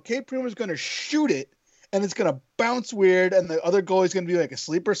Primo. Cade Primo's going to shoot it. And it's going to bounce weird. And the other goalie's going to be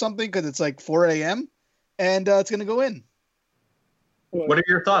asleep or something because it's 4 a.m. And it's going to go in. What are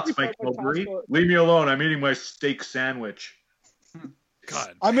your thoughts, Mike Talk about Mulgrew? Tosca- Leave me alone. I'm eating my steak sandwich.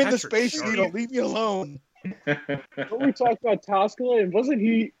 God, I'm in the Patrick Space Sharp. Needle. Leave me alone. When we talked about Toskala, and wasn't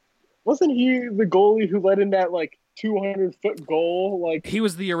he the goalie who let in that 200-foot goal. Like He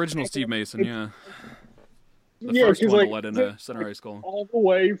was the original Steve Mason, yeah. The yeah, first 'cause, one like, to let in a center ice goal. all the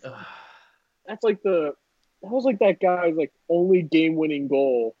way. That's like that was like that guy's like only game-winning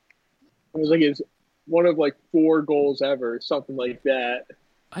goal. It was like his one of like 4 goals ever, something like that.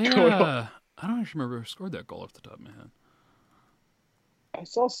 I don't actually remember who scored that goal off the top of my head. I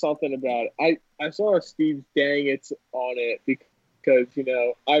saw something about it. I saw Steve dang it's on it because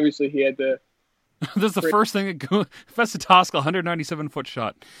obviously he had to. This is the first thing that goes. Fesitoska, 197-foot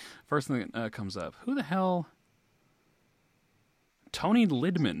shot. First thing that comes up. Who the hell? Tony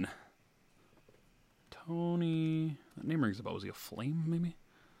Lidman. Tony. That name rings a bell. Was he a Flame, maybe?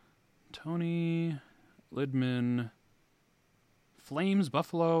 Tony Lidman. Flames,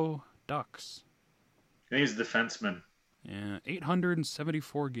 Buffalo, Ducks. He's a defenseman. Yeah,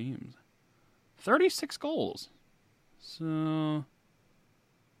 874 games. 36 goals. So,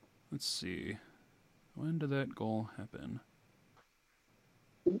 let's see. When did that goal happen?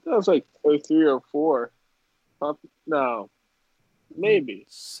 That was like 03 or 04. No, maybe.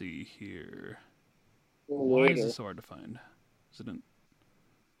 Let's see here. Or Why is later. this so hard to find? Is it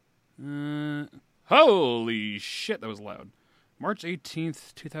in... holy shit, that was loud. March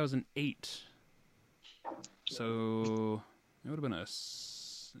 18th, 2008. So, it would have been a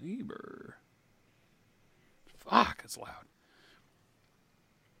Sabre. Fuck, it's loud.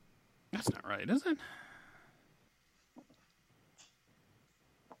 That's not right, is it?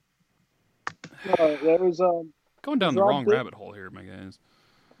 There was Going down the Rob wrong Dib- rabbit hole here, my guys.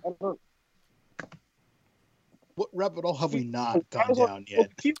 I don't What rabbit hole have we not That gone was down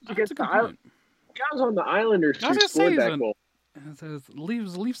yet? Teams That's a against good the Islanders. point. Guys on the Islanders I was who gonna scored say, that then- goal. It's a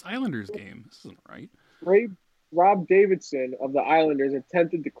Leafs Islanders game. This isn't right. Rob Davidson of the Islanders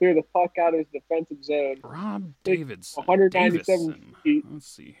attempted to clear the puck out of his defensive zone. Rob Big Davidson. 197 Davison. feet. Let's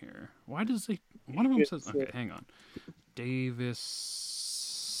see here. Why does he? One of them says. Davidson. Okay, hang on. Davison.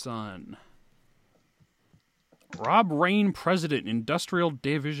 Rob Rain, President, Industrial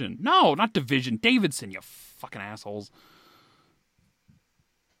Division. No, not Division. Davidson. You fucking assholes.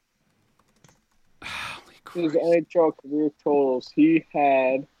 Holy His Christ. NHL career totals, he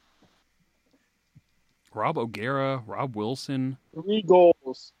had Rob O'Gara, Rob Wilson, 3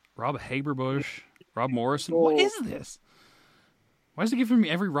 goals. Rob Haberbush, Rob Morrison. What is this? Why is it giving me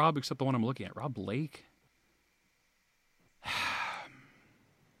every Rob except the one I'm looking at? Rob Blake?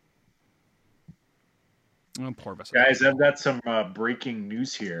 Oh, poor Vessel. Guys, I've got some breaking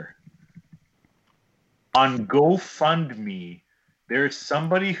news here. On GoFundMe, there's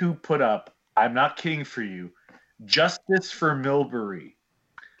somebody who put up, I'm not kidding for you, Justice for Milbury.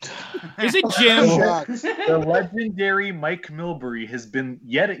 Is it Jim? Shocked. The legendary Mike Milbury has been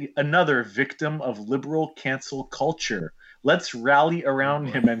yet another victim of liberal cancel culture. Let's rally around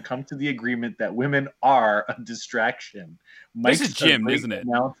him and come to the agreement that women are a distraction. This is Mike's Jim, a great isn't it?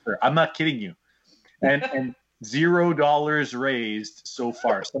 announcer. I'm not kidding you. And $0 raised so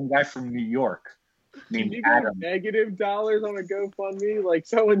far. Some guy from New York Can named you get Adam. negative dollars on a GoFundMe? Like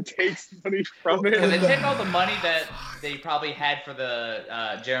someone takes money from it. Can they take all the money that they probably had for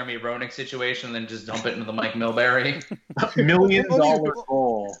the Jeremy Roenick situation and then just dump it into the Mike Milbury? $1 million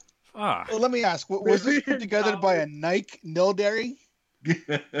goal. Ah, Well, let me ask, was this put together by a Nike Nildary?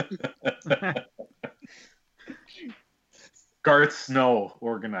 Garth Snow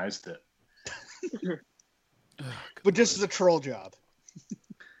organized it. But just as a troll job.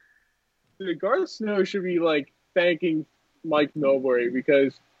 Garth Snow should be like thanking Mike Milbury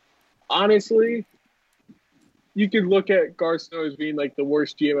because honestly, you could look at Garth Snow as being like the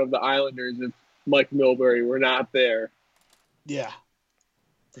worst GM of the Islanders if Mike Milbury were not there. Yeah,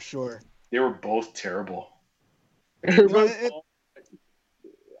 for sure. They were both terrible.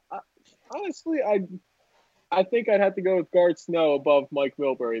 Honestly, I think I'd have to go with Garth Snow above Mike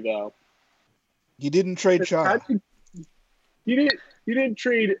Milbury though. You didn't trade Shaw. You didn't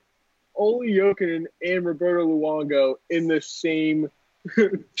trade Ole Jokinen and Roberto Luongo in the same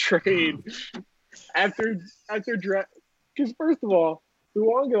trade after draft. Because first of all,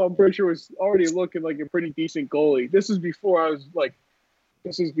 Luongo, I'm pretty sure, was already looking like a pretty decent goalie. This is before I was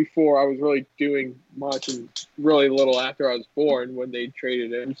really doing much and really little after I was born when they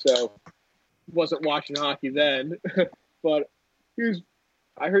traded him. So wasn't watching hockey then, but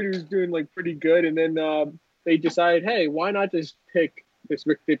I heard he was doing like pretty good. And then they decided, hey, why not just pick this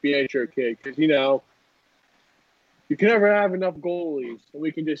Rick DiPietro kid? Because, you can never have enough goalies, and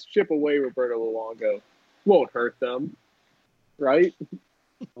we can just chip away Roberto Luongo. Won't hurt them, right?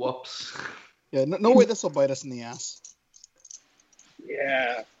 Whoops. Yeah, no way this will bite us in the ass.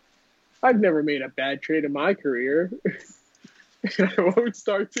 Yeah. I've never made a bad trade in my career. I won't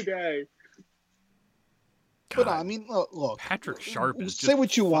start today. But I mean, look. Patrick Sharp is just say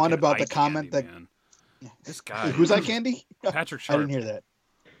what you want fucking about the eye comment candy, that man. This guy. who's eye candy? Patrick I Sharp. didn't hear that.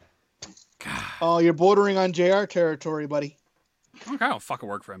 God. Oh, you're bordering on JR territory, buddy. Okay, I don't fucking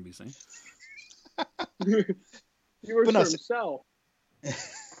work for NBC. He works But no, for himself.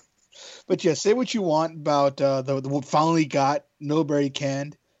 But yeah, say what you want about the finally got Milbury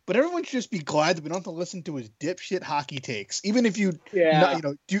canned, but everyone should just be glad that we don't have to listen to his dipshit hockey takes. Even if you,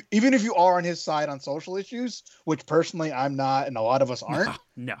 even if you are on his side on social issues, which personally I'm not, and a lot of us aren't.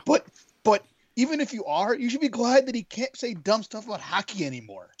 No. But even if you are, you should be glad that he can't say dumb stuff about hockey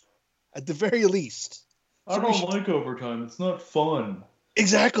anymore. At the very least. I don't like overtime. It's not fun.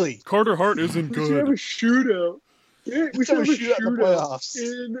 Exactly. Carter Hart isn't We should have a shootout. We should have a shootout in the playoffs.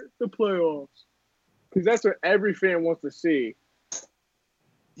 in the playoffs. Because that's what every fan wants to see.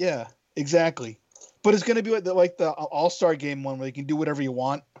 Yeah, exactly. But it's going to be like the All-Star Game one where you can do whatever you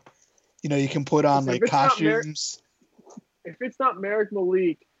want. You know, you can put on Listen, like costumes. If it's not Merrick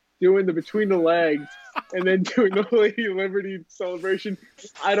Malik doing the between the legs and then doing the Lady Liberty celebration,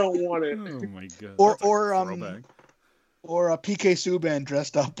 I don't want it. Oh my god. Or PK Subban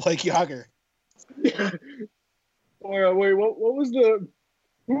dressed up like Yager. Or wait, what was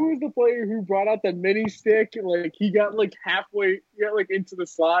who was the player who brought out the mini stick? Like he got like halfway, into the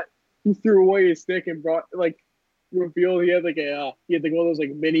slot. He threw away his stick and revealed he had one of those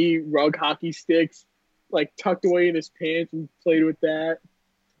like mini rug hockey sticks, like tucked away in his pants and played with that.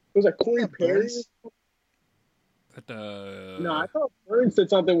 Was that Corey Perry? No, I thought Burns did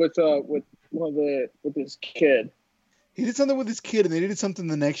something with his kid. He did something with his kid, and they did something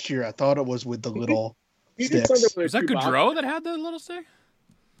the next year. I thought it was with the little sticks. Was that Gaudreau that had the little stick?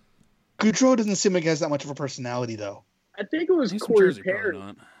 Gaudreau doesn't seem like he has that much of a personality, though. I think it was Corey Perry.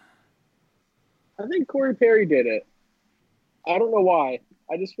 I think Corey Perry did it. I don't know why.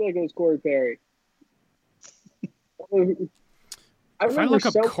 I just feel like it was Corey Perry. If I look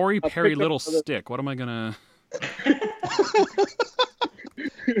up Corey Perry little stick, what am I gonna?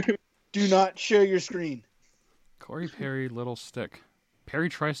 Do not share your screen. Corey Perry little stick. Perry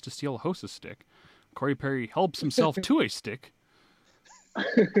tries to steal a hostess stick. Corey Perry helps himself to a stick.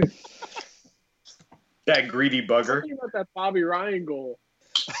 That greedy bugger. I'm thinking about that Bobby Ryan goal.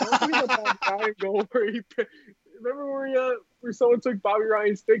 Remember where someone took Bobby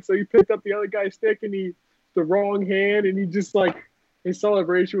Ryan's stick, so he picked up the other guy's stick and the wrong hand, and he just his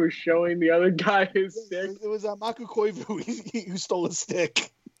celebration was showing the other guy his stick. It was Maku Koivu who stole his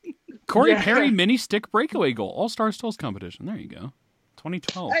stick. Corey Perry mini stick breakaway goal. All-Star Stills competition. There you go.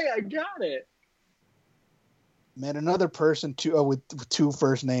 2012. Hey, I got it. Man, another person with two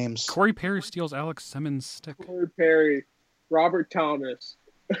first names. Corey Perry steals Alex Simmons' stick. Corey Perry. Robert Thomas.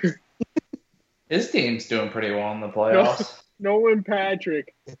 His team's doing pretty well in the playoffs. Nolan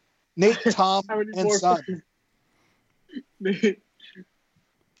Patrick. Nate, Tom, and Son.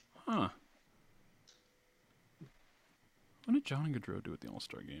 Huh. What did Johnny Gaudreau do at the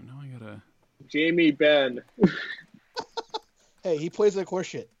All-Star game? Now I gotta... Jamie Benn. Hey, he plays like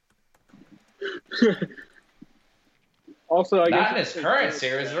horseshit. Also, not in his current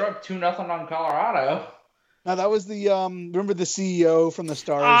series. They're up 2-0 on Colorado. Now that was the remember the CEO from the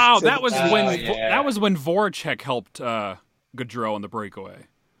Stars. Oh, that was when Voracek helped Gaudreau on the breakaway.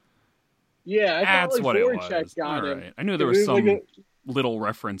 Yeah, that's what Voracek it was. Got All him. right. I knew there was some little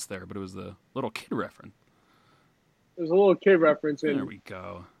reference there, but it was the little kid reference. There's a little kid reference in. There we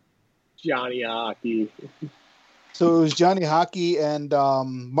go. Johnny Hockey. So it was Johnny Hockey and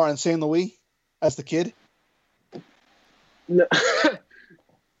Martin St. Louis as the kid. No.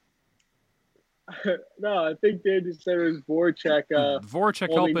 No, I think they just said it was Voracek.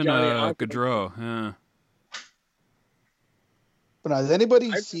 Voracek helping Gaudreau. Yeah. But has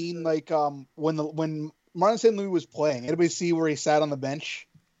anybody seen when Martin St. Louis was playing? Anybody see where he sat on the bench?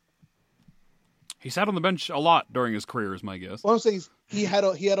 He sat on the bench a lot during his career, is my guess. Well, I'm saying he had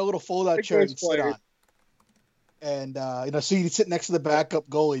a little fold-out chair to sit on, and so he'd sit next to the backup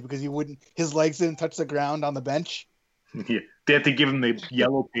goalie because his legs didn't touch the ground on the bench. Yeah, they had to give him the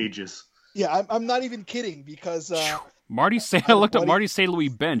yellow pages. Yeah, I'm not even kidding because I looked up Marty St. Louis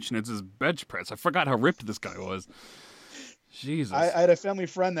bench, and it's his bench press. I forgot how ripped this guy was. Jesus. I had a family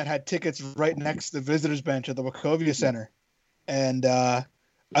friend that had tickets right next to the visitors bench at the Wachovia Center, and I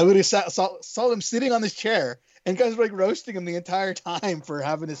literally saw him sitting on this chair, and guys were roasting him the entire time for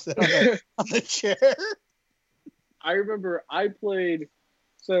having to sit on the chair. I remember I played.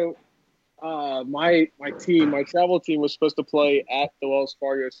 So my travel team was supposed to play at the Wells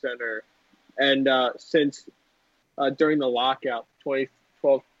Fargo Center, and since during the lockout,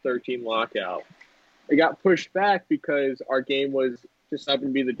 2012-13 lockout, it got pushed back because our game was just happened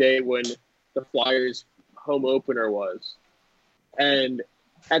to be the day when the Flyers home opener was. And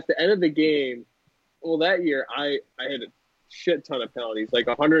at the end of the game, well, that year I had a shit ton of penalties, like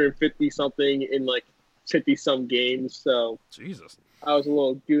 150 something in like 50 some games. So Jesus, I was a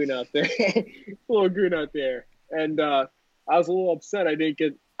little goon out there, and I was a little upset. I didn't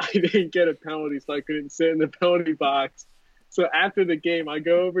get a penalty, so I couldn't sit in the penalty box. So after the game, I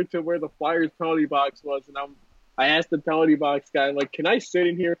go over to where the Flyers penalty box was, and I asked the penalty box guy, I'm like, "Can I sit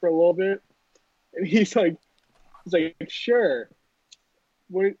in here for a little bit?" And he's like, "Sure."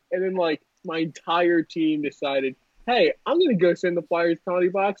 And then like my entire team decided, "Hey, I'm gonna go sit in the Flyers penalty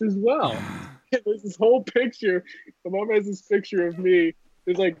box as well." There's this whole picture. My mom has this picture of me.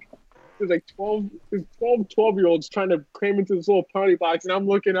 There's 12-year-olds trying to cram into this little penalty box, and I'm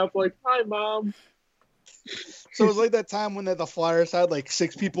looking up like, "Hi, Mom." So it was like that time when the Flyers had like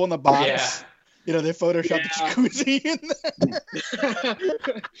 6 people in the box. Yeah. You know, they photoshopped the jacuzzi in there.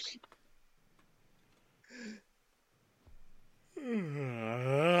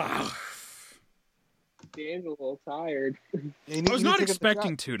 Dan's a little tired. I was not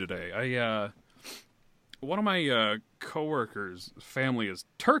expecting to today. One of my coworkers' family is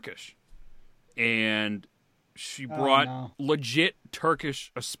Turkish, and she brought legit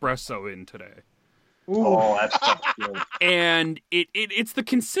Turkish espresso in today. Oh, that's good. And it's the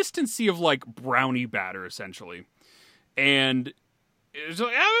consistency of like brownie batter essentially, and it's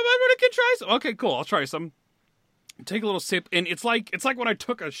like, I'm gonna try some. Okay, cool, I'll try some. Take a little sip, and it's like when I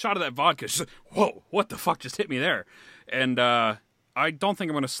took a shot of that vodka. She's like, "Whoa, what the fuck just hit me there?" And I don't think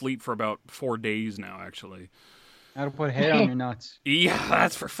I'm gonna sleep for about 4 days now. Actually, How to put hair on your nuts. yeah,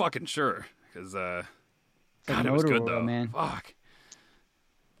 that's for fucking sure. Because God, it was good though. Man. Fuck.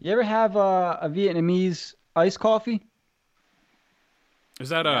 You ever have a Vietnamese iced coffee? Is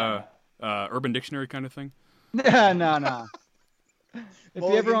that a Urban Dictionary kind of thing? No. If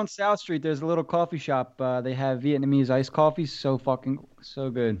you ever on South Street, there's a little coffee shop. They have Vietnamese iced coffee. So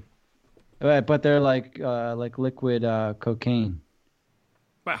good. But they're like liquid cocaine.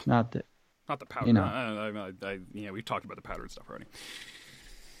 Wow. Not the powder. You know. Yeah, we've talked about the powder and stuff already.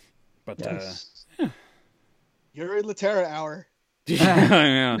 But yes. You're in Laterra hour.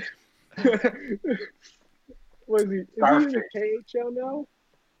 Yeah. Was he? Is he in the KHL now?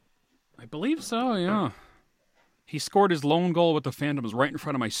 I believe so. Yeah. He scored his lone goal with the Phantoms right in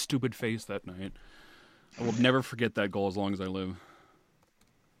front of my stupid face that night. I will never forget that goal as long as I live.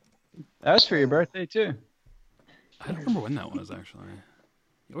 That was for your birthday too. I don't remember when that was actually.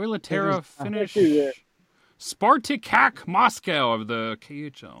 Oil Laterra finish. Spartak Moscow of the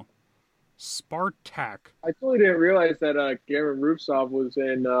KHL. Spartak. I totally didn't realize that Gavin Rupsov was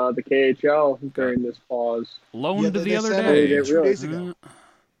in the KHL during this pause. Loaned the other day. 2 days ago.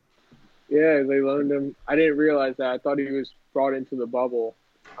 Yeah, they loaned him. I didn't realize that. I thought he was brought into the bubble.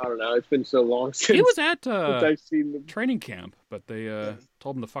 I don't know. It's been so long since he was at I've seen the training camp, but they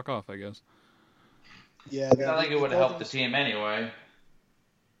told him to fuck off, I guess. Yeah, I think it would have helped the team anyway.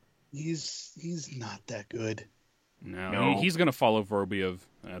 He's not that good. No. He's going to follow Vorobiev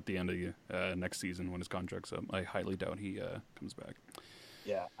at the end of next season when his contract's up. I highly doubt he comes back.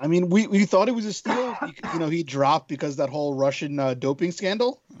 Yeah, I mean, we thought it was a steal. He dropped because of that whole Russian doping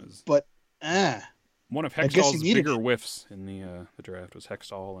scandal. But one of Hextall's bigger whiffs in the draft was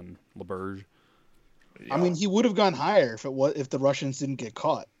Hextall and LeBurge. Yeah. I mean, he would have gone higher if the Russians didn't get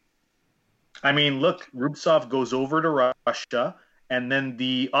caught. I mean, look, Rubtsov goes over to Russia, and then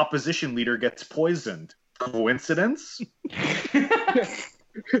the opposition leader gets poisoned. Coincidence?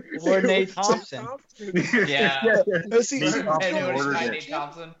 Or Nate Thompson. Yeah. Nate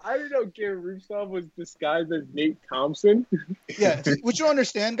Thompson. I didn't know Gavin Rupsov was disguised as Nate Thompson. Yeah. What you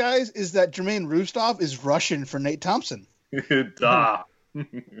understand, guys, is that Jermaine Rustov is Russian for Nate Thompson. Da.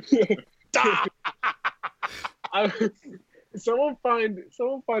 Someone find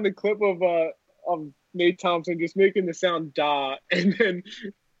a clip of Nate Thompson just making the sound "da"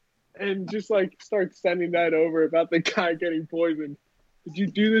 and just like start sending that over about the guy getting poisoned. Did you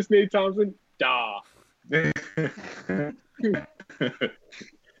do this, Nate Thompson? Da. The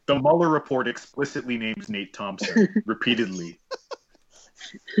Mueller report explicitly names Nate Thompson repeatedly.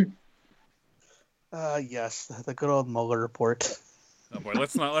 Yes, the good old Mueller report. Oh boy,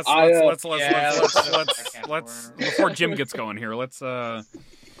 let's before Jim gets going here, let's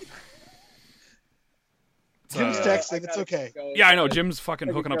Jim's texting. It's okay. Yeah, I know. Jim's fucking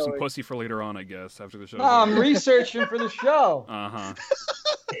hooking up some pussy for later on, I guess, after the show. No, I'm researching for the show.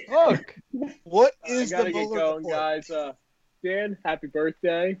 Look, what is I gotta the get going, report? guys. Dan, happy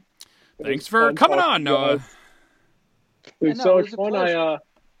birthday! Thanks for coming on, Noah. It was so much fun. I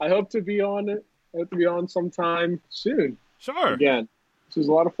hope to be on it. I hope to be on sometime soon. Sure. Again, this was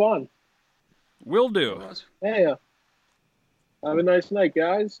a lot of fun. Will do. Hey, have a nice night,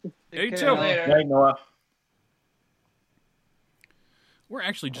 guys. You Take too. care. Later. Right, Noah. We're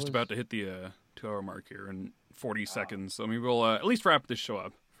actually just about to hit the 2-hour mark here in 40 seconds. So maybe we'll at least wrap this show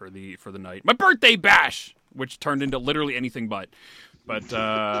up for the night. My birthday bash, which turned into literally anything but. But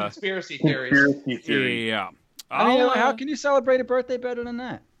Conspiracy theories. yeah. I mean, how can you celebrate a birthday better than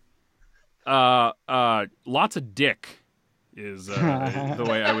that? Lots of dick is the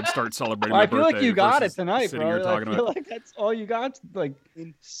way I would start celebrating I my feel birthday. like you got it versus tonight, sitting bro. here talking I feel about. like that's all you got. Like,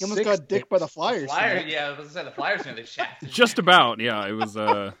 He almost got dicked by the Flyers. Flyers, yeah, I was gonna say the Flyers nearly shafted. Just about, yeah. It was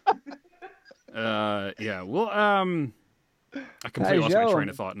yeah. Well, I completely lost my train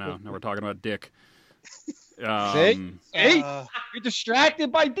of thought now. Now we're talking about dick. See? You're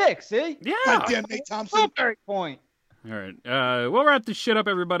distracted by dick, see? Yeah. Goddamn Nate Thompson. Very point. All right. We'll wrap this shit up,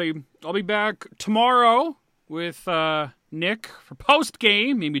 everybody. I'll be back tomorrow with Nick for post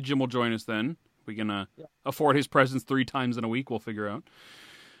game. Maybe Jim will join us then. We can afford his presence 3 times in a week. We'll figure out.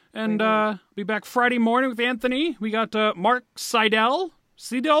 And be back Friday morning with Anthony. We got Mark Seidel,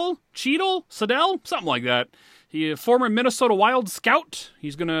 Cheadle, something like that. He a former Minnesota Wild scout.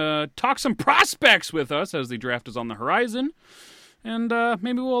 He's gonna talk some prospects with us as the draft is on the horizon. And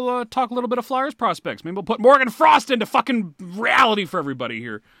maybe we'll talk a little bit of Flyers prospects. Maybe we'll put Morgan Frost into fucking reality for everybody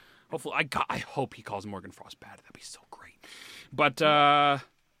here. Hopefully, I hope he calls Morgan Frost bad. That'd be so great. But yeah,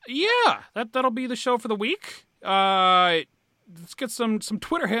 that'll be the show for the week. Let's get some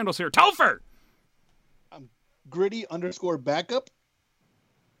Twitter handles here. Telfer! Gritty_backup.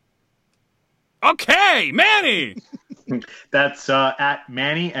 Okay, Manny! That's at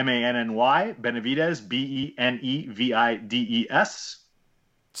Manny, Manny, Benavides, Benevides.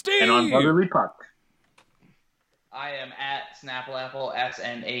 Steve! And on Brotherly Puck. I am at Snapple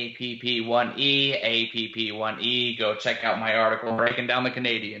SNAPP1E, APP1E. Go check out my article breaking down the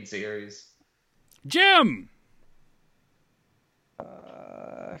Canadian series. Jim!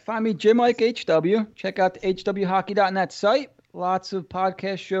 Find me, Jim Mike HW. Check out the hwhockey.net site. Lots of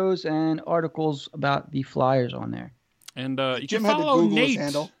podcast shows and articles about the Flyers on there. And you Jim can had to follow Google his Nate.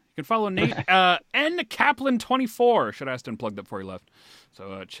 handle. You can follow Nate, N Kaplan24. Should have asked him plugged up before he left.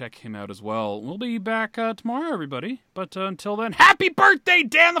 So check him out as well. We'll be back tomorrow, everybody. But until then, happy birthday,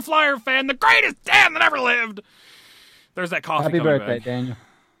 Dan the Flyer fan, the greatest Dan that ever lived. There's that coffee Happy coming birthday, back. Daniel.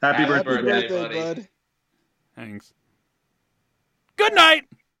 Happy Happy birthday. birthday, buddy. bud. Thanks. Good night.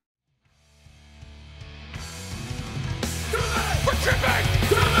 Put your back.